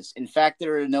ideas. In fact,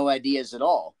 there are no ideas at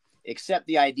all, except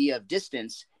the idea of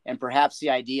distance and perhaps the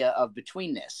idea of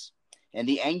betweenness. And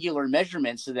the angular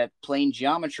measurements of that plane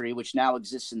geometry, which now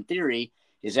exists in theory,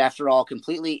 is, after all,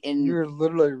 completely You're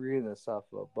literally reading this off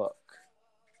of a book.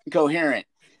 incoherent.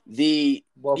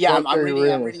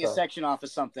 I'm reading a section off of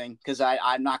something because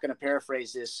I'm not going to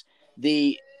paraphrase this.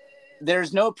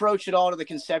 There's no approach at all to the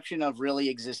conception of really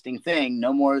existing thing,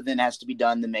 no more than has to be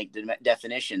done to make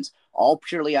definitions, all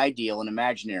purely ideal and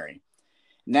imaginary.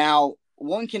 Now,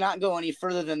 one cannot go any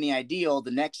further than the ideal. The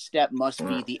next step must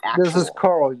be the actual. This is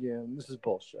Carl Jung. This is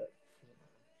bullshit.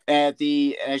 As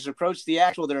you approach the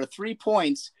actual, there are 3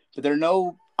 points, but there are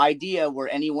no idea where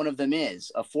any one of them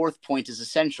is. A 4th point is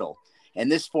essential,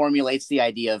 and this formulates the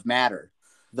idea of matter.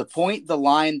 The point, the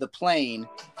line, the plane.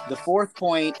 The 4th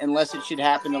point, unless it should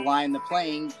happen to lie in the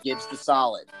plane, gives the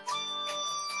solid.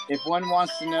 If one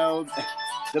wants to know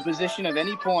the position of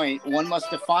any point, one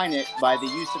must define it by the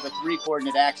use of a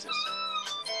 3-coordinate axis.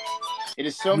 It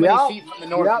is so many feet from the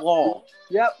North Wall.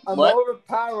 Yep, I'm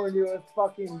overpowering you with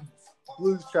fucking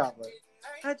Blues Traveler.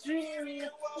 I dream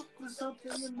with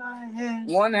something in my head.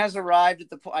 One has arrived at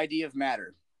the idea of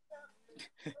matter.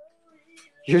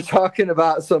 You're talking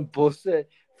about some bullshit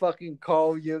fucking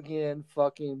Carl Jungian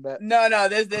fucking No,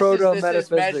 this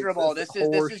is measurable.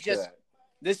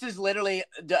 This is literally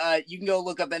you can go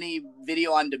look up any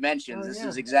video on dimensions. This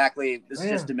is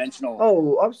just dimensional.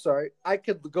 Oh, I'm sorry. I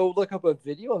could go look up a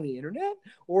video on the internet,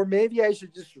 or maybe I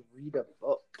should just read a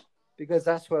book, because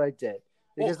that's what I did.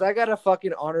 Because I got a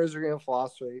fucking honors degree in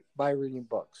philosophy by reading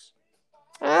books.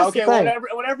 Okay,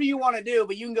 whatever you want to do,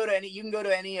 but you can go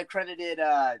to any accredited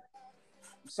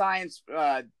science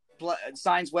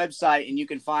website, and you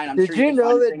can find. Did you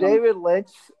know that David Lynch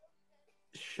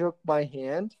shook my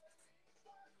hand?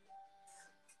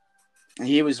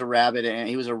 He was a rabbit, and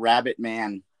he was a rabbit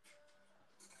man.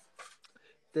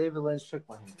 David Lynch shook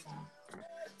my hand.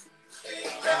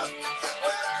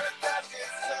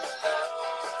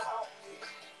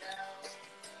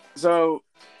 So,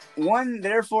 one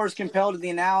therefore is compelled in the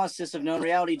analysis of known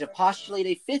reality to postulate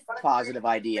a 5th positive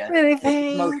idea.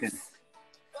 Motion.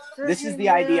 This is the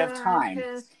idea of time.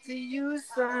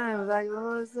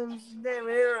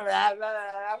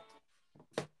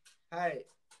 Hey,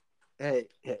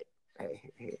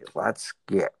 let's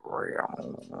get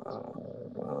real.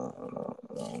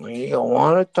 You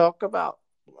want to talk about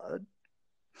blood?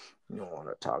 You want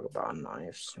to talk about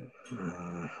knives?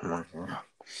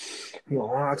 You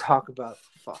want to talk about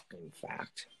fucking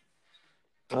fact?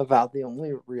 About the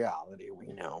only reality we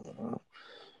know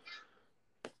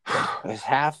is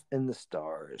half in the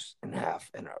stars and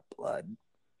half in our blood.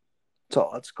 So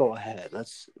let's go ahead.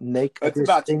 Let's make a distinction.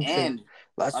 About to end.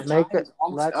 Let's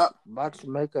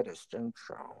make a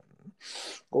distinction.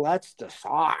 Let's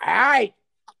decide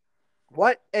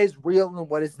what is real and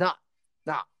what is not.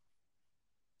 Now,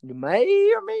 you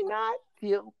may or may not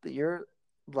feel that you're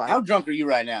like. How drunk are you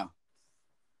right now?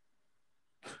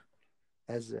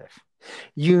 As if.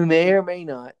 You may or may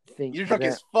not think. You're drunk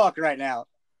as fuck right now.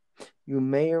 You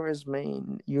may or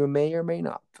may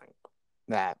not think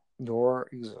that your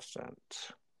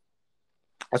existence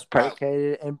is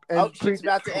predicated and it's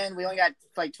about to end. We only got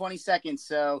like 20 seconds.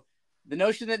 So the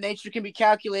notion that nature can be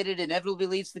calculated inevitably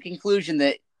leads to the conclusion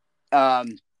that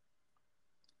you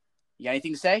got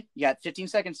anything to say? You got 15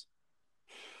 seconds.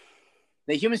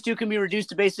 That humans too can be reduced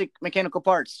to basic mechanical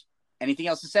parts. Anything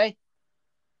else to say?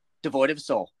 Devoid of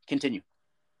soul. Continue.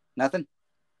 Nothing?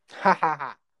 Ha ha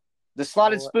ha. The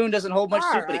slotted spoon doesn't hold much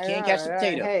soup, but it can't catch the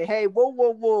potato. Hey,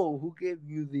 whoa. Who gave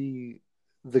you the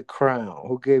crown?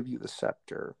 Who gave you the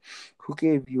scepter? Who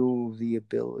gave you the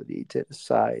ability to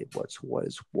decide what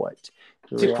is what?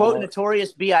 To quote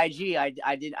Notorious B.I.G.,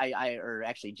 or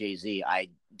actually Jay-Z, I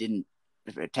didn't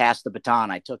pass the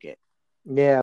baton, I took it. Yeah.